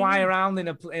want to fly around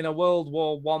in a World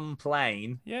War I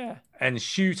plane, and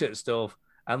shoot at stuff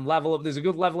and level up, there's a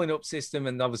good leveling up system,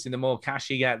 and obviously the more cash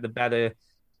you get, the better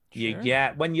you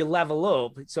get. When you level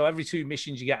up, so every 2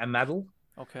 missions you get a medal.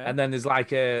 Okay. And then there's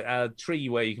like a tree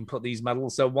where you can put these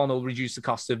medals. So one will reduce the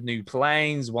cost of new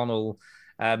planes, one will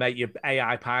make your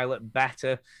AI pilot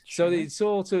better. So it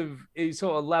sort of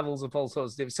levels up all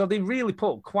sorts of different. So they really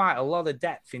put quite a lot of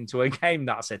depth into a game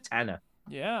that's a tenner.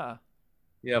 Yeah.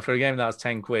 Yeah, for a game that's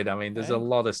 10 quid, I mean, there's a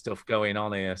lot of stuff going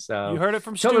on here. So you heard it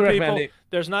from Stu, people.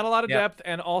 There's not a lot of depth,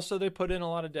 and also they put in a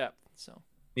lot of depth. So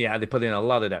yeah, they put in a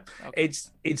lot of depth. Okay.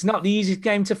 It's not the easiest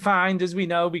game to find, as we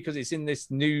know, because it's in this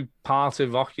new part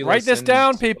of Oculus. Write this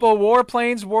down, people.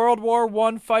 Warplanes World War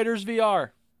I Fighters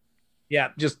VR. Yeah,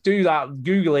 just do that.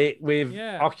 Google it with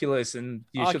Oculus, and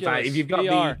you should find. If you've got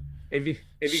VR. if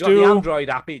you've got the Android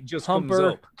app, it just Humper.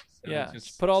 comes up. So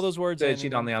just put all those words in. Search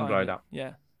it on the Android app.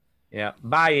 Yeah. Yeah,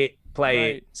 buy it,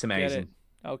 play it. It's amazing.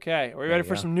 Okay, are we ready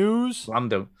for some news? Slam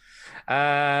dunk.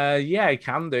 Yeah, I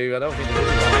can do. I don't think there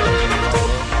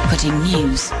is. Putting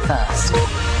news first.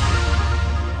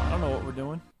 I don't know what we're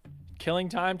doing. Killing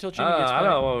time till Chinny gets back. I don't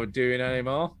know what we're doing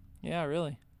anymore. Yeah,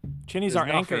 really. Chinny's our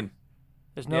anchor.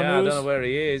 There's no news. I don't know where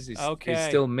he is. He's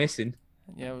still missing.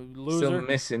 Yeah, loser. Still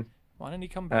missing. Why didn't he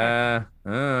come back?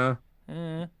 Dragon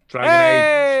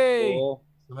Age 4.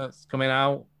 That's coming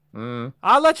out.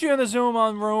 I'll let you in the Zoom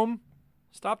on room.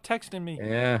 Stop texting me.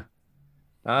 Yeah.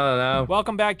 I don't know.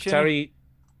 Welcome back, Chinny.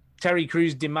 Terry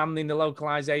Crews demanding the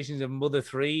localizations of Mother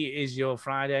 3 is your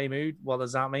Friday mood. What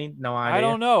does that mean? No idea. I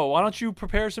don't know. Why don't you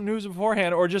prepare some news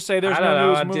beforehand, or just say there's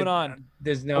no news, moving on?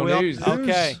 There's no news.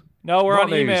 Okay. No, we're on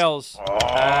emails.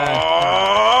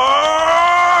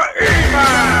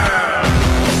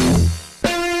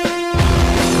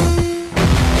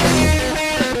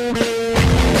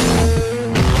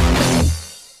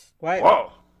 Wait.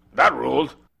 Whoa, that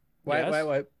ruled.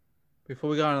 Wait.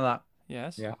 Before we go into that.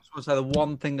 Yes. Yeah. I just want to say the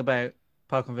one thing about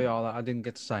Pokemon VR that I didn't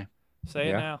get to say. Say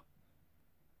it now.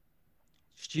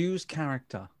 Stu's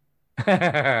character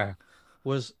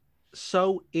was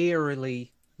so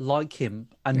eerily like him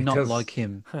and not like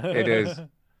him. It is.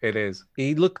 It is.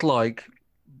 He looked like.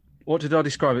 What did I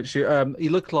describe it? He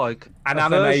looked like an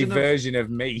anime version of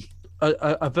me.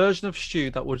 A version of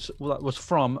Stu that was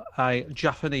from a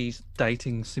Japanese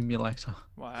dating simulator.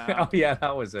 Wow. Oh yeah,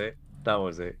 that was it. That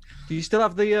was it. Do you still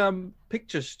have the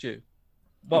pictures, Stu?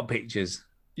 What pictures?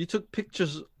 You took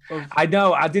pictures of. I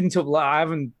know. I didn't upload. I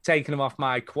haven't taken them off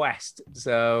my Quest,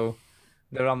 so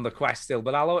they're on the Quest still.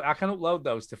 But I can upload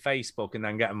those to Facebook and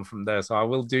then get them from there. So I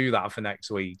will do that for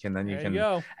next week, and then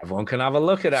everyone can have a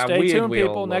look at that. Stay weird tuned,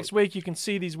 people. Next week you can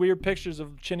see these weird pictures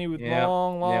of Chinny with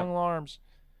long arms.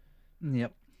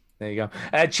 Yep. There you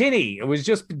go. Chinny, it was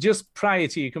just prior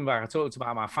to you coming back, I talked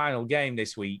about my final game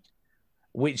this week,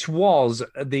 which was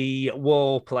the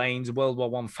Warplanes World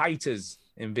War I Fighters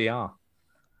in VR.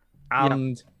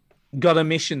 And got a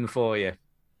mission for you.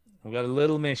 I've got a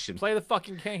little mission. Play the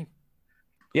fucking game.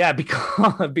 Yeah,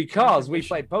 because we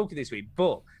played poker this week.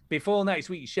 But before next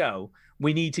week's show,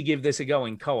 we need to give this a go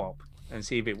in co-op and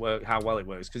see if it works, how well it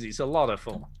works, because it's a lot of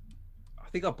fun. I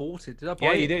think I bought it. Did I buy it?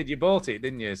 Yeah, you did. You bought it,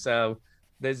 didn't you? So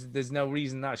there's no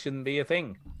reason that shouldn't be a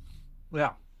thing.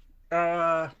 Yeah.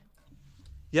 Yeah.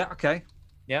 Okay.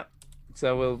 Yeah.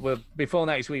 So we'll before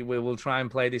next week we'll try and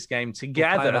play this game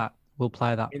together. We'll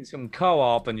play that in some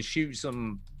co-op and shoot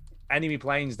some enemy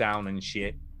planes down and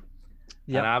shit.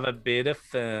 Yeah. And have a bit of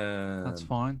fun. That's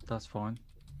fine. That's fine.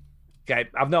 Okay.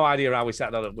 I've no idea how we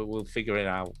set that up, but we'll figure it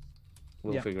out.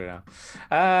 Figure it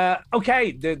out.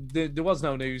 Okay. There was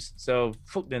no news, so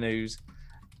fuck the news.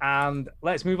 And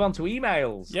let's move on to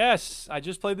emails. Yes, I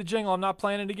just played the jingle. I'm not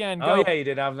playing it again. Go. Oh, yeah, you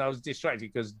did. I was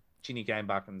distracted because Chinny came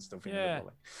back and stuff.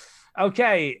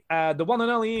 Okay, the one and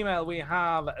only email we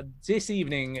have this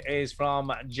evening is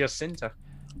from Jacinta.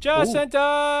 Jacinta!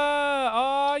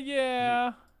 Oh,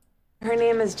 yeah. Her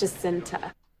name is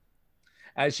Jacinta.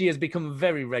 She has become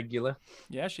very regular.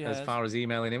 Yeah, she has. As far as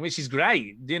emailing in, which is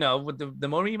great. You know, with the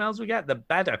more emails we get, the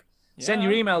better. Yeah. Send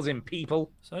your emails in,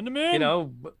 people. Send them in. You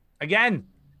know, again,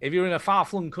 if you're in a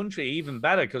far-flung country, even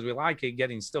better, because we like it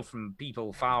getting stuff from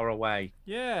people far away.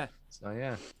 Yeah. So,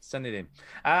 yeah, send it in.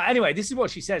 Anyway, this is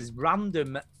what she says.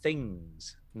 Random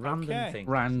things. Things.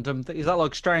 Random. Is that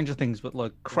like Stranger Things, but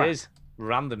like crap? It is.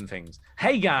 Random things.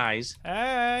 Hey, guys.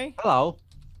 Hey. Hello.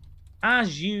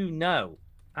 As you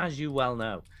well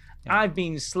know, I've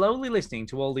been slowly listening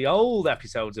to all the old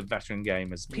episodes of Veteran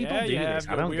Gamers. People do this.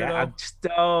 I just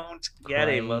don't get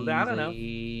it. Well, I don't know.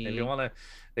 If you want to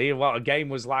hear what a game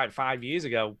was like 5 years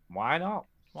ago, why not?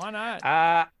 Why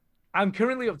not? I'm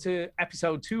currently up to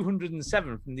episode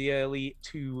 207 from the early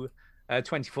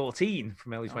 2014.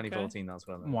 From early 2014, that's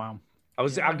what I meant. Wow.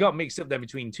 I got mixed up there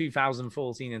between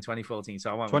 2014 and 2014.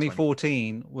 So I went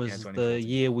 2014 was the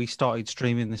year we started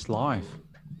streaming this live.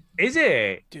 Is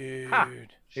it? Dude. Ha.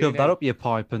 Shove that up your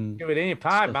pipe and... Shove it in your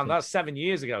pipe, man. That's 7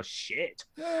 years ago. Shit.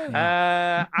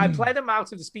 I played them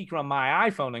out of the speaker on my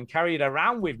iPhone and carry it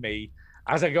around with me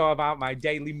as I go about my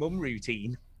daily mum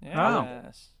routine.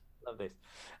 Yes. Love this.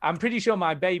 I'm pretty sure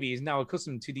my baby is now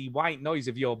accustomed to the white noise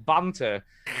of your banter,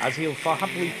 as he'll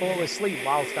happily fall asleep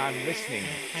whilst I'm listening.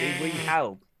 Do we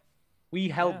help? We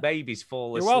help babies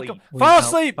fall asleep. You're welcome. Fall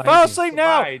asleep. Fall asleep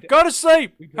now. Go to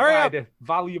sleep. Hurry up. A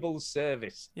valuable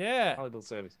service. Yeah. Valuable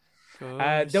service.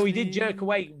 Though he did jerk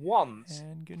awake once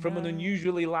from an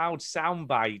unusually loud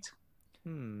soundbite.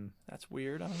 That's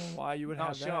weird. I don't know why you would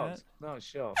have that. Not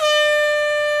sure.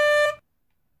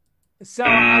 So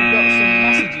I've got some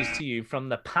messages to you from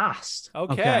the past.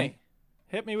 Okay.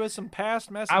 Hit me with some past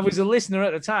messages. I was a listener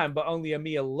at the time, but only a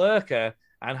mere lurker,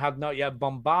 and had not yet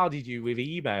bombarded you with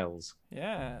emails.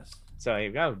 Yes. So here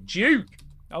we go. Duke.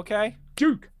 Okay.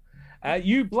 Duke.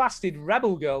 You blasted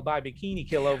Rebel Girl by Bikini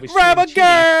Kill over Rebel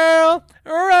Girl!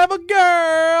 Rebel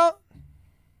Girl!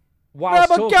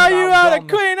 Rebel Girl, you are the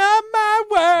queen of my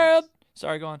world!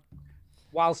 Sorry, go on.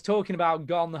 Whilst talking about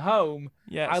Gone Home,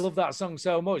 yes. I love that song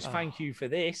so much. Thank you for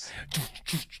this.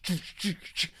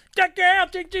 That girl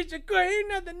thinks she's the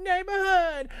queen of the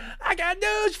neighborhood. I got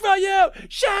news for you.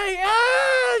 She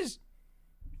is.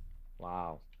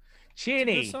 Wow.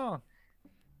 Chinny,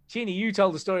 you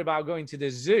told the story about going to the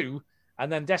zoo and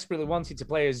then desperately wanted to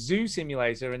play a zoo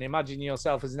simulator and imagine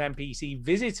yourself as an NPC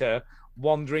visitor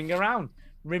wandering around.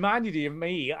 Reminded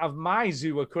me of my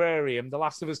zoo aquarium, The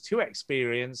Last of Us 2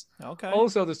 experience. Okay.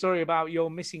 Also, the story about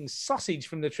your missing sausage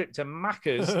from the trip to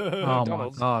Macca's. Oh, my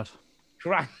God.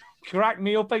 Crack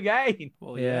me up again.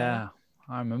 Well, yeah,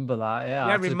 I remember that. Yeah,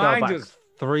 yeah, remind us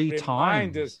 3 times.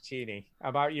 Remind us, Chinny,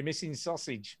 about your missing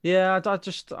sausage. Yeah,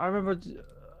 I remember,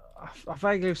 I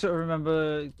vaguely sort of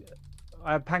remember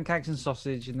I had pancakes and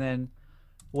sausage and then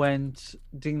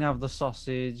didn't have the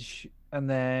sausage and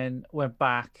then went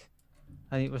back.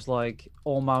 And it was like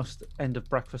almost end of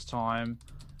breakfast time.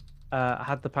 I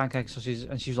had the pancake sausage,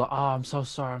 and she was like, "Oh, I'm so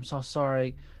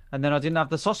sorry." And then I didn't have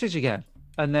the sausage again,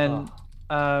 and then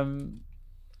I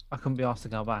couldn't be asked to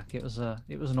go back. It was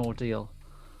an ordeal.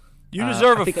 You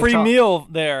deserve a free meal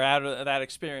there out of that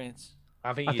experience.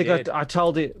 I think I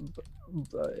told it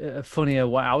a funnier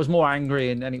way. I was more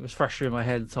angry and it was fresher in my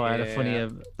head, so I had a funnier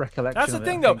recollection. That's the of it,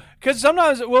 thing, I though, think. because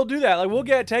sometimes we'll do that. Like, we'll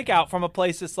get takeout from a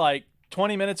place that's like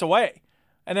 20 minutes away,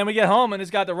 and then we get home and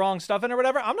it's got the wrong stuff in it or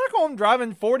whatever. I'm not going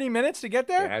driving 40 minutes to get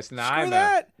there. Yeah, it's Screw nightmare.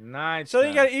 that. Nice. So then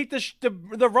you got to eat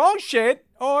the wrong shit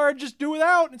or just do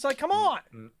without. It's like, come on.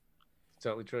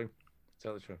 Totally true.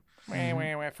 Totally true.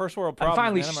 First world And problems.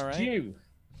 finally, man, am I right? Stu.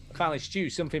 Finally, Stu,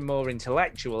 something more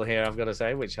intellectual here, I've got to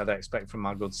say, which I'd expect from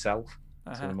my good self.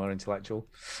 Something more intellectual.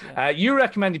 You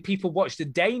recommended people watch the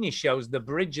Danish shows, The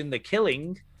Bridge and The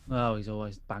Killing. Oh, he's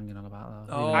always banging on about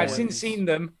that. I've since seen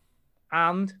them,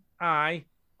 and I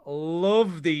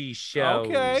love these shows.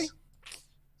 Okay.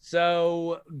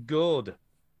 So good.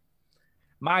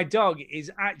 My dog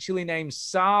is actually named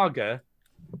Saga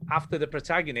after the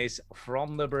protagonist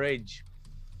from The Bridge.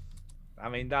 I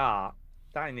mean, that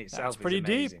in itself That's pretty is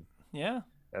amazing. deep. Yeah.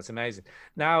 That's amazing.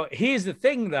 Now, here's the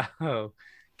thing, though.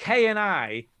 Kay and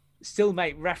I still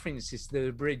make references to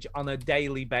The Bridge on a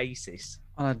daily basis.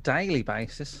 On a daily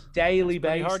basis? Daily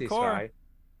That's pretty basis, hardcore. right?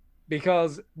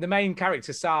 Because the main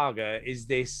character, Saga, is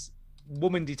this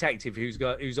woman detective who's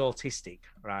autistic,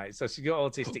 right? So she's got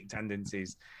autistic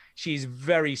tendencies. She's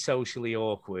very socially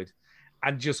awkward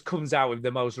and just comes out with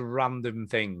the most random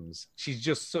things. She's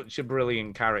just such a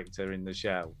brilliant character in the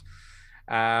show.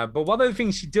 But one of the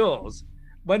things she does,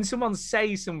 when someone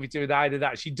says something to her, either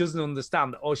that she doesn't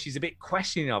understand or she's a bit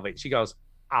questioning of it, she goes,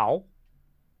 ow,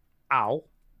 ow,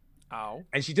 ow.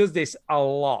 And she does this a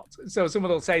lot. So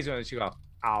someone will say something and she goes,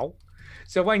 ow.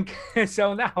 So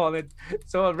now on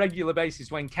a regular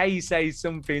basis, when Kay says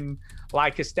something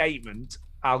like a statement,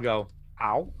 I'll go,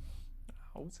 ow.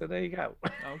 So there you go.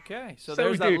 Okay. So, So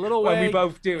there's we that do little when way we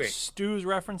both do it. Stu's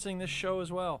referencing this show as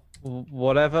well. All the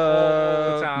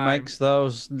Whatever time. makes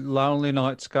those lonely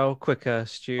nights go quicker,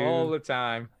 Stu. All the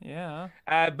time. Yeah.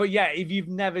 But yeah, if you've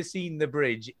never seen The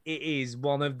Bridge, it is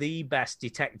one of the best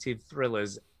detective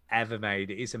thrillers ever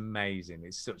made. It is amazing.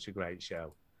 It's such a great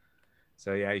show.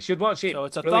 So yeah, you should watch it. So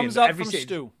it's a Brilliant. thumbs up Every from se-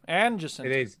 Stu and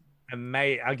Jacinta. It is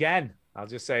amazing. Again, I'll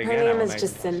just say Her again. name how is amazing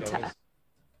that show Jacinta. is.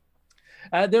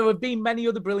 There have been many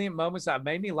other brilliant moments that have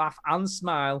made me laugh and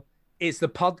smile. It's the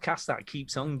podcast that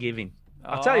keeps on giving.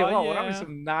 I'll tell you what, we're having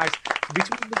some nice,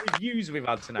 between the reviews we've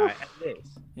had tonight and this.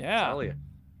 Yeah. I'll tell you.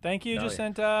 Thank you, Tell you.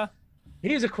 Jacinta.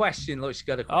 Here's a question. Look, she's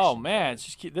got a question. Oh man,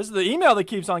 this is the email that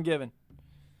keeps on giving.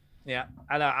 Yeah,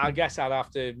 and I guess I'd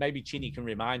have to, maybe Chinny can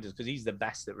remind us because he's the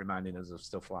best at reminding us of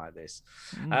stuff like this.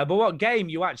 But what game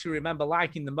you actually remember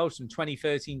liking the most from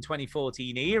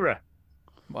 2013-2014 era?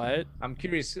 What? I'm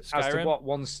curious as to Skyrim? what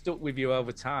one stuck with you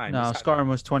over time. No, Is that- Skyrim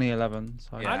was 2011.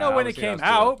 So Yeah, I know when it obviously came that's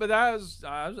good. out, but that was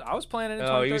I was playing it in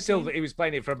Oh, 2013. he was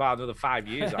playing it for about another 5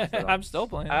 years after that. I'm still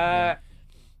playing it.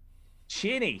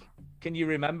 Chinny, can you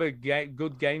remember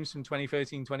good games from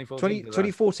 2013-2014?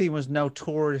 2014 was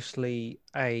notoriously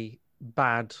a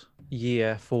bad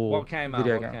year for What came out?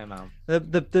 video What games. came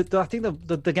out? I think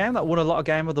the game that won a lot of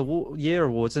Game of the Year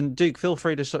awards, and Duke, feel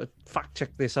free to sort of fact check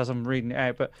this as I'm reading it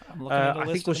out, but I'm looking at a I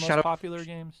list think it was of the Shadow most popular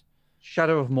games.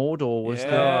 Shadow of Mordor was Yeah.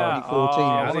 the 2014.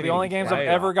 Oh, one of the only games I've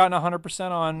ever gotten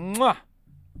 100% on. Mwah.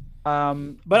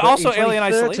 But in also Alien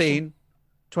Isolation.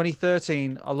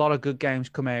 2013, a lot of good games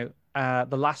come out.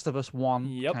 The Last of Us 1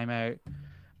 came out,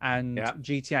 and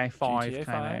GTA 5 GTA came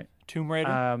 5, out. Tomb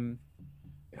Raider.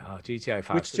 GTA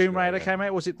 5. Which Tomb Raider came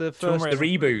out? Was it the Tomb first? Raider.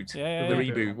 The reboot. Yeah, The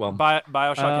reboot one.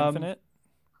 Bioshock Infinite.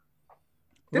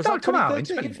 Did Was that that come out in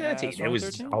 2013? 2013? Yeah, it was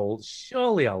 2013. old,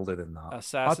 surely older than that.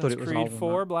 Assassin's it was older Creed than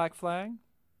 4, Black Flag.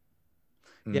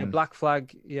 Yeah, Black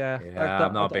Flag. Yeah, Yeah,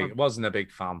 I'm not big. Wasn't a big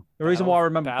fan. The reason why I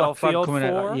remember Black Flag Battlefield coming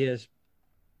out 4. that years.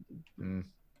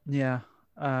 Yeah.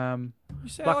 You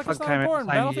say Black like it's Flag not came out important.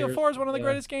 the same Battlefield year. 4 is one of the Yeah.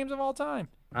 greatest games of all time.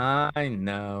 I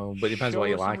know, but it depends what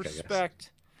you Show us some like, I guess.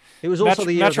 respect. It was also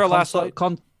the year Metro of the Last console.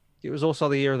 Light. It was also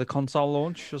the year of the console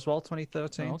launch as well,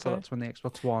 2013. So Okay. that's when the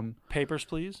Xbox One Papers,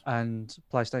 Please. and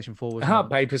PlayStation 4 was. Ah,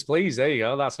 Papers, Please. There you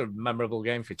go. That's a memorable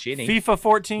game for Chinny. FIFA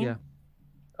 14. Yeah.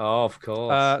 Oh, of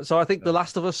course. So I think The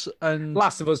Last of Us and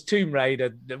Last of Us, Tomb Raider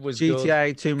that was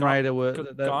GTA, Tomb Raider were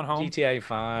Gone Home. GTA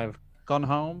 5. Gone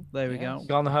Home. There we go.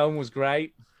 Gone Home was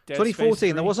great. Dead Space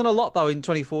 2014. There 3. wasn't a lot though in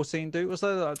 2014, dude. Was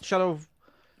there Shadow of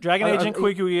Dragon I- Agent I-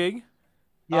 Quickie.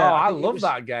 Yeah, oh, I think it love was-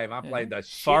 that game. I played that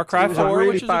shit. Far Cry It was a 4, really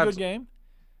which is a bad- good game.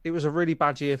 It was a really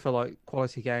bad year for like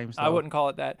quality games. I though. wouldn't call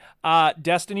it that.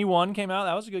 Destiny 1 came out.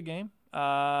 That was a good game. No,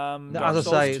 Dark as I Souls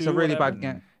say, it's 2, a really whatever. bad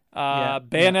game. Yeah.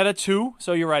 Bayonetta 2.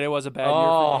 So you're right. It was a bad year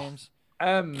Oh, for games.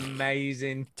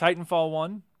 amazing. Titanfall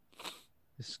 1.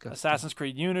 Disgusting. Assassin's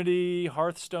Creed Unity.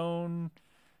 Hearthstone.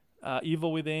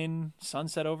 Evil Within.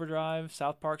 Sunset Overdrive.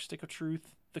 South Park Stick of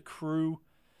Truth. The Crew.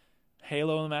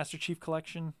 Halo and the Master Chief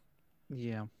Collection.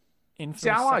 Yeah. Infamous See,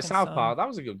 I like Second South Son. Park. That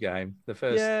was a good game. The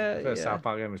first South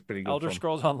Park game was pretty good. Elder fun.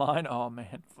 Scrolls Online. Oh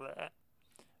man.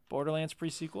 Borderlands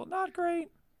pre-sequel. Not great.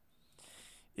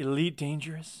 Elite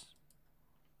Dangerous.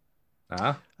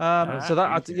 So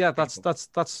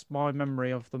that's my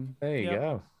memory of them. There you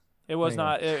go. It was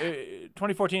not.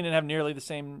 2014 didn't have nearly the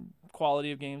same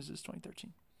quality of games as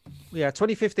 2013. Yeah,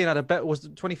 2015 had a better.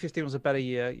 2015 was a better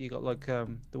year. You got like The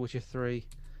Witcher 3.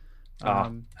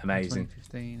 Amazing.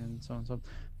 2015 and so on and so on.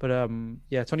 But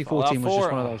 2014 was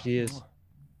just one of those years.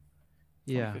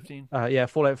 Yeah. 2015.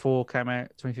 Fallout 4 came out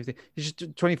 2015. It's just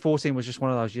 2014 was just one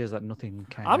of those years that nothing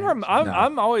came out.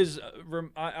 I'm always.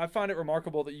 I find it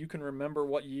remarkable that you can remember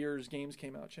what years games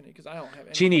came out, Chinny, because I don't have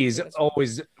any. Chinny is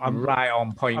always right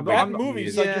on point. And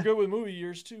movies, like you're good with movie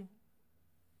years too.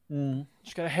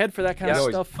 Just got a head for that kind of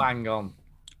stuff. Bang on.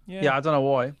 Yeah, I don't know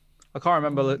why. I can't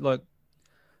remember like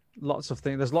lots of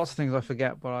things. There's lots of things I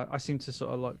forget, but I seem to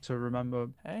sort of like to remember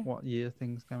what year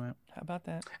things came out. How about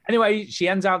that? Anyway, she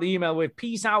ends out the email with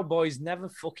 "Peace out, boys. Never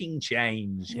fucking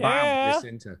change." Yeah. Bam.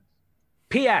 Listen to.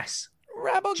 P.S.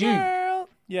 Rebel Duke. girl.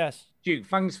 Yes. Duke,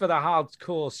 thanks for the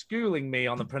hardcore schooling me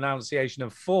on the pronunciation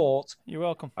of fort. You're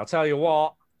welcome. I'll tell you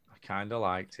what, I kind of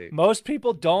liked it. Most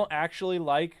people don't actually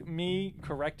like me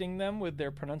correcting them with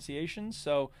their pronunciations,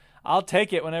 so I'll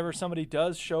take it whenever somebody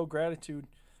does show gratitude.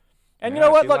 And you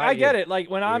know what? Look, I get it. Like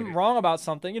when I'm wrong about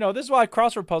something, this is why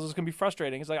crossword puzzles can be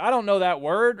frustrating. It's like, I don't know that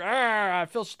word. I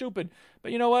feel stupid.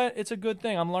 But you know what? It's a good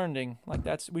thing. I'm learning. Like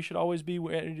we should always be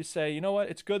ready to say, you know what?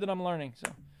 It's good that I'm learning.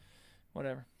 So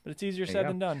whatever. But it's easier said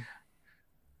than done.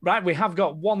 Right, we have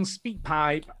got one speak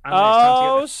pipe. And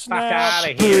Oh, it's time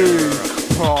to get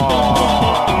the fuck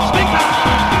snap.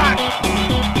 out of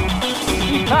here.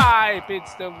 Speak pipe.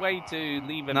 It's the way to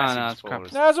leave a message for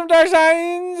us. Now some dark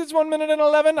signs. It's 1 minute and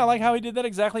 11. I like how he did that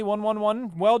exactly.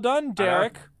 111. Well done,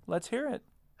 Derek. Let's hear it.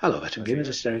 Hello, Veteran Gamers.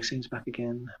 It's Derek Scenes back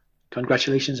again.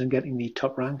 Congratulations on getting the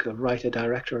top rank of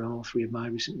writer-director on all three of my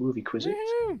recent movie quizzes.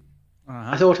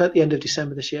 I thought at the end of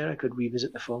December this year I could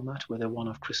revisit the format with a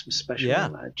one-off Christmas special,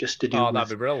 just to do that'd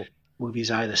be brilliant.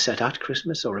 Movies either set at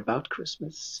Christmas or about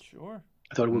Christmas. Sure.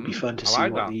 I thought it would be fun to I see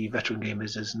like what that. the Veteran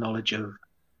Gamers' knowledge of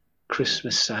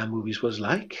Christmas movies was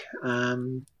like.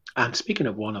 And speaking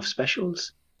of one-off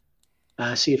specials,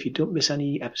 see if you don't miss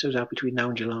any episodes out between now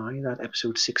and July, that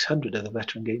episode 600 of the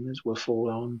Veteran Gamers will fall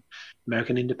on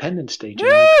American Independence Day,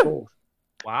 July 4th.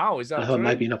 Wow, is that I thought it true?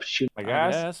 might be an opportunity I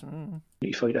guess. Yes.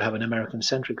 for you to have an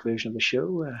American-centric version of the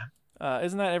show.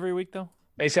 Isn't that every week, though?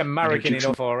 It's American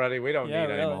enough already. We don't need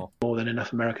any more. More than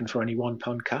enough American for any one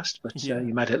podcast, but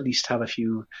you might at least have a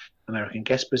few American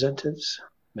guest presenters,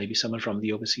 maybe someone from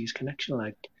the Overseas Connection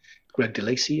like Greg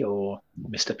DeLacy or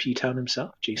Mr. P-Town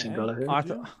himself, Jason Gallagher.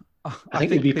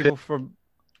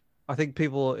 I think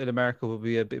people in America will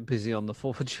be a bit busy on the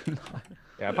 4th of July.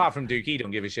 Yeah, apart from Duke, he don't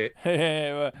give a shit.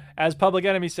 As Public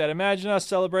Enemy said, imagine us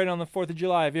celebrating on the 4th of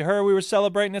July. Have you heard we were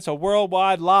celebrating? It's a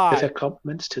worldwide lie. Perfect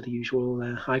compliments to the usual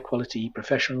high-quality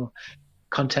professional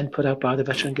content put out by the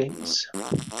Veteran Gamers.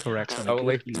 Correct.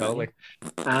 Totally.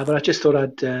 But I just thought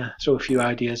I'd throw a few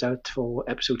ideas out for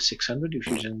episode 600, if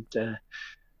you isn't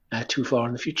too far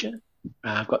in the future.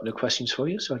 I've got no questions for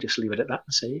you, so I'll just leave it at that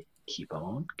and say, keep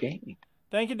on gaming.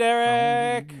 Thank you,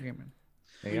 Derek.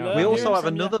 We also have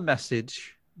another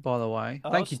message, by the way.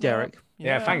 Thank you, Derek.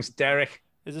 Yeah, thanks, Derek.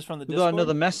 Is this from the We've Discord? got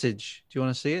another message. Do you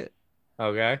want to see it?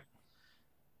 Okay.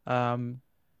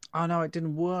 Oh no, it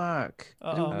didn't work.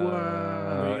 It didn't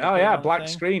work. Oh yeah, black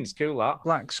screen's cool. That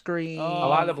black screen. I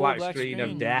like the cool black screen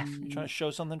of death. You trying to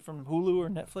show something from Hulu or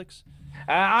Netflix?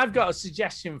 I've got a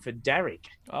suggestion for Derek.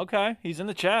 Okay, he's in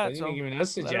the chat. So So giving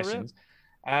us suggestions.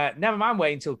 Never mind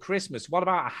waiting until Christmas. What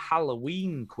about a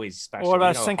Halloween quiz special? Or what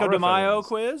about a Cinco de Mayo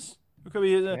quiz? It could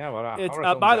be. It's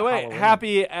by the way,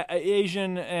 happy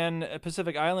Asian and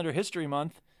Pacific Islander History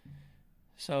Month.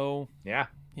 So yeah,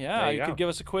 you could give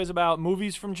us a quiz about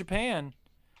movies from Japan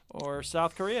or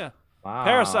South Korea. Wow.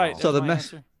 Parasite. So the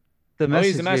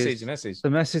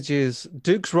message is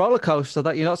Duke's roller coaster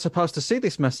that you're not supposed to see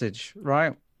this message,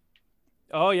 right?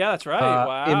 Oh yeah, that's right.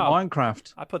 Wow. In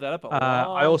Minecraft, I put that up.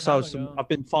 I also I've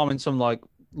been farming some like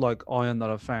iron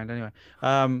that I've found anyway.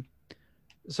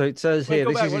 So it says here,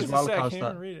 this is his roller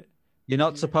coaster. You're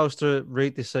not supposed to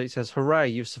read this. So it says, "Hooray,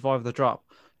 you've survived the drop."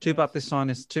 Too bad this sign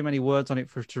has too many words on it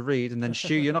for to read. And then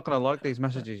Stu, you're not going to like these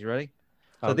messages. You ready?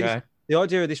 So the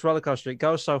idea of this roller coaster, it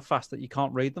goes so fast that you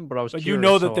can't read them. But I was curious. You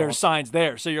know that there's signs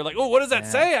there, so you're like, oh, what does that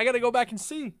say? I got to go back and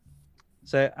see.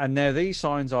 So and now these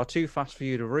signs are too fast for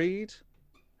you to read.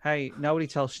 hey, nobody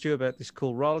tells Stu about this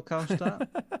cool roller coaster.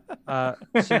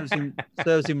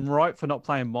 Serves him right for not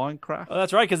playing Minecraft. Oh,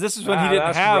 that's right, because this is when he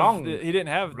didn't have. Wrong. He didn't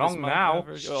have wrong this now.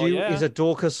 Stu is a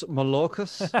Dorcas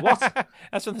Malorcus. What?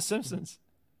 That's from The Simpsons.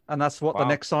 And that's what the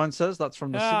next sign says. That's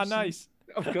from The Simpsons. Nice.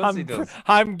 Of course he does.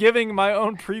 I'm giving my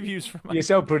own previews for my. You're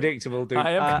so predictable, dude.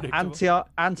 I am predictable.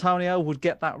 Antonio would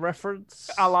get that reference.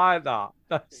 I like that.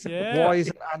 Why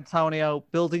isn't Antonio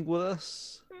building with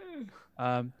us?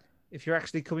 If you're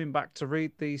actually coming back to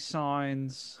read these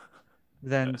signs,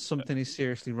 then something is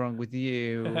seriously wrong with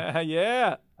you.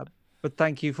 Yeah. But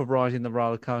thank you for riding the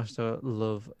roller coaster.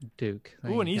 Love, Duke.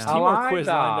 Ooh, an East Timor quiz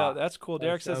lined up. That's cool.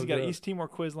 Derek That's says so he's got an good. East Timor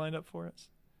quiz lined up for us.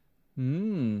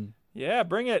 Yeah,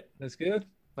 bring it. That's good.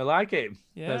 I like it.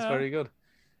 Yeah. That's very good.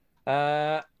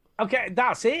 Okay,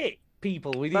 that's it,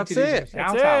 people. We need That's to do it. some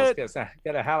That's shout-outs. it.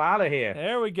 Get the hell out of here.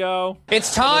 There we go.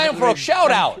 It's time for a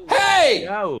shout out. Hey!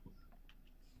 Go.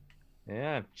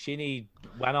 Yeah, Chinny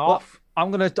went off.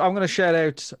 I'm gonna shout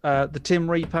out the Tim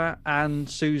Reaper and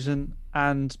Susan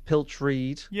and Pilch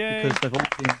Reed Yay. because they've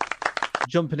all been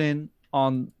jumping in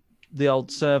on the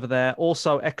old server there.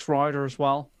 Also, X Rider as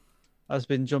well has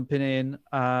been jumping in.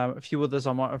 A few others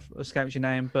I might have escaped your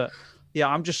name, but yeah,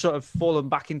 I'm just sort of fallen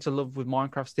back into love with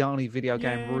Minecraft. It's the only video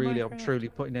game really I'm truly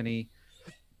putting any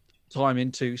time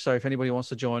into. So if anybody wants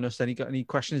to join us, then you got any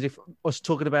questions? If us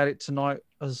talking about it tonight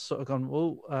has sort of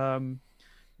gone,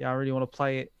 yeah, I really want to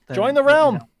play it. Then Join the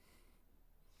realm. Do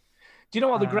you know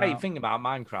what the great thing about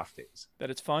Minecraft is? That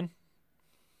it's fun.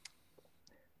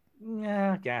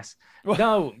 Yeah, I guess.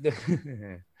 No,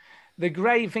 the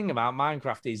great thing about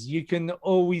Minecraft is you can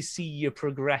always see your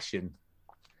progression.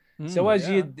 So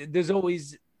there's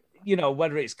always,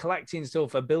 whether it's collecting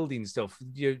stuff or building stuff,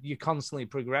 you're constantly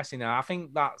progressing. And I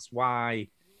think that's why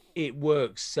it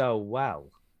works so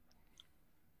well.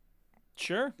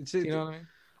 Sure. You know what I mean?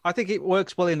 I think it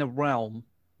works well in a realm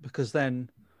because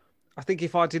then I think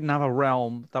if I didn't have a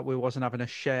realm that we wasn't having a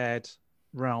shared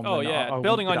realm. Oh then yeah, I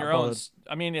building on wouldn't be your that own. bothered.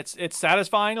 I mean, it's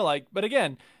satisfying to like, but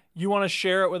again, you want to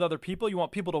share it with other people. You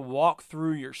want people to walk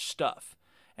through your stuff.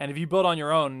 And if you build on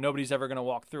your own, nobody's ever going to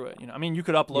walk through it. I mean, you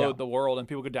could upload the world and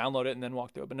people could download it and then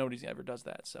walk through it, but nobody ever does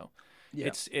that. So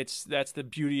it's that's the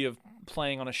beauty of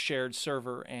playing on a shared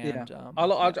server. And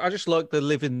I just like the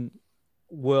living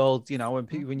world,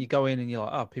 when you go in and you're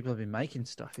like, oh, people have been making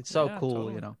stuff. It's so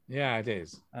cool, totally. Yeah, it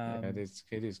is.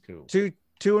 It is cool.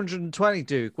 220,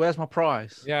 Duke. Where's my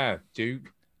prize? Yeah,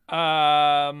 Duke.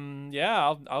 Yeah,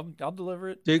 I'll deliver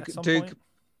it.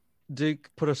 Duke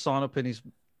put a sign up in his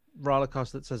roller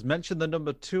coaster that says mention the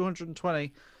number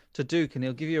 220 to Duke and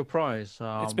he'll give you a prize.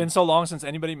 It's been so long since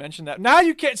anybody mentioned that. Now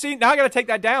you can't see. Now I got to take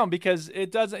that down because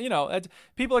it doesn't.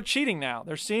 People are cheating now.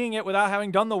 They're seeing it without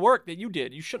having done the work that you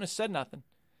did. You shouldn't have said nothing.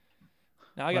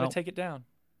 Now I got to take it down.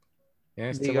 Yeah,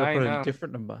 it's you got to put a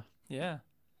different number. Yeah.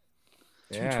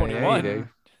 221.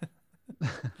 Yeah,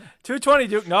 220,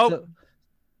 Duke. Nope.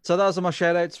 So those are my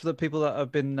shout outs for the people that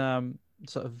have been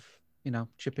sort of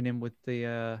chipping in with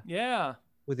the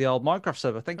with the old Minecraft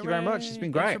server. Thank you very much. It's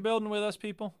been great. Thanks for building with us,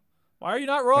 people. Why are you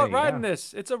not riding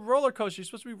this? It's a roller coaster. You're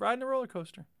supposed to be riding a roller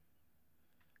coaster.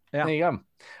 Yeah. There you go.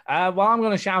 Well, I'm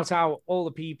going to shout out all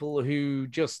the people who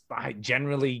just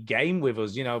generally game with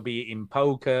us, be it in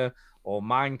poker or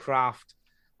Minecraft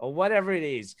or whatever it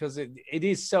is, because it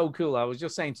is so cool. I was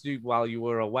just saying to Duke while you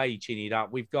were away, Chinny,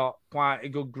 that we've got quite a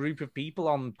good group of people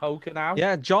on poker now.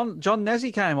 Yeah, John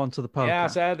Nezzy came onto the poker. Yeah, I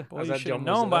said you should have John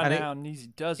known by there. now.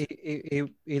 Nezzy does.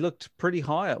 He looked pretty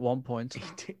high at one point.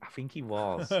 I think he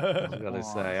was. I've got to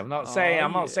say, I'm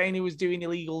not saying he was doing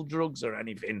illegal drugs or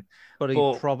anything, but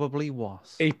he probably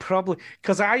was. He probably,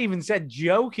 because I even said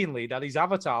jokingly that his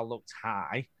avatar looked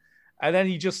high, and then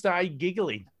he just started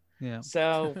giggling. Yeah.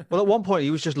 So, well, at one point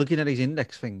he was just looking at his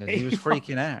index fingers. He was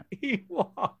freaking out. He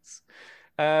was.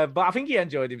 But I think he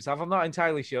enjoyed himself. I'm not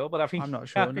entirely sure, but I'm not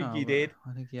sure. I think he did.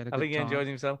 I think he had a good time. He enjoyed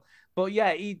himself. But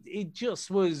yeah, it just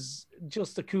was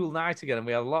just a cool night again, and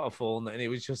we had a lot of fun, and it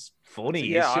was just funny.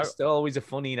 Yeah, it's just always a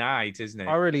funny night, isn't it?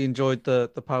 I really enjoyed the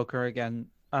poker again.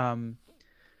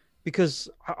 Because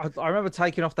I remember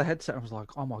taking off the headset and I was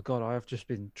like, oh my God, I have just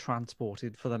been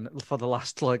transported for the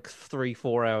last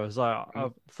 3-4 hours.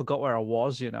 I forgot where I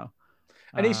was, And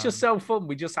it's just so fun.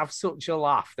 We just have such a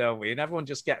laugh, don't we? And everyone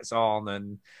just gets on,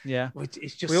 and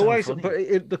it's just funny.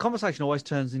 But the conversation always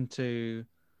turns into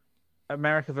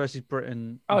America versus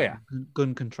Britain.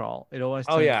 Gun control. It always.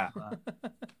 Oh yeah.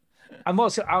 And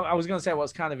I was going to say,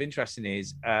 what's kind of interesting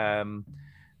is,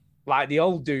 like the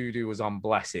old dude who was on,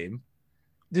 bless him.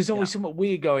 There's always something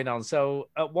weird going on. So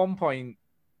at one point,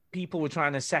 people were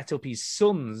trying to set up his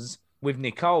sons with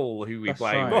Nicole, who we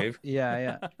play with.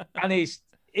 Yeah. And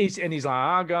he's like,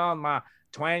 I got my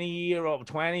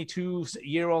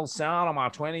 22-year-old son on my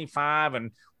 25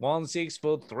 and 1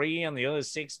 6'3" and the other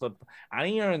 6 foot, and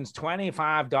he earns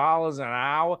 $25 an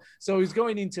hour. So he's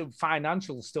going into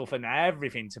financial stuff and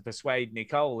everything to persuade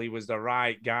Nicole he was the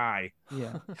right guy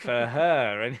for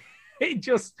her. And he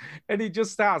just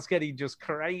starts getting just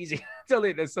crazy,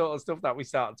 telling the sort of stuff that we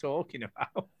start talking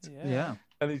about. Yeah.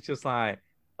 And it's just like,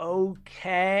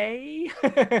 okay.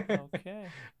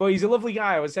 But he's a lovely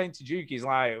guy. I was saying to Duke, he's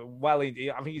like, I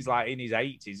think he's like in his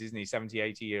 80s, isn't he? 70,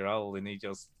 80-year-old. And he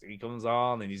comes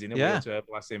on and he's in a wheelchair,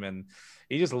 bless him. And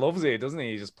he just loves it, doesn't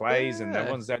he? He just plays and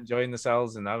everyone's enjoying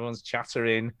themselves and everyone's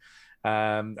chattering.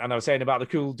 And I was saying about the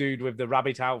cool dude with the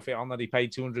rabbit outfit on that he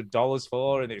paid $200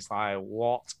 for. And it's like,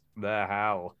 what the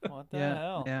hell? What the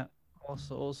hell? Yeah.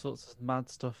 All sorts of mad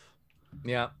stuff.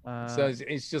 Yeah. So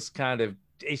it's just kind of,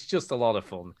 it's just a lot of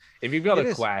fun. If you've got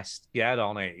a quest, get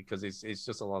on it because it's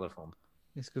just a lot of fun.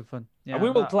 It's good fun. Yeah, and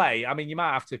we will play. I mean, you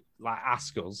might have to like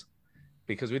ask us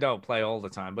because we don't play all the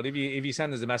time. But if you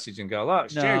send us a message and go,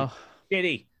 look, Stu,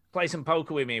 Giddy, play some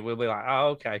poker with me, we'll be like, oh,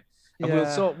 okay. And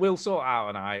we'll sort out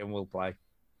a night and we'll play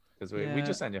because we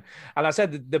just send you. And I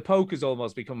said the poker's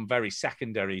almost become very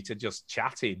secondary to just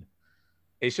chatting.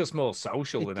 It's just more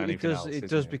social than anything else. It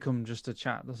does become just a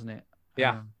chat, doesn't it?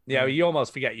 Yeah, you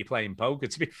almost forget you're playing poker,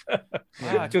 to be fair.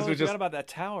 Yeah, I totally forgot about that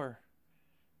tower.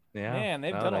 Yeah. Man,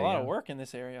 they've done a lot of work in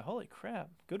this area. Holy crap.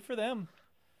 Good for them.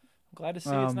 I'm glad to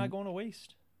see it's not going to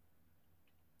waste.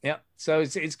 Yeah, so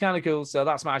it's kind of cool. So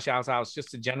that's my shout-out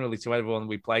just generally to everyone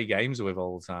we play games with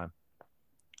all the time.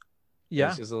 Yeah.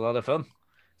 It's just a lot of fun.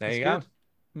 There you go.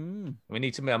 We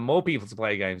need to have more people to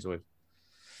play games with.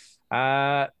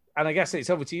 And I guess it's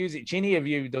over to you. Is it Chinny?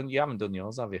 You haven't done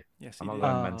yours, have you? Yes, I'm not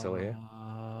going mental here.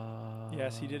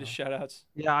 Yes, he did his shout-outs.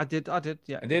 Yeah, I did.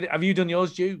 Yeah. Have you done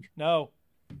yours, Duke? No.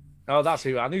 Oh, that's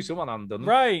who. I knew someone hadn't done them.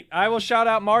 Right. I will shout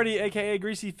out Marty, a.k.a.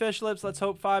 Greasy Fish Lips. Let's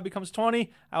hope 5 becomes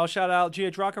 20. I will shout out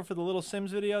GH Rocker for the Little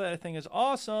Sims video. That I think is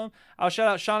awesome. I'll shout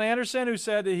out Sean Anderson, who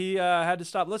said that he had to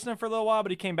stop listening for a little while,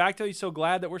 but he came back to it. He's so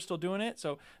glad that we're still doing it.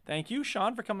 So thank you,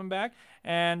 Sean, for coming back.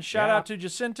 And shout out to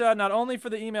Jacinta, not only for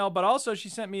the email, but also she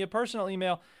sent me a personal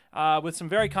email with some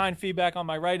very kind feedback on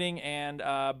my writing. And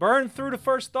burn through the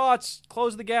first thoughts.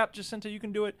 Close the gap, Jacinta. You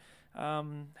can do it.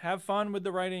 Have fun with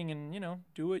the writing and,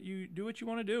 do what you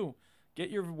want to do. Get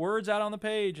your words out on the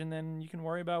page and then you can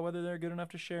worry about whether they're good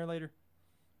enough to share later.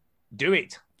 Do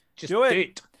it. Just do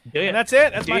it. And that's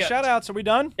it. That's my shout outs. Are we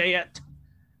done? Do it.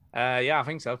 Yeah, I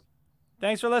think so.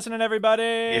 Thanks for listening, everybody.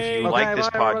 If you like this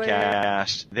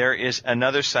podcast, there is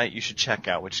another site you should check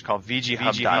out, which is called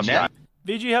VGHub.net.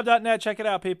 VGHub.net. Check it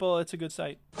out, people. It's a good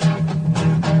site. The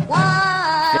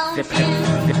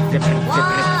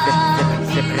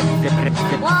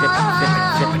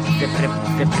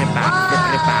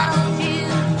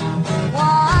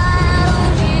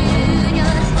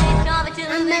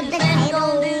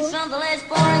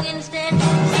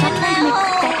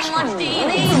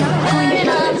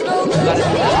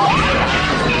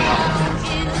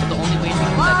only way to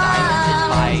become that diamond is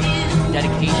by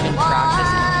dedication,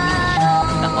 practice, and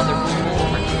community that other people are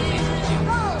too lazy to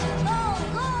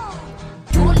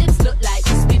do. Look like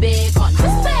crispy bacon.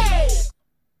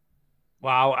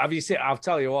 Wow, have you seen? I'll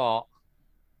tell you what.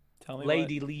 Tell me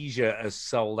Lady Leisure has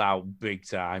sold out big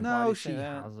time. No, she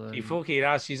hasn't. She fucking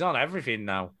has. She's on everything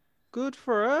now. Good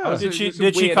for her.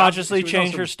 Did she consciously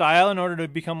change her style in order to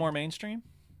become more mainstream?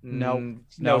 No.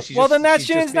 Well, then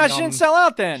she didn't sell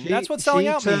out. Then that's what selling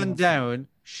out means.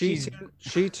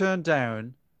 She turned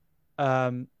down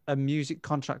a music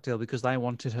contract deal because they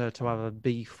wanted her to have a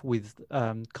beef with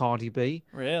Cardi B.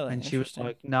 Really? And she was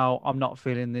like, "No, I'm not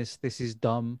feeling this. This is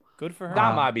dumb." Good for her.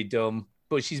 That might be dumb,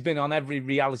 but she's been on every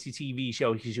reality TV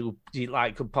show she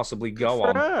could possibly go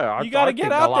on. You got to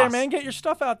get out there, man. Get your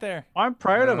stuff out there. I'm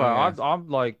proud of her. I'm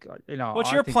like,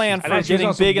 What's your plan for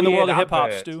getting big in the world of hip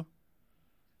hop, Stu?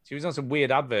 She was on some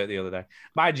weird advert the other day.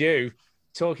 Mind you,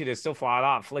 talking to stuff like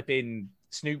that, flipping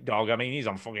Snoop Dogg. I mean, he's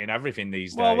on fucking everything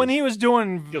these days. Well, when he was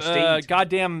doing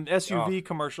goddamn SUV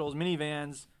commercials,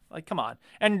 minivans, like, come on.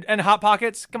 And Hot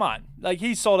Pockets, come on. Like,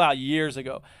 he sold out years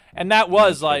ago. And that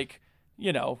was like,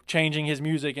 changing his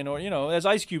music and, as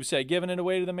Ice Cube said, giving it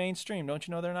away to the mainstream. Don't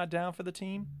you know they're not down for the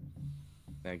team?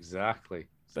 Exactly.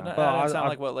 But that doesn't sound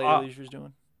like what Lady Leisure's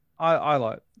doing. I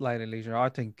like Lady Leisure. I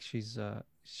think she's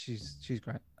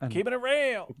great. And keeping it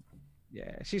real.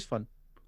 Yeah, she's fun.